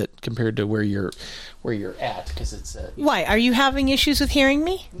little bit compared to where you're at because it's. Why are you having issues with hearing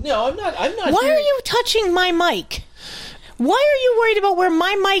me? No, I'm not. Why are you touching my mic? Why are you worried about where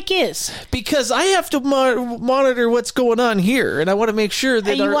my mic is? Because I have to monitor what's going on here, and I want to make sure that...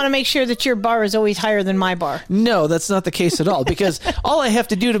 And you want to make sure that your bar is always higher than my bar. No, that's not the case at all, because all I have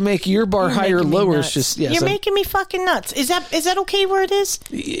to do to make your bar higher or lower is just... Yes, You're making me fucking nuts. Is that okay where it is?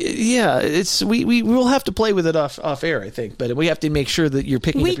 Yeah, it's we will have to play with it off air, I think, but we have to make sure that you're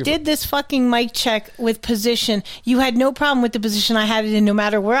picking up your... We did this fucking mic check with position. You had no problem with the position I had it in, no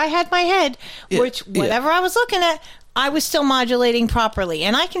matter where I had my head, whatever I was looking at... I was still modulating properly,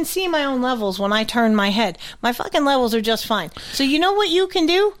 and I can see my own levels when I turn my head. My fucking levels are just fine. So you know what you can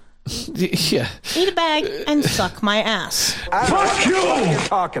do? Yeah. Eat a bag and suck my ass. Fuck you! What are you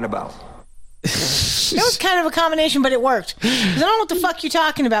talking about? It was kind of a combination, but it worked. 'Cause I don't know what the fuck you're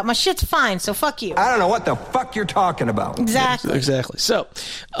talking about. My shit's fine, so fuck you. I don't know what the fuck you're talking about. Exactly. Exactly. So,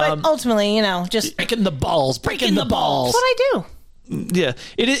 but ultimately, just breaking the balls. Breaking the balls. That's what I do. Yeah,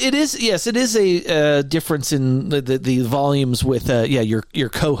 it is. Yes, it is a difference in the volumes with your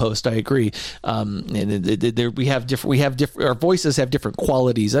co-host. I agree. And we have different. Our voices have different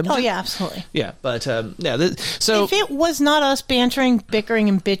qualities. Yeah, absolutely. Yeah, but so if it was not us bantering, bickering,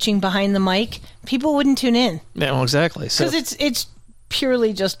 and bitching behind the mic, people wouldn't tune in. Yeah, well, exactly. Because it's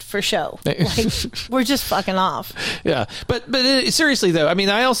purely just for show. Like, we're just fucking off. Yeah, but seriously though, I mean,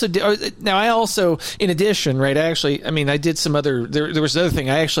 I also in addition, right? I did some other. There was another thing.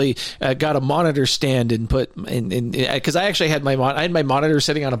 I actually got a monitor stand and put in because I actually had my monitor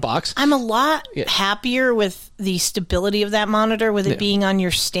sitting on a box. I'm a lot happier with the stability of that monitor with it being on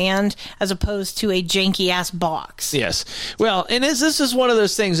your stand as opposed to a janky ass box. Yes. Well, and this is one of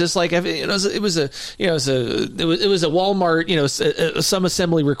those things. It's like it was a Walmart, some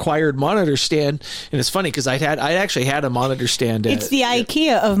assembly required monitor stand, and it's funny because I actually had a monitor stand. It's the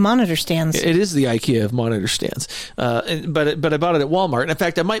IKEA of monitor stands. It is the IKEA of monitor stands. But I bought it at Walmart, and in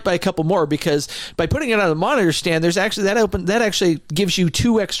fact, I might buy a couple more because by putting it on a monitor stand, there's actually that actually gives you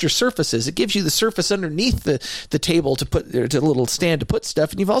two extra surfaces. It gives you the surface underneath the table to put a little stand to put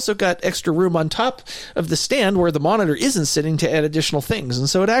stuff, and you've also got extra room on top of the stand where the monitor isn't sitting to add additional things. And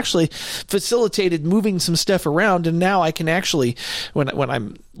so it actually facilitated moving some stuff around, and now I can actually, when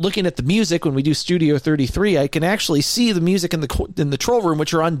I'm looking at the music, when we do Studio 33, I can actually see the music in the control room,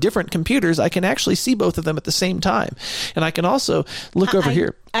 which are on different computers. I can actually see both of them at the same time, and I can also look over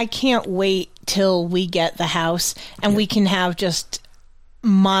here. I can't wait till we get the house and we can have just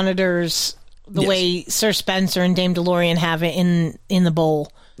monitors the way Sir Spencer and Dame DeLorean have it in the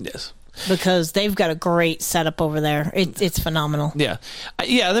bowl. Yes. because they've got a great setup over there. It's phenomenal. Yeah.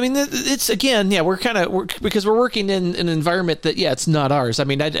 I mean, it's again, because we're working in an environment that, it's not ours. I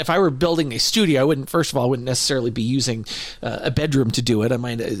mean, if I were building a studio, I wouldn't necessarily be using a bedroom to do it. I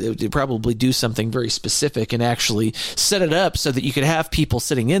might probably do something very specific and actually set it up so that you could have people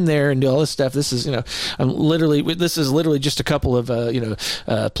sitting in there and do all this stuff. This is, this is literally just a couple of,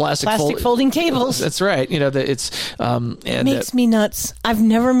 plastic folding tables. That's right. It makes me nuts. I've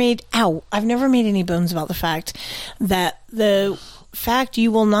never made any bones about the fact that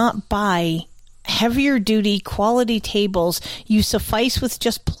you will not buy heavier duty quality tables. You suffice with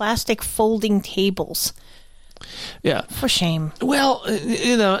just plastic folding tables. Yeah. For shame. Well,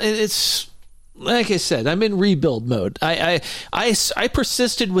 it's like I said, I'm in rebuild mode. I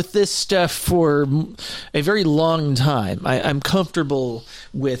persisted with this stuff for a very long time. I'm comfortable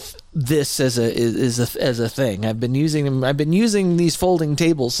with this as a thing. I've been using these folding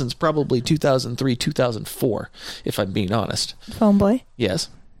tables since probably 2003, 2004, if I'm being honest. Phone boy? Yes.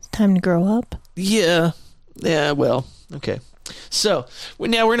 It's time to grow up. Yeah. Yeah, well, okay. So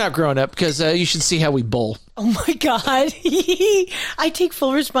now we're not growing up because you should see how we bowl. Oh my God. I take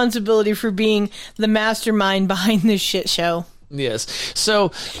full responsibility for being the mastermind behind this shit show. Yes.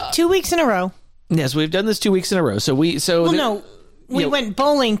 So 2 weeks in a row. Yes, we've done this 2 weeks in a row. We went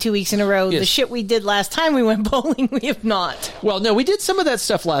bowling 2 weeks in a row. Yes. The shit we did last time we went bowling, we have not. Well, no, we did some of that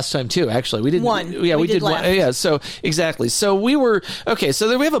stuff last time too. Actually, we did one. Yeah, we did one. Yeah, so exactly. So we were okay.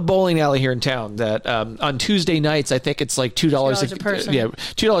 So we have a bowling alley here in town that on Tuesday nights, I think it's like $2 a person. Yeah,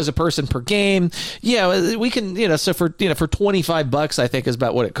 $2 a person per game. Yeah, we can. So for $25, I think is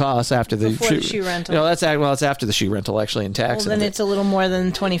about what it costs after the shoe rental. That's after the shoe rental actually in tax. Well, then it's a little more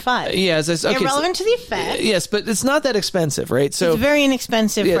than $25. Yeah, okay, irrelevant to the effect. Yes, but it's not that expensive, right? So. It's very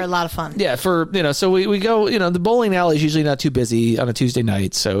inexpensive for a lot of fun. Yeah, so we go, the bowling alley is usually not too busy on a Tuesday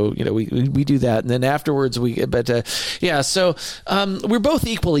night, so we do that, and then afterwards we're both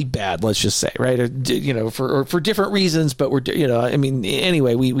equally bad, let's just say, right? For different reasons, but we're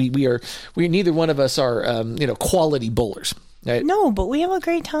anyway, we neither one of us are quality bowlers. Right? No, but we have a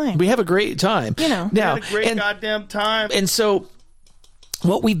great time. We have a great time. Now, we had a great goddamn time. And so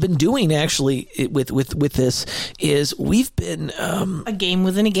what we've been doing actually with this is we've been a game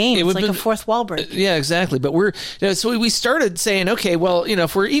within a game. It's like a fourth wall break. Yeah, exactly. But we're so we started saying, okay, well,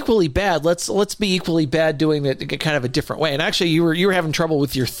 if we're equally bad, let's be equally bad doing it kind of a different way. And actually, you were having trouble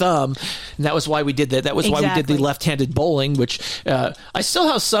with your thumb, and that was why we did that. That was why we did the left-handed bowling, which I still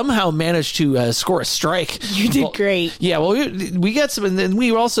have somehow managed to score a strike. You did great. Yeah, well, we got some, and then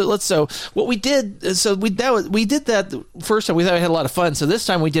we also what we did. So we did that the first time. We thought we had a lot of fun. So this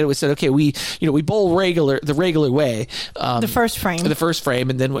time we did it. We said, okay, we bowl the regular way. The first frame, and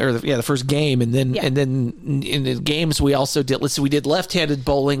then the first game, and then in the games we also did. We did left-handed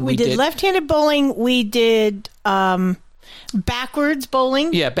bowling. We did left-handed bowling. We did backwards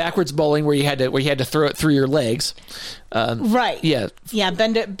bowling. Yeah, backwards bowling where you had to throw it through your legs. Right. Yeah. Yeah.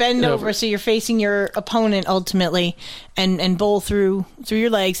 Bend over so you're facing your opponent ultimately, and bowl through your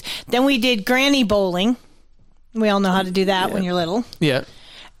legs. Then we did granny bowling. We all know how to do that when you're little. Yeah.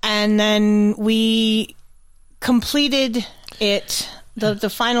 And then we completed it. The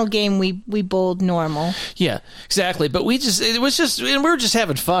final game we bowled normal. Yeah, exactly. But we were just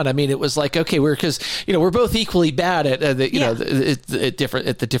having fun. I mean, it was like, okay, we're both equally bad at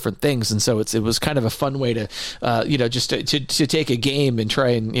the different things, and so it was kind of a fun way to just to take a game and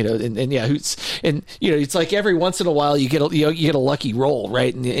try and it's like every once in a while you get a lucky roll,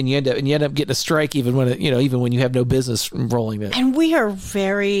 right, and you end up getting a strike even when even when you have no business rolling it. And we are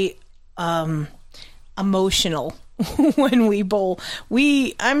very emotional. When we bowl,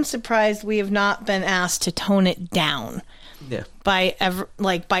 I'm surprised we have not been asked to tone it down. Yeah. By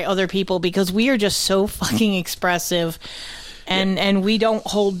other people, because we are just so fucking expressive, and we don't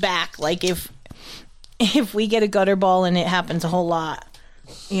hold back. Like if we get a gutter ball and it happens a whole lot,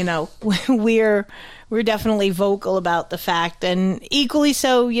 we're definitely vocal about the fact, and equally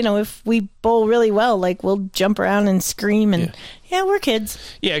so, if we bowl really well, like we'll jump around and scream and we're kids.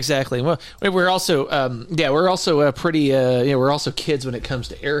 Yeah, exactly. Well, we're also we're also kids when it comes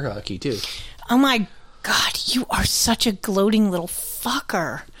to air hockey too. Oh my God, you are such a gloating little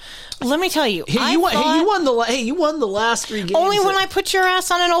fucker. Let me tell you, you won the last 3 games. Only when I put your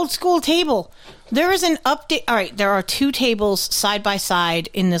ass on an old school table. There is an update. All right, there are 2 tables side by side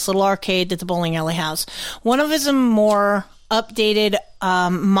in this little arcade that the bowling alley has. One of is a more updated,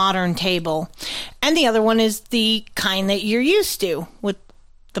 modern table, and the other one is the kind that you're used to with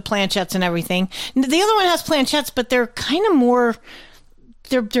the planchettes and everything. The other one has planchettes, but they're kind of more.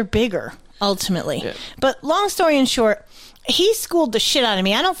 They're bigger ultimately. Yeah. But long story in short, He schooled the shit out of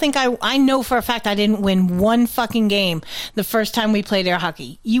me. I don't think I know for a fact I didn't win one fucking game the first time we played air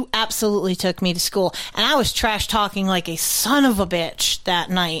hockey. You absolutely took me to school. And I was trash talking like a son of a bitch that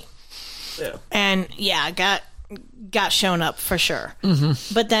night. Yeah. And yeah, I got shown up for sure.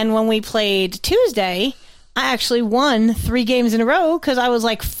 Mm-hmm. But then when we played Tuesday, I actually won 3 games in a row because I was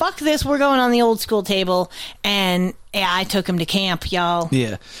like, fuck this, we're going on the old school table. And yeah, I took him to camp, y'all.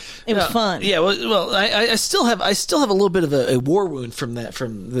 Yeah. It was fun. Yeah, well, I still have a little bit of a war wound from that,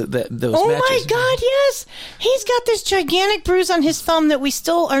 those matches. Oh my God, yes! He's got this gigantic bruise on his thumb that we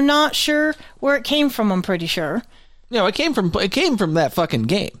still are not sure where it came from. I'm pretty sure. No, it came from that fucking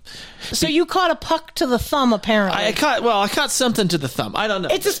game. So you caught a puck to the thumb, apparently. I caught something to the thumb. I don't know.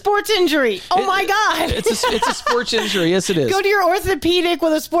 It's a sports injury. Oh my God! It's a sports injury. Yes, it is. Go to your orthopedic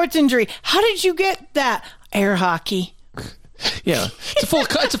with a sports injury. How did you get that? Air hockey. Yeah, it's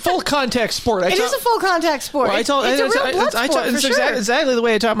a full contact sport. It is a full contact sport. Well, it's a real blood sport, for sure. Exactly the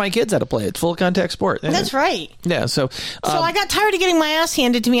way I taught my kids how to play it. Full contact sport. That's right. Yeah. So I got tired of getting my ass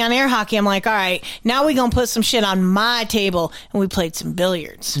handed to me on air hockey. I'm like, all right, now we gonna put some shit on my table, and we played some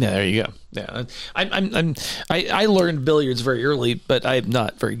billiards. Yeah, there you go. Yeah, I learned billiards very early, but I'm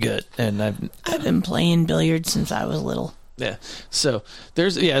not very good, and I've been playing billiards since I was little. Yeah. So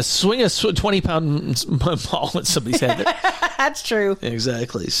swing a 20-pound ball at somebody's head. That's true.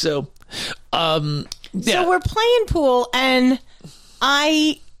 Exactly. So, So we're playing pool, and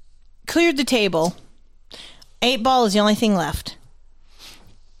I cleared the table. 8 ball is the only thing left.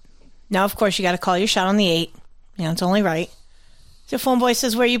 Now, of course, you got to call your shot on the 8. It's only right. So phone boy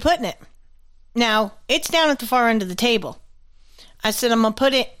says, "Where are you putting it?" Now, it's down at the far end of the table. I said, "I'm going to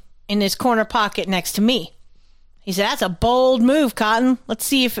put it in this corner pocket next to me." He said, "That's a bold move, Cotton. Let's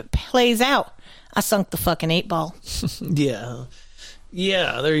see if it plays out." I sunk the fucking 8 ball. Yeah,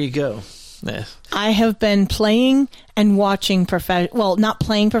 there you go. Yeah. I have been playing and watching not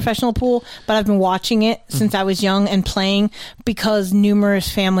playing professional pool, but I've been watching it since I was young and playing because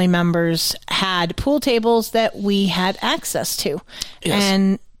numerous family members had pool tables that we had access to. Yes.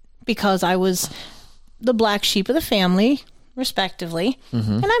 And because I was the black sheep of the family, respectively,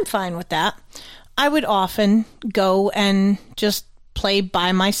 and I'm fine with that, I would often go and just play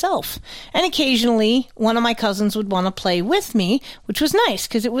by myself. And occasionally, one of my cousins would want to play with me, which was nice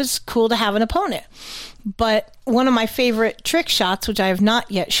because it was cool to have an opponent. But one of my favorite trick shots, which I have not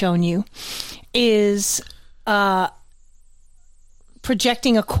yet shown you, is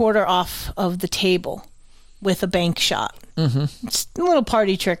projecting a quarter off of the table with a bank shot. Mm-hmm. It's a little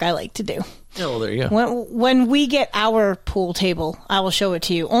party trick I like to do. Oh, well, there you go. When we get our pool table, I will show it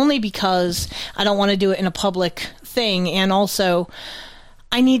to you, only because I don't want to do it in a public thing, and also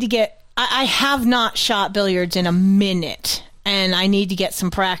I need to get... I have not shot billiards in a minute, and I need to get some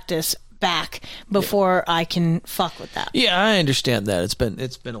practice back before I can fuck with that. Yeah, I understand that. It's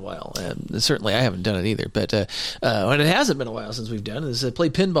been a while. Certainly, I haven't done it either. But when it hasn't been a while since we've done it, is play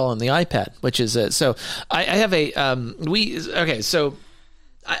pinball on the iPad, which is so. I have a so.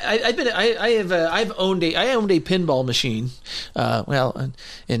 I've owned a pinball machine. I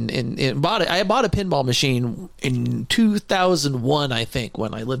bought a pinball machine in 2001, I think,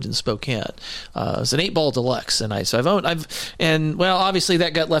 when I lived in Spokane. It's an 8-ball deluxe, and obviously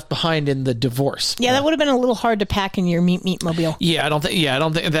that got left behind in the divorce. Yeah, that would have been a little hard to pack in your meat mobile. Yeah, I don't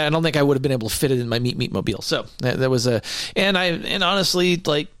think I would have been able to fit it in my meat mobile. So that was and honestly,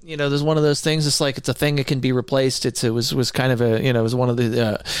 like, there's one of those things. It's like, it's a thing that can be replaced. It was kind of it was one of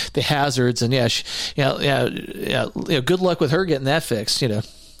the hazards, and good luck with her getting that fixed.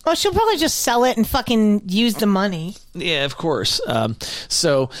 Well, she'll probably just sell it and fucking use the money. Yeah, of course.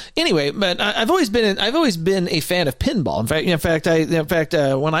 So anyway, but I've always been a fan of pinball. In fact,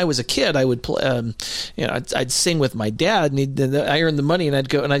 when I was a kid, I would play. I'd sing with my dad, and I earned the money, and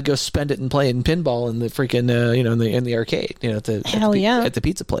I'd go spend it and play in pinball in the freaking in the arcade. At the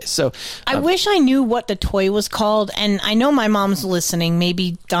pizza place. So I wish I knew what the toy was called, and I know my mom's listening.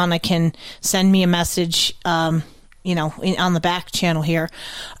 Maybe Donna can send me a message. On the back channel here.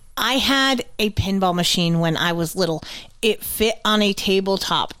 I had a pinball machine when I was little. It fit on a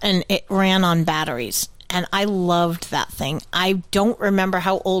tabletop and it ran on batteries. And I loved that thing. I don't remember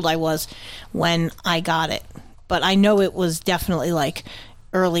how old I was when I got it. But I know it was definitely like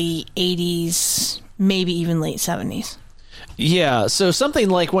early 80s, maybe even late 70s. Yeah, so something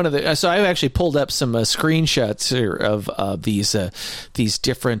like one of the. So I actually pulled up some screenshots here of these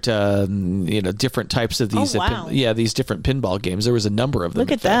different different types of these. Oh, wow. These different pinball games. There was a number of them.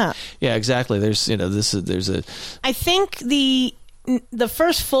 Look at that. Yeah, exactly. There's there's a. I think the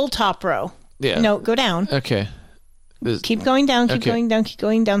first full top row. Yeah. No, go down. Okay. Keep going down, keep going down, keep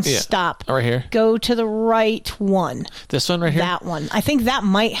going down. Yeah. Stop. Right here. Go to the right one. This one right here? That one. I think that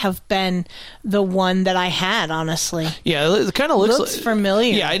might have been the one that I had, honestly. Yeah, it kind of looks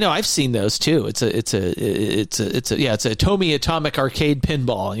familiar. Yeah, I know. I've seen those too. It's a Tomy Atomic Arcade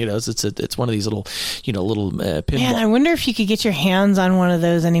pinball. You know, it's one of these little pinball. Man, I wonder if you could get your hands on one of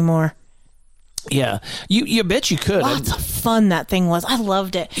those anymore. Yeah, you bet you could. Lots of fun that thing was. I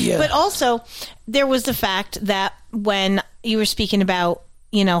loved it. Yeah. But also, there was the fact that when you were speaking about,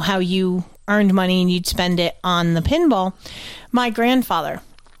 how you earned money and you'd spend it on the pinball, my grandfather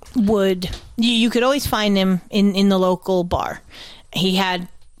would, you could always find him in the local bar. He had,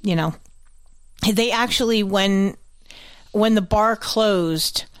 they actually, when the bar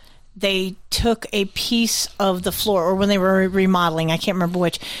closed, they took a piece of the floor, or when they were remodeling, I can't remember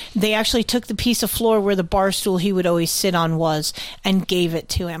which, they actually took the piece of floor where the bar stool he would always sit on was and gave it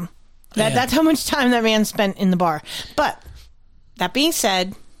to him. That's how much time that man spent in the bar. But that being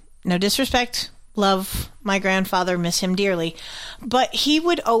said, no disrespect, love my grandfather, miss him dearly, but he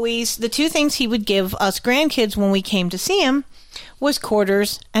would always, the two things he would give us grandkids when we came to see him was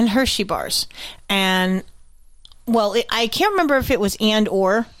quarters and Hershey bars. And, well, I can't remember if it was and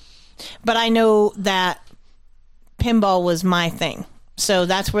or, but I know that pinball was my thing. So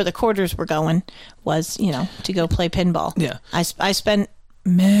that's where the quarters were going, was, to go play pinball. Yeah. I spent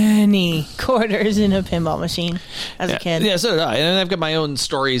many quarters in a pinball machine as a kid. Yeah, so did I. And I've got my own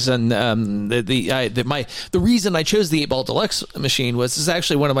stories. And the reason I chose the 8-Ball Deluxe machine was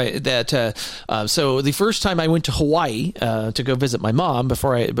actually one of my so the first time I went to Hawaii to go visit my mom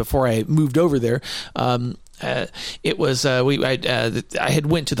before I moved over there. It was I had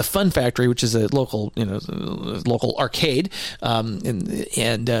went to the Fun Factory, which is a local arcade,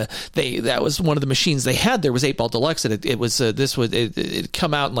 and that was one of the machines they had there was 8-Ball Deluxe, and it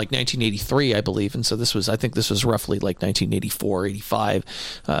come out in like 1983, I believe, and so I think this was roughly like 1984, 85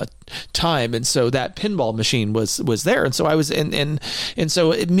 time, and so that pinball machine was there, and so I was and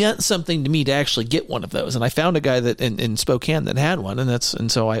so it meant something to me to actually get one of those, and I found a guy that in Spokane that had one,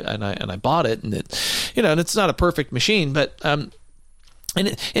 and so I bought it, and it's not a perfect machine, but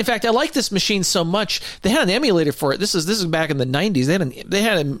and in fact, I like this machine so much. They had an emulator for it. This is back in the 90s. They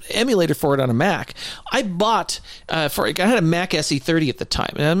had an emulator for it on a Mac. I bought I had a Mac SE30 at the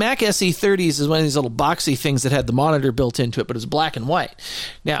time. And a Mac SE30s is one of these little boxy things that had the monitor built into it, but it was black and white.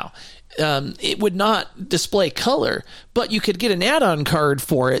 Now, it would not display color, but you could get an add-on card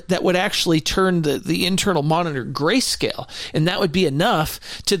for it that would actually turn the internal monitor grayscale, and that would be enough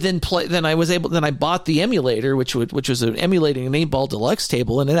to then play. Then I bought the emulator, which was emulating an 8-Ball Deluxe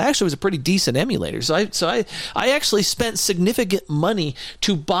table, and it actually was a pretty decent emulator. So I actually spent significant money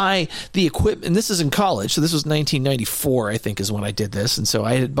to buy the equipment. And this is in college, so this was 1994, I think, is when I did this. And so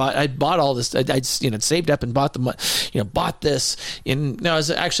I bought all this. I'd saved up and bought bought this. I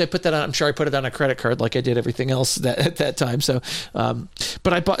put that on. I'm sure I put it on a credit card like I did everything else at that time. So,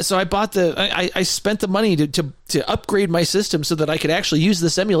 but I spent the money to upgrade my system so that I could actually use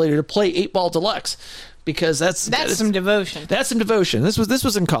this emulator to play 8-Ball Deluxe. Because that's some devotion. That's some devotion. This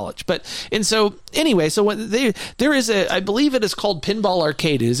was in college, so there is I believe it is called Pinball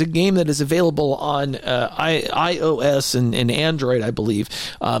Arcade. It is a game that is available on iOS and Android, I believe.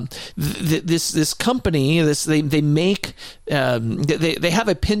 This company, they make they have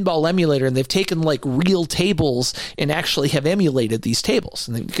a pinball emulator, and they've taken like real tables and actually have emulated these tables,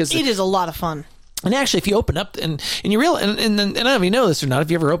 because it is a lot of fun. And actually, if you open up and you realize, and I don't know if you know this or not, if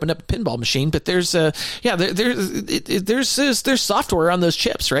you ever opened up a pinball machine, but there's software on those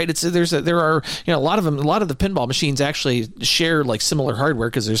chips, right? There are a lot of them. A lot of the pinball machines actually share like similar hardware,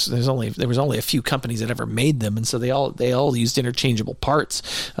 because there was only a few companies that ever made them, and so they all used interchangeable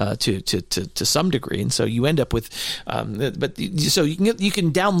parts to some degree, and so you end up with so you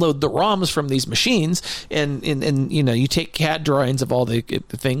can download the ROMs from these machines, and you take CAD drawings of all the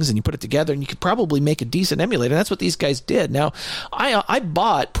things and you put it together, and you could probably make a decent emulator. That's what these guys did. Now, I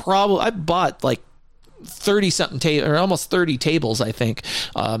bought like 30-something or almost 30 tables, I think,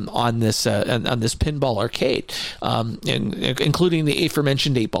 on this Pinball Arcade, including the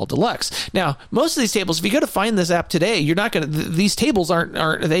aforementioned 8-Ball Deluxe. Now, most of these tables, if you go to find this app today, you're not going to. These tables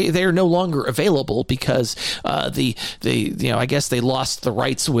they are no longer available, because I guess they lost the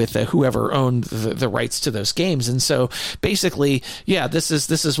rights with whoever owned the rights to those games, and so basically, this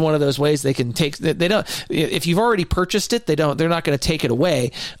is one of those ways they can take. They don't. If you've already purchased it, they're not going to take it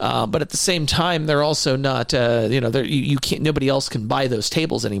away. But at the same time, they're also not you can't, nobody else can buy those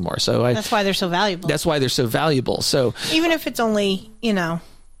tables anymore, so that's why they're so valuable. So even if it's only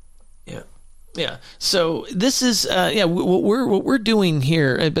Yeah. So this is what we're doing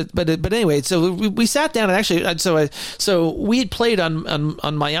here. But anyway, so we sat down and actually so we had played on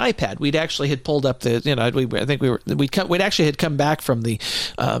my iPad. We'd actually had pulled up the I think we'd actually had come back from the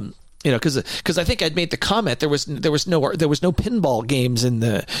because I think I'd made the comment there was no pinball games in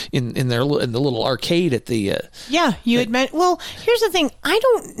the little arcade at the you had meant. Well, here's the thing. I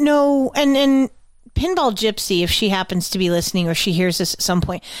don't know and Pinball Gypsy, if she happens to be listening or she hears this at some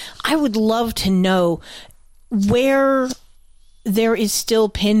point, I would love to know where there is still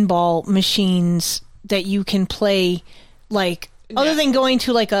pinball machines that you can play, like other than going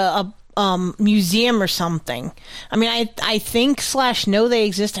to like a museum or something. I mean, I think / know they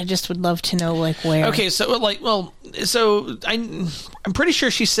exist. I just would love to know like where. Okay, so I'm pretty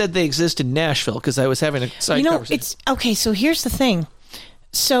sure she said they exist in Nashville because I was having a side conversation. It's okay. So here's the thing.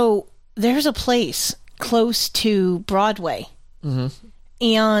 So there's a place close to Broadway,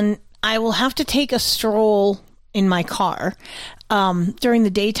 and I will have to take a stroll in my car during the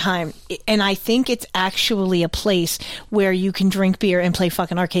daytime, and I think it's actually a place where you can drink beer and play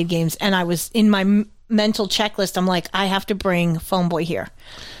fucking arcade games. And I was in my mental checklist, I'm like, I have to bring Phone Boy here.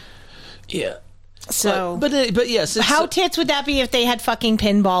 Yeah. So, but yes, how tits would that be if they had fucking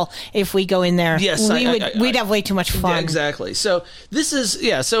pinball? If we go in there, yes, we'd have way too much fun. Yeah, exactly. So this is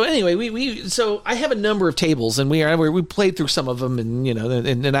So anyway, so I have a number of tables, and we played through some of them, and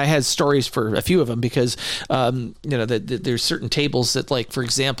and I had stories for a few of them because that there's certain tables that, like, for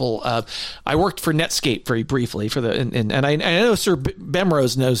example, I worked for Netscape very briefly for the and I know Sir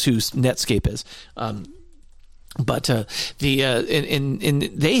Bemrose knows who Netscape is. But they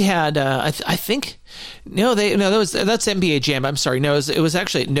had I think that's NBA Jam. I'm sorry, no, it was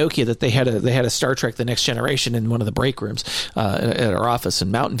actually at Nokia that they had a Star Trek: The Next Generation in one of the break rooms at our office in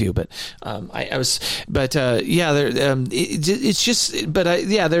Mountain View. But there's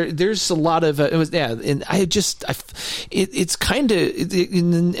a lot of and it's kind of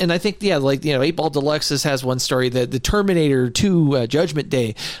and I think 8 Ball Deluxe has one story that the Terminator 2 Judgment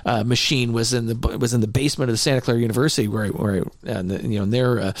Day machine was in the basement of the Santa Clara University where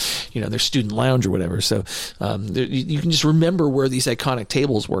their student lounge or whatever. So you can just remember where these iconic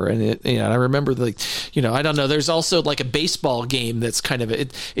tables were, and I remember I don't know. There's also like a baseball game that's kind of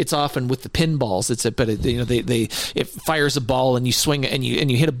it's often with the pinballs. It fires a ball and you swing it and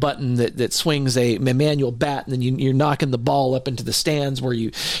you hit a button that swings a manual bat, and then you're knocking the ball up into the stands where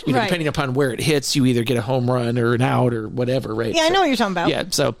you right. Depending upon where it hits, you either get a home run or an out or whatever, right? Yeah, I know what you're talking about. Yeah,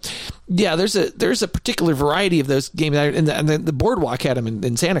 so. Yeah, there's a particular variety of those games, and the Boardwalk had them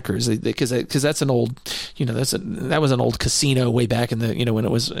in Santa Cruz because that's an old, that was an old casino way back in the when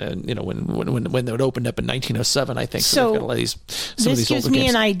it was when it opened up in 1907, I think. So got a lot of this gives me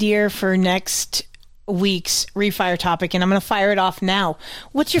an idea for next week's Refire topic, and I'm going to fire it off now.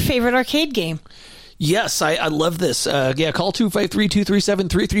 What's your favorite arcade game? Yes, I love this. Call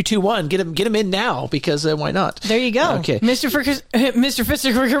 253-237-3321. Get him in now because why not? There you go. Okay, Mr.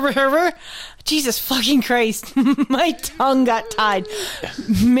 Fisher. Jesus fucking Christ, my tongue got tied.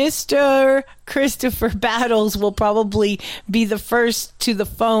 Mr. Christopher Battles will probably be the first to the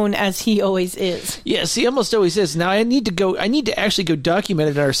phone, as he always is. Yes, he almost always is. Now I need to actually go document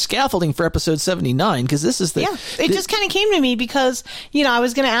it in our scaffolding for episode 79 because this is it just kind of came to me because I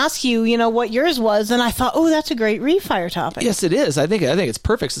was going to ask you what yours was, and I thought, oh, that's a great Refire topic. Yes, it is. I think it's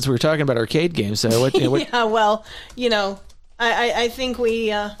perfect since we were talking about arcade games. So what? Yeah, well, I think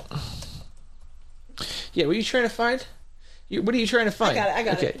we. Yeah, what are you trying to find? What are you trying to find? I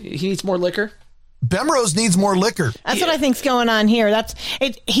got it. He needs more liquor? Bemrose needs more liquor. That's what I think's going on here. That's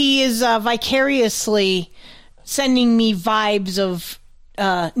it. He is vicariously sending me vibes of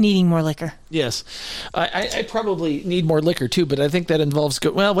needing more liquor. Yes. I probably need more liquor too, but I think that involves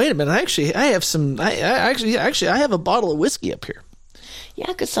well, wait a minute. I have some I have a bottle of whiskey up here. Yeah,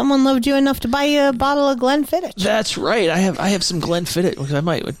 because someone loved you enough to buy you a bottle of Glenfiddich. That's right. I have some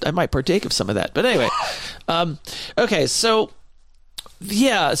Glenfiddich. I might partake of some of that. But anyway, okay. So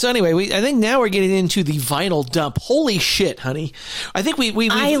yeah. So anyway, I think now we're getting into the vinyl dump. Holy shit, honey! I think we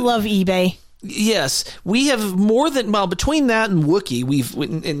I love eBay. Yes, we have more than between that and Wookiee, we've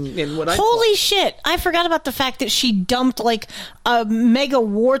in what I holy shit! I forgot about the fact that she dumped like a mega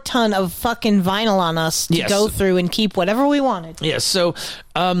war ton of fucking vinyl on us to go through and keep whatever we wanted. Yes, so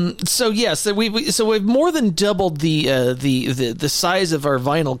we've more than doubled the size of our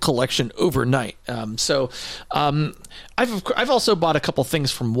vinyl collection overnight. I've also bought a couple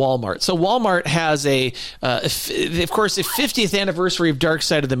things from Walmart. So Walmart has of course, a 50th anniversary of Dark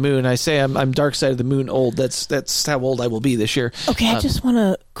Side of the Moon. I say I'm Dark Side of the Moon old. That's how old I will be this year. Okay, I just want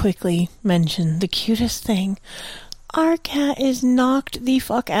to quickly mention the cutest thing. Our cat is knocked the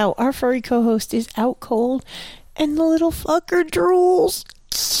fuck out. Our furry co-host is out cold, and the little fucker drools.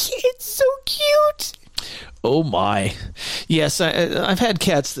 It's so cute. Oh my, yes, I've had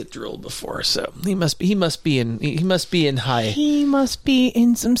cats that drooled before, so he must be in high. He must be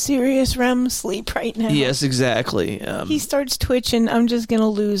in some serious REM sleep right now. Yes, exactly. He starts twitching. I'm just gonna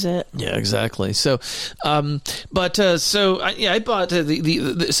lose it. Yeah, exactly. So, I bought so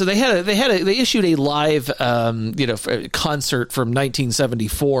they issued a live concert from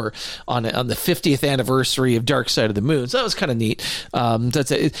 1974 on the 50th anniversary of Dark Side of the Moon. So that was kind of neat.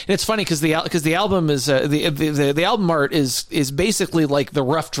 It's funny because the album is the album art is basically like the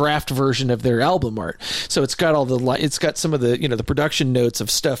rough draft version of their album art. So it's got it's got some of the the production notes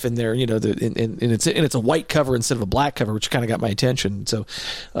of stuff in there. And it's a white cover instead of a black cover, which kind of got my attention. So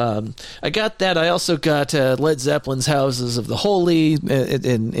I got that. I also got Led Zeppelin's Houses of the Holy.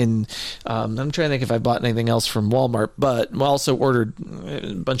 I'm trying to think if I bought anything else from Walmart, but I also ordered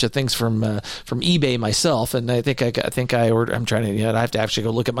a bunch of things from eBay myself. And I think I ordered. I'm trying to. I have to actually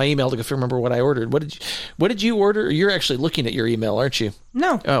go look at my email to remember what I ordered. What did you order? You're actually looking at your email, aren't you?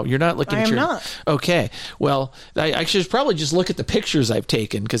 No. Oh, you're not looking at your... I am not. Okay. Well, I should probably just look at the pictures I've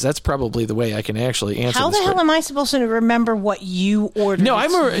taken, because that's probably the way I can actually answer How this. the hell am I supposed to remember what you ordered? No,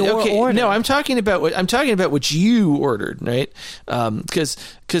 order. No, I'm talking about what you ordered, right? I'm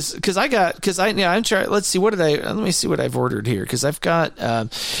trying. Let's see. Let me see what I've ordered here, because I've got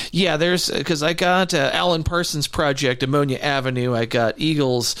because I got Alan Parsons Project, Ammonia Avenue. I got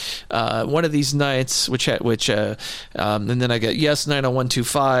Eagles, One of These Nights, and then I got Yes 90125.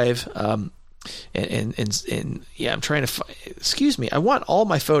 And yeah, I'm trying to excuse me. I want all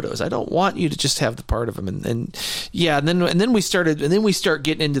my photos. I don't want you to just have the part of them. And then we start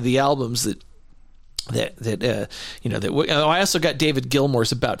getting into the albums that I also got David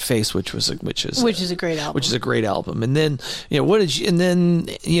Gilmour's About Face, which is a great album. Which is a great album. And then and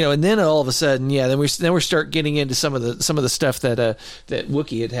then all of a sudden, then we start getting into some of the stuff that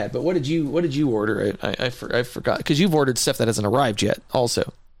Wookie had. But what did you order? I forgot, because you've ordered stuff that hasn't arrived yet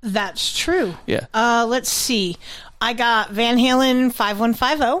also. That's true. Yeah. Let's see. I got Van Halen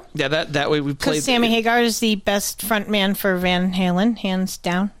 5150. Yeah, that way we played. Because Sammy Hagar is the best front man for Van Halen, hands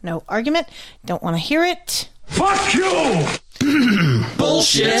down, no argument. Don't want to hear it. Fuck you!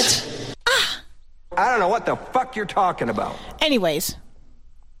 Bullshit. I don't know what the fuck you're talking about. Anyways.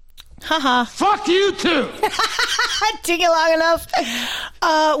 Haha. Fuck you too. Take it long enough.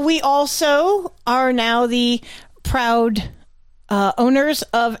 We also are now the proud owners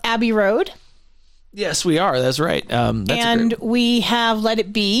of Abbey Road. Yes, we are. That's right. We have Let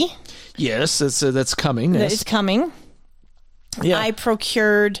It Be. Yes, that's coming. That is coming. Yeah. I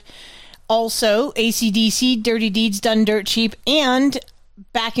procured also AC/DC, Dirty Deeds Done Dirt Cheap, and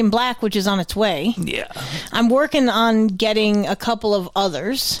Back in Black, which is on its way. Yeah. I'm working on getting a couple of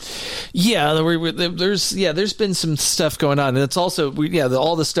others. Yeah, there's been some stuff going on, and it's also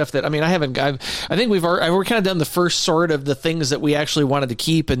all the stuff that I think we're kind of done the first sort of the things that we actually wanted to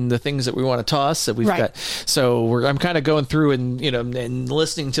keep and the things that we want to toss that we've got. So I'm kind of going through and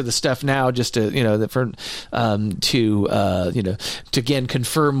listening to the stuff now just to again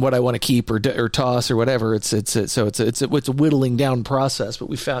confirm what I want to keep or toss or whatever. It's a whittling down process. But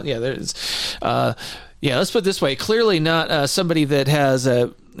we found, let's put it this way. Clearly not somebody that has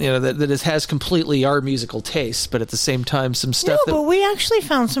that has completely our musical tastes, but at the same time, some stuff. No, but we actually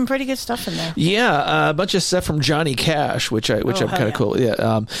found some pretty good stuff in there. Yeah, a bunch of stuff from Johnny Cash, which I'm kind of cool.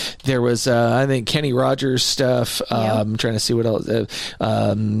 Yeah, there was I think Kenny Rogers stuff. I'm trying to see what else. There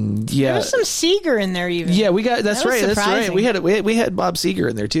was some Seeger in there even. Yeah, we got that's right. We had Bob Seger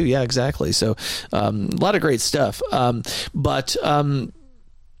in there too. Yeah, exactly. So a lot of great stuff.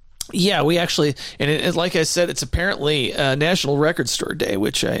 Yeah, we actually, and like I said, it's apparently National Record Store Day,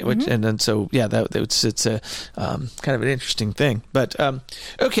 it's kind of an interesting thing. But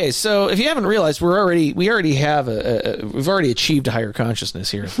okay, so if you haven't realized, we've already achieved a higher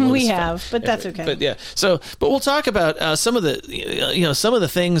consciousness here. We have, but that's okay. But we'll talk about some of the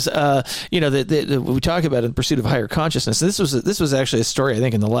things that we talk about in pursuit of higher consciousness. This was actually a story I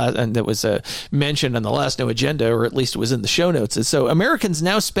think in the last, and that was mentioned on the last No Agenda, or at least it was in the show notes. And so Americans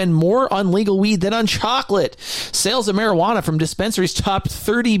now spend more on legal weed than on chocolate. Sales of marijuana from dispensaries topped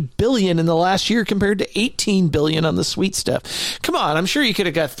 $30 billion in the last year compared to $18 billion on the sweet stuff. Come on, I'm sure you could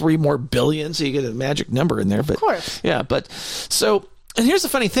have got 3 more billion, so you get a magic number in there. But, of course. Yeah, but so... And here's the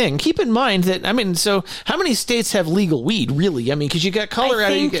funny thing. Keep in mind that, so how many states have legal weed, really? I mean, because you got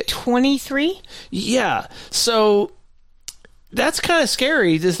Colorado. I think 23? Yeah. So... That's kind of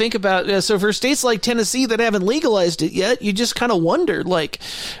scary to think about. So for states like Tennessee that haven't legalized it yet, you just kind of wonder, like,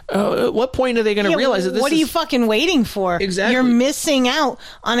 at what point are they going to realize that this what are you fucking waiting for? Exactly. You're missing out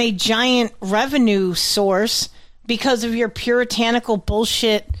on a giant revenue source because of your puritanical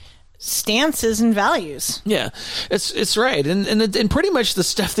bullshit stances and values. Yeah, it's right, and pretty much the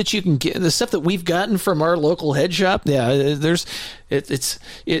stuff that you can get, the stuff that we've gotten from our local head shop. Yeah,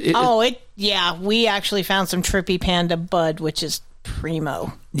 we actually found some Trippy Panda bud, which is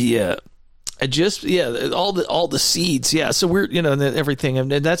primo. Yeah. All the seeds. Yeah. So we're, and everything.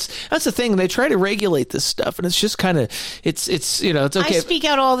 And that's the thing. They try to regulate this stuff, and it's just kind of, it's okay. I speak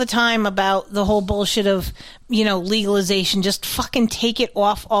out all the time about the whole bullshit of, legalization. Just fucking take it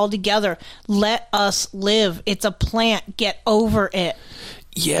off altogether. Let us live. It's a plant. Get over it.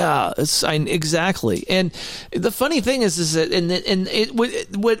 Yeah, exactly. And the funny thing is that,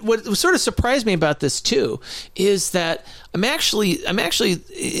 what sort of surprised me about this too is that I'm actually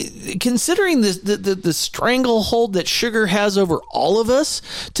considering the stranglehold that sugar has over all of us,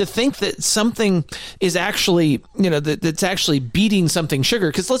 to think that something is actually, that's actually beating something sugar.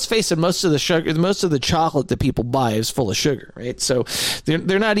 Because let's face it, most of the chocolate that people buy is full of sugar, right? So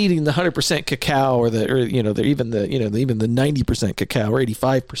they're not eating the 100% cacao or they're even the 90% cacao or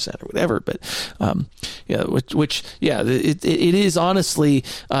 85% or whatever. But it is honestly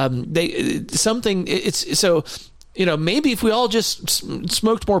maybe if we all just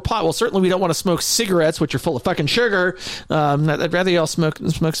smoked more pot. Well, certainly we don't want to smoke cigarettes, which are full of fucking sugar. I'd rather y'all smoke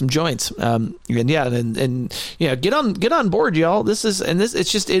some joints. Get on board, y'all.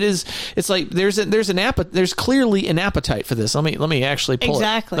 It's like there's clearly an appetite for this. Let me actually pull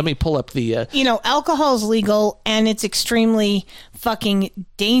exactly. Let me pull up the. Alcohol's legal and it's extremely fucking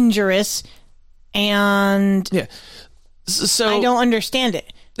dangerous, and so I don't understand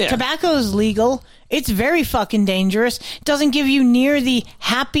it. Yeah. Tobacco's legal. It's very fucking dangerous. It doesn't give you near the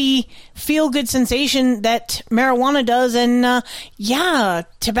happy, feel-good sensation that marijuana does. And,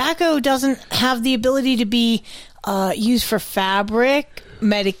 tobacco doesn't have the ability to be used for fabric,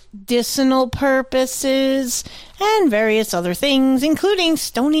 medicinal purposes, and various other things, including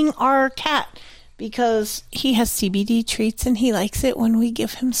stoning our cat because he has CBD treats and he likes it when we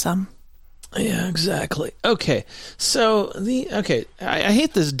give him some. Yeah, exactly. Okay, so I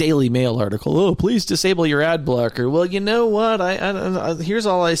hate this Daily Mail article. Oh, please disable your ad blocker. Well, you know what? I here's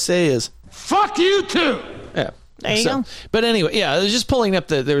all I say is fuck you too. Yeah. There you go. But anyway, I was just pulling up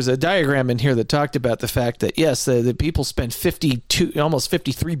there was a diagram in here that talked about the fact that yes, the people spend almost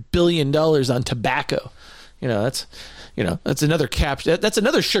 $53 billion on tobacco. That's another that's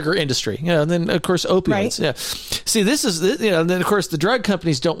another sugar industry. And then of course opioids. Right. Yeah. See, this is and then of course the drug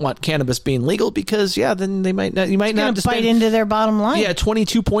companies don't want cannabis being legal because then they might not. You might not bite into their bottom line. Yeah,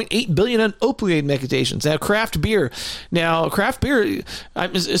 $22.8 billion on opioid medications. Now craft beer.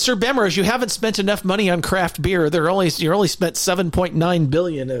 Sir Bemrose, you haven't spent enough money on craft beer. You're only spent $7.9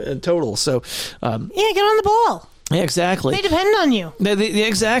 billion in total. So get on the ball. Yeah, exactly. They depend on you.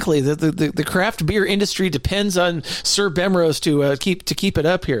 Exactly. The craft beer industry depends on Sir Bemrose to keep it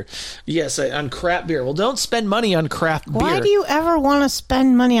up here. Yes, on crap beer. Well, don't spend money on craft beer. Why do you ever want to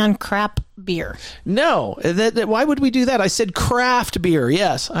spend money on crap beer? No, why would we do that? I said craft beer.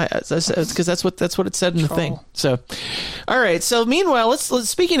 Yes, because that's what it said in the thing. So, all right. So meanwhile, let's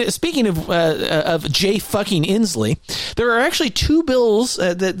speaking of Jay fucking Inslee, there are actually two bills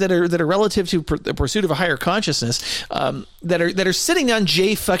that are relative to the pursuit of a higher consciousness that are sitting on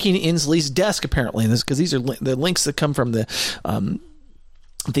Jay fucking Inslee's desk apparently, because these are the links that come from the.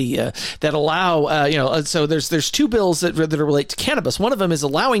 That allow so there's two bills that relate to cannabis. One of them is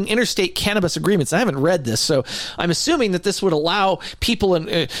allowing interstate cannabis agreements. I haven't read this, so I'm assuming that this would allow people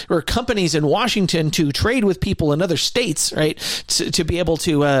or companies in Washington to trade with people in other states, right? To be able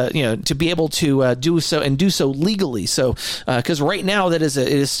to do so and do so legally. So because right now it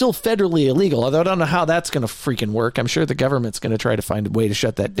is still federally illegal. Although I don't know how that's going to freaking work. I'm sure the government's going to try to find a way to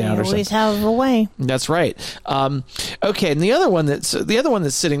shut that down. They always have a way. That's right. Okay, and the other one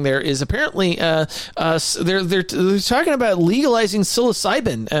that's sitting there is apparently they're talking about legalizing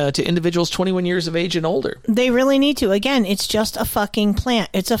psilocybin to individuals 21 years of age and older. They really need to. Again, it's just a fucking plant.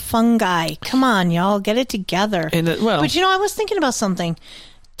 It's a fungi. Come on, y'all, get it together. But I was thinking about something.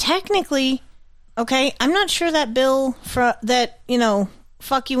 Technically, okay, I'm not sure that bill fuck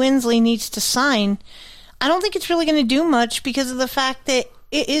you Inslee needs to sign. I don't think it's really going to do much because of the fact that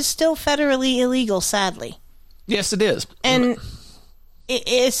it is still federally illegal, sadly. Yes, it is. And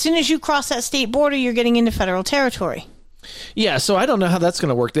as soon as you cross that state border, you're getting into federal territory. Yeah, so I don't know how that's going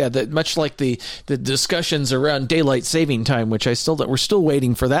to work. That much like the discussions around daylight saving time, which we're still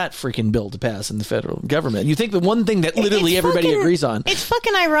waiting for that freaking bill to pass in the federal government. You think the one thing that literally everybody agrees on. It's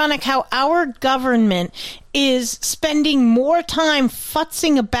fucking ironic how our government is spending more time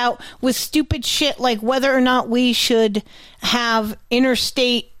futzing about with stupid shit like whether or not we should have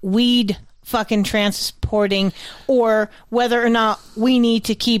interstate weed fucking transporting, or whether or not we need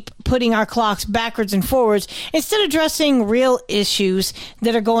to keep putting our clocks backwards and forwards, instead of addressing real issues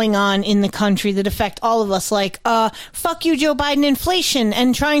that are going on in the country that affect all of us, like fuck you Joe Biden inflation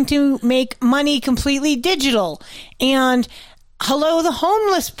and trying to make money completely digital, and hello the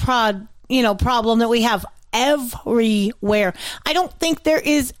homeless problem that we have everywhere. I don't think there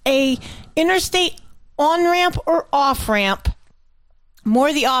is a interstate on-ramp or off-ramp,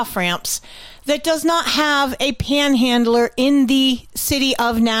 more the off-ramps, that does not have a panhandler in the city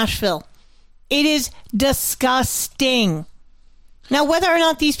of Nashville. It is disgusting. Now, whether or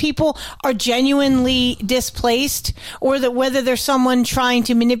not these people are genuinely displaced, or that whether there's someone trying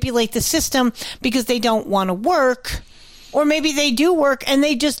to manipulate the system because they don't want to work, or maybe they do work and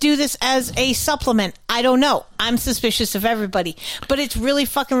they just do this as a supplement, I don't know. I'm suspicious of everybody. But it's really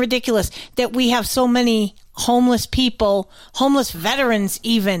fucking ridiculous that we have so many homeless people, homeless veterans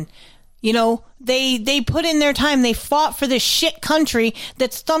even. You know, they put in their time. They fought for this shit country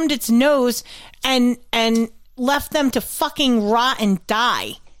that's thumbed its nose and left them to fucking rot and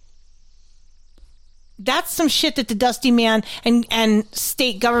die. That's some shit that the Dusty Man and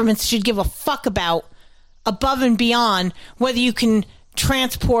state governments should give a fuck about, above and beyond whether you can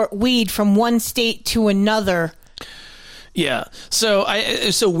transport weed from one state to another. Yeah. So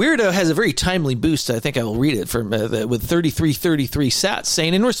Weirdo has a very timely boost. I think I will read it from with 3333 Sats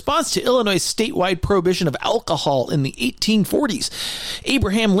saying, in response to Illinois' statewide prohibition of alcohol in the 1840s,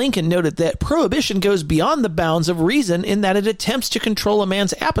 Abraham Lincoln noted that prohibition goes beyond the bounds of reason in that it attempts to control a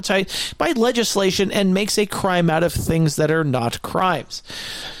man's appetite by legislation and makes a crime out of things that are not crimes.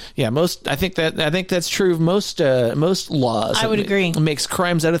 Yeah, I think that's true of most laws. I would agree. It makes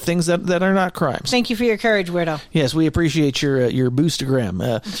crimes out of things that are not crimes. Thank you for your courage, Weirdo. Yes, we appreciate your boostagram.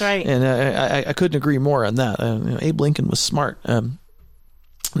 That's right. And I couldn't agree more on that. Abe Lincoln was smart.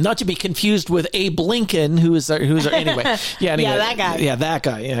 Not to be confused with Abe Lincoln, who is our anyway. Yeah, anyway. Yeah, that guy. Yeah, that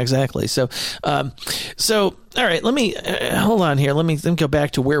guy. Yeah, exactly. So all right. Let me hold on here. Let me go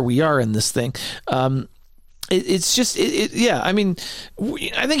back to where we are in this thing. It's just, yeah. I mean,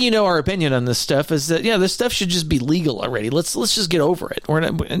 I think our opinion on this stuff is that this stuff should just be legal already. Let's just get over it.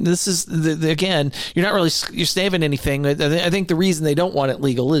 And this is again, you're saving anything. I think the reason they don't want it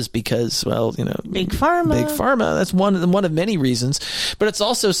legal is because, well, big pharma. That's one of many reasons. But it's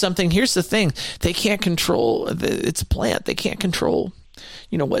also something. Here's the thing: they can't control. It's a plant. They can't control.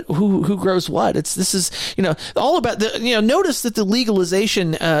 Who grows what? This is all about the notice that the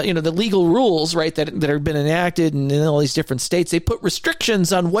legalization, the legal rules, right, that have been enacted in all these different states, they put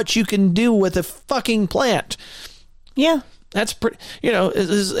restrictions on what you can do with a fucking plant. Yeah. That's pretty,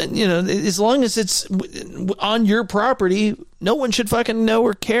 as long as it's on your property, no one should fucking know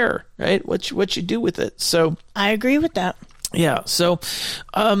or care, right? What you do with it. So I agree with that. Yeah. So,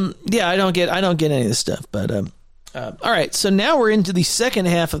 I don't get any of this stuff, but, all right, so now we're into the second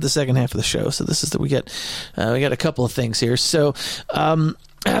half of the show. So this is we got a couple of things here. So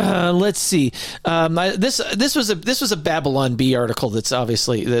let's see. This was a Babylon Bee article. That's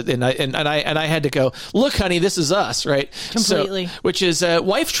obviously and I had to go, look, honey, this is us, right? Completely. So, which is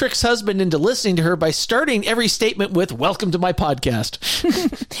wife tricks husband into listening to her by starting every statement with "Welcome to my podcast."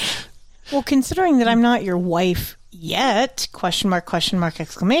 Well, considering that I'm not your wife yet, question mark,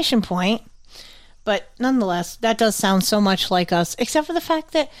 exclamation point. But nonetheless, that does sound so much like us, except for the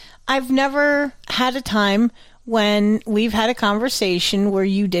fact that I've never had a time when we've had a conversation where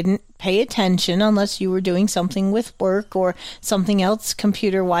you didn't pay attention unless you were doing something with work or something else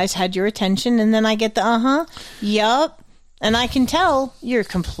computer-wise had your attention. And then I get the yup. And I can tell you're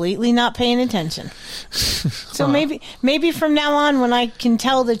completely not paying attention. So maybe from now on, when I can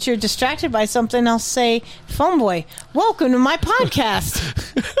tell that you're distracted by something, I'll say, "Phone boy, welcome to my podcast."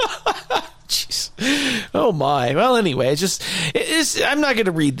 Jeez. Oh my. Well, anyway, I'm not going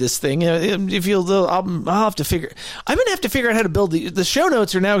to read this thing. If I'll have to figure. I'm going to have to figure out how to build the show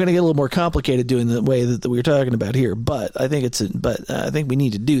notes. Are now going to get a little more complicated doing the way that we were talking about here. But I think I think we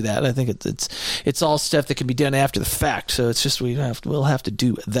need to do that. I think it's all stuff that can be done after the fact. So it's just we'll have to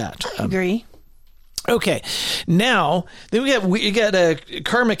do that. I agree. Okay, now then we got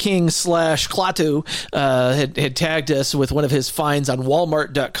Karma King / Klaatu had tagged us with one of his finds on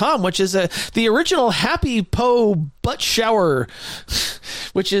Walmart.com, which is the original Happy Po butt shower,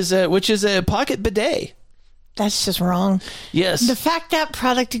 which is a pocket bidet. That's just wrong. Yes. The fact that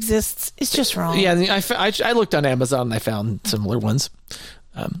product exists is just wrong. Yeah, I looked on Amazon and I found similar ones.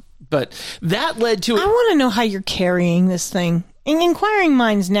 But that led to... I want to know how you're carrying this thing. Inquiring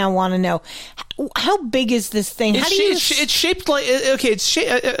minds now want to know, how big is this thing? It's shaped like... Okay,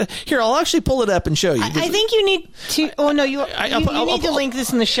 here, I'll actually pull it up and show you. I think you need to... Oh, no, you need to link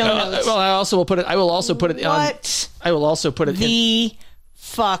this in the show notes. Well, I will also put it on... I will also put it in...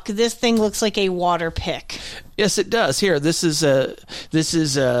 Fuck, this thing looks like a water pick. Yes, it does. Here, this is How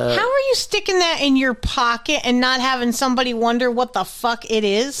are you sticking that in your pocket and not having somebody wonder what the fuck it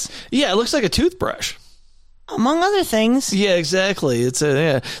is? Yeah, it looks like a toothbrush. Among other things. Yeah, exactly.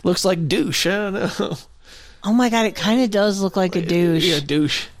 Looks like douche. I don't know. Oh my God, it kind of does look like a douche. Yeah,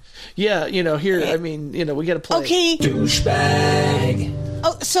 douche. Yeah, here, I mean, we got to play. Okay. Douchebag.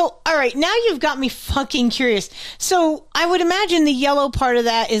 Oh, so, all right, now you've got me fucking curious. So, I would imagine the yellow part of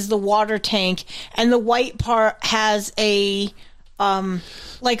that is the water tank, and the white part has a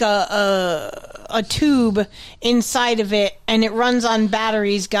tube inside of it, and it runs on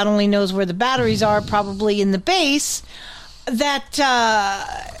batteries. God only knows where the batteries are, probably in the base, that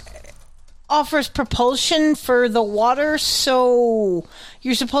offers propulsion for the water. So,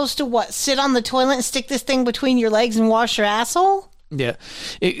 you're supposed to, sit on the toilet and stick this thing between your legs and wash your asshole? Yeah.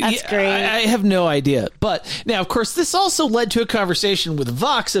 That's great. I have no idea. But now, of course, this also led to a conversation with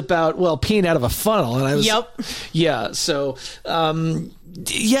Vox about, peeing out of a funnel. And I was, yeah. So,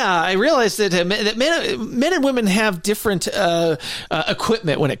 I realized that men and women have different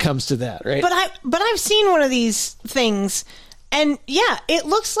equipment when it comes to that, right? But I've seen one of these things, and it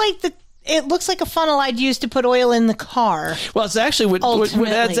looks like a funnel I'd use to put oil in the car. Well, it's actually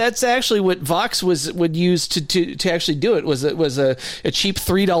that's actually what Vox would use to actually do it. Was a cheap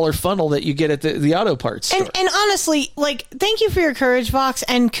 $3 funnel that you get at the auto parts store. And honestly, thank you for your courage, Vox,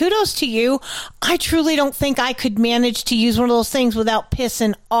 and kudos to you. I truly don't think I could manage to use one of those things without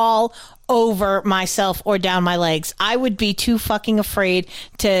pissing all over myself or down my legs. I would be too fucking afraid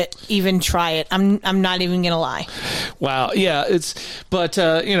to even try it. I'm not even gonna lie. Wow. Yeah.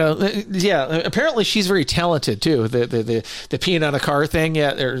 Apparently she's very talented too. The peeing on a car thing.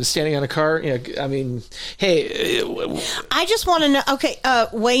 Yeah. They're standing on a car. Yeah. I mean, hey. I just want to know. Okay.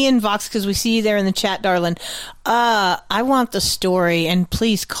 Weigh in, Vox, because we see you there in the chat, darling. I want the story, and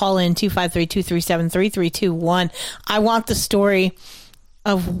please call in 253-237-3321. I want the story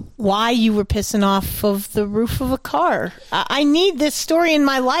of why you were pissing off of the roof of a car. I need this story in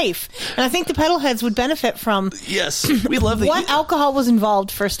my life, and I think the pedalheads would benefit from. Yes, we love what alcohol was involved.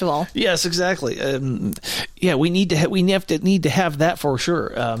 First of all, yes, exactly. We need to have that for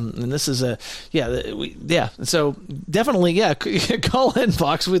sure. And this is So definitely, call in,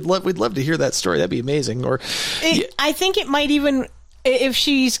 Vox. We'd love to hear that story. That'd be amazing. I think it might even, if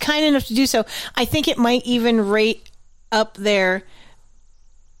she's kind enough to do so, I think it might even rate up there.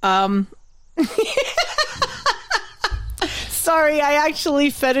 Sorry, I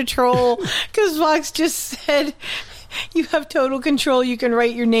actually fed a troll because Vox just said you have total control. You can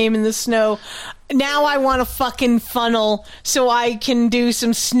write your name in the snow. Now I want a fucking funnel so I can do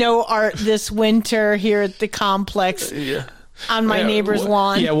some snow art this winter here at the complex on my neighbor's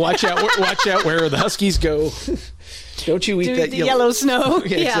lawn. Yeah, watch out where the Huskies go. Don't you eat that yellow snow?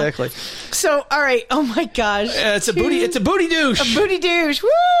 Yeah, exactly. So, all right. Oh my gosh, it's a booty douche. A booty douche. Woo!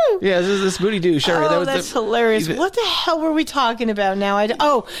 Yeah, this booty douche. All right, that's hilarious. What the hell were we talking about now? I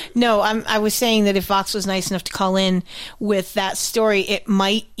was saying that if Vox was nice enough to call in with that story, it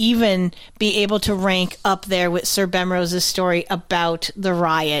might even be able to rank up there with Sir Bemrose's story about the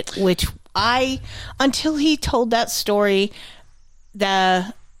riot, which until he told that story,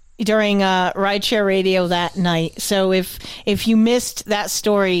 during Rideshare Radio that night. So if you missed that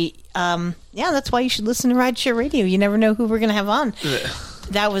story, that's why you should listen to Rideshare Radio. You never know who we're going to have on.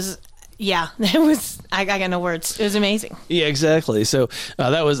 I got no words. It was amazing. Yeah, exactly. So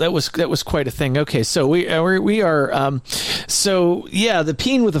that was quite a thing. Okay, so we are the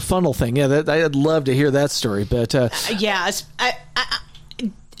peeing with a funnel thing. Yeah, I'd love to hear that story. But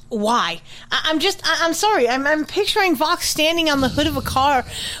why? I'm sorry. I'm picturing Vox standing on the hood of a car,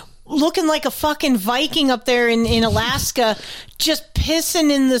 looking like a fucking Viking up there in Alaska, just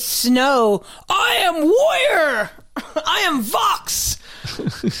pissing in the snow. I am warrior. I am Vox.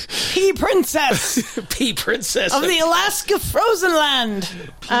 Pea princess. Pea princess of the Alaska frozen land.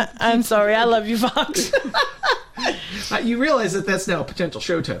 I'm sorry. I love you, Vox. You realize that's now a potential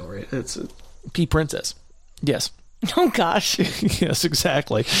show title, right? It's Pea princess. Yes. Oh gosh. Yes,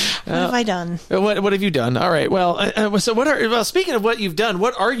 exactly. What have I done? What have you done? All right. Well, so speaking of what you've done,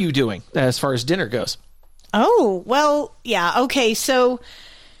 what are you doing as far as dinner goes? Oh, well, yeah. Okay. So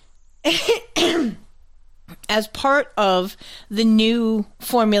as part of the new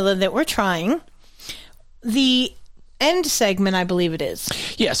formula that we're trying, the end segment, I believe it is.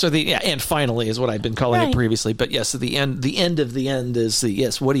 Yeah, so and finally is what I've been calling it previously. But yes, so the end of the end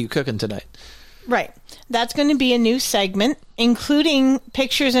is what are you cooking tonight? Right. That's going to be a new segment, including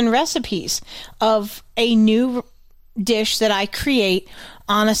pictures and recipes of a new dish that I create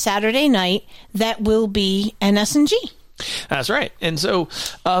on a Saturday night that will be NSNG. That's right. And so,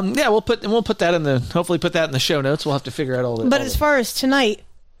 we'll put that hopefully put that in the show notes. We'll have to figure out all that. But as far as tonight,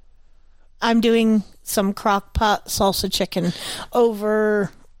 I'm doing some crock pot salsa chicken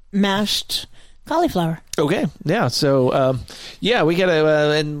over mashed cauliflower. Okay. Yeah. So, we got to,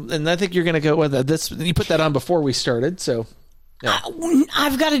 and I think you're going to go with this. You put that on before we started. So, yeah.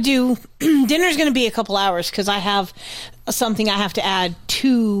 I've got to do, dinner's going to be a couple hours because I have something I have to add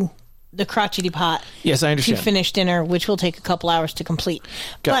to the crotchety pot. Yes, I understand. To finish dinner, which will take a couple hours to complete.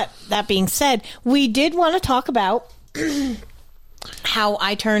 But that being said, we did want to talk about how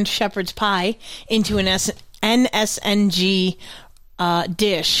I turned shepherd's pie into an NSNG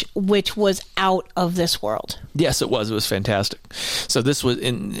dish, which was out of this world. Yes, it was. It was fantastic. So this was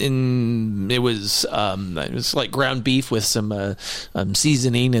it was like ground beef with some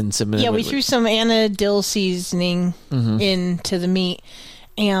seasoning and some. Yeah, we threw some Anna dill seasoning into the meat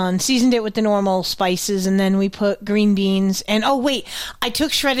and seasoned it with the normal spices, and then we put green beans and I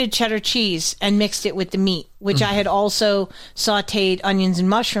took shredded cheddar cheese and mixed it with the meat, which I had also sautéed onions and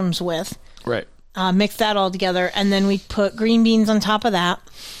mushrooms with. Right. Mixed that all together, and then we put green beans on top of that,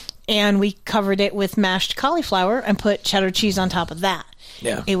 and we covered it with mashed cauliflower and put cheddar cheese on top of that.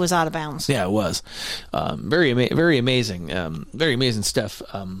 Yeah, it was out of bounds. Yeah, it was very amazing, very amazing stuff.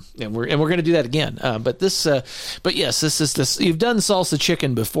 And we're going to do that again. But yes, this is you've done salsa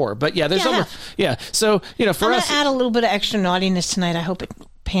chicken before, but yeah, there's So for us, I'm gonna add a little bit of extra naughtiness tonight. I hope it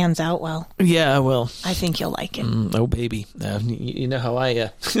pans out well. Yeah, well, I think you'll like it. Oh baby, you know how I.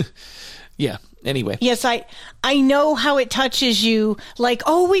 Yeah. Anyway. Yes, I know how it touches you. Like,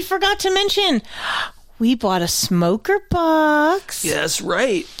 we forgot to mention, we bought a smoker box. Yes,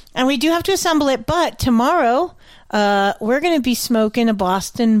 right. And we do have to assemble it, but tomorrow we're going to be smoking a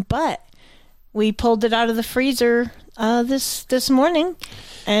Boston butt. We pulled it out of the freezer this morning.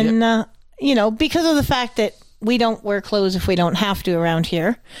 And, because of the fact that we don't wear clothes if we don't have to around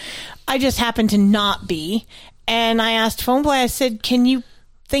here, I just happen to not be. And I asked Phoneboy, I said, can you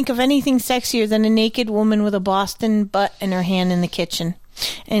think of anything sexier than a naked woman with a Boston butt in her hand in the kitchen?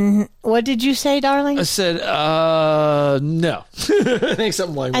 And what did you say, darling? I said, no. I think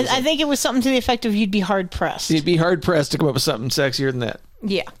something like that. I think it was something to the effect of you'd be hard pressed. You'd be hard pressed to come up with something sexier than that.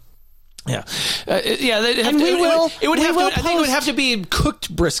 Yeah. Yeah. It would have to be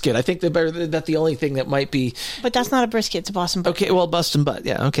cooked brisket. I think that's the only thing that might be. But that's not a brisket. It's a Boston butt. Okay, well, Boston butt.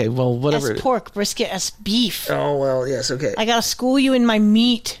 Yeah, okay, well, whatever. As pork, brisket as beef. Oh, well, yes, okay. I got to school you in my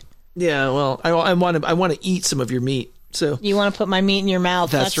meat. Yeah, well, I want to eat some of your meat. So you want to put my meat in your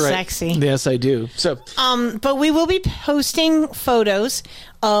mouth? That's right. Sexy. Yes, I do. So, but we will be posting photos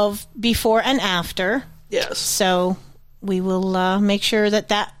of before and after. Yes. So we will make sure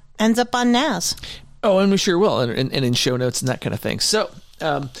that ends up on NAS. Oh, and we sure will, and in show notes and that kind of thing. So,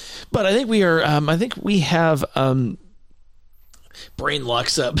 but I think we are. I think we have brain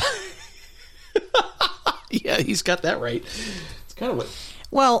locks up. Yeah, he's got that right. It's kind of what.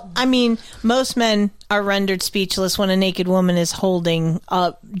 Well, I mean, most men are rendered speechless when a naked woman is holding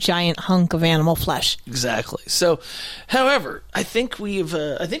a giant hunk of animal flesh. Exactly. So, however, I think we've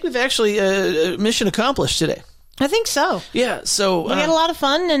actually mission accomplished today. I think so. Yeah. So we had a lot of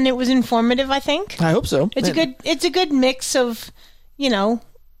fun, and it was informative. I think. I hope so. It's a good mix of,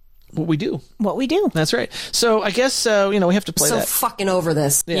 what we do. That's right. So I guess we have to play that. So fucking over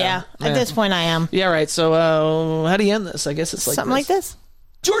this. Yeah. At this point, I am. Yeah. Right. So how do you end this? I guess it's like something like this.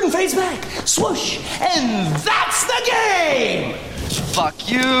 Jordan fades back, swoosh, and that's the game! Fuck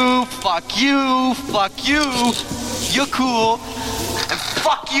you, fuck you, fuck you. You're cool. And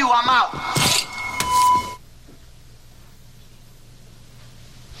fuck you, I'm out.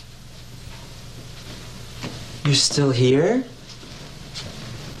 You're still here?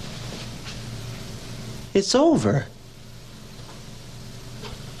 It's over.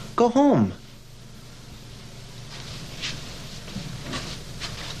 Go home.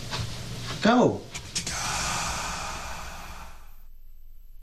 Go.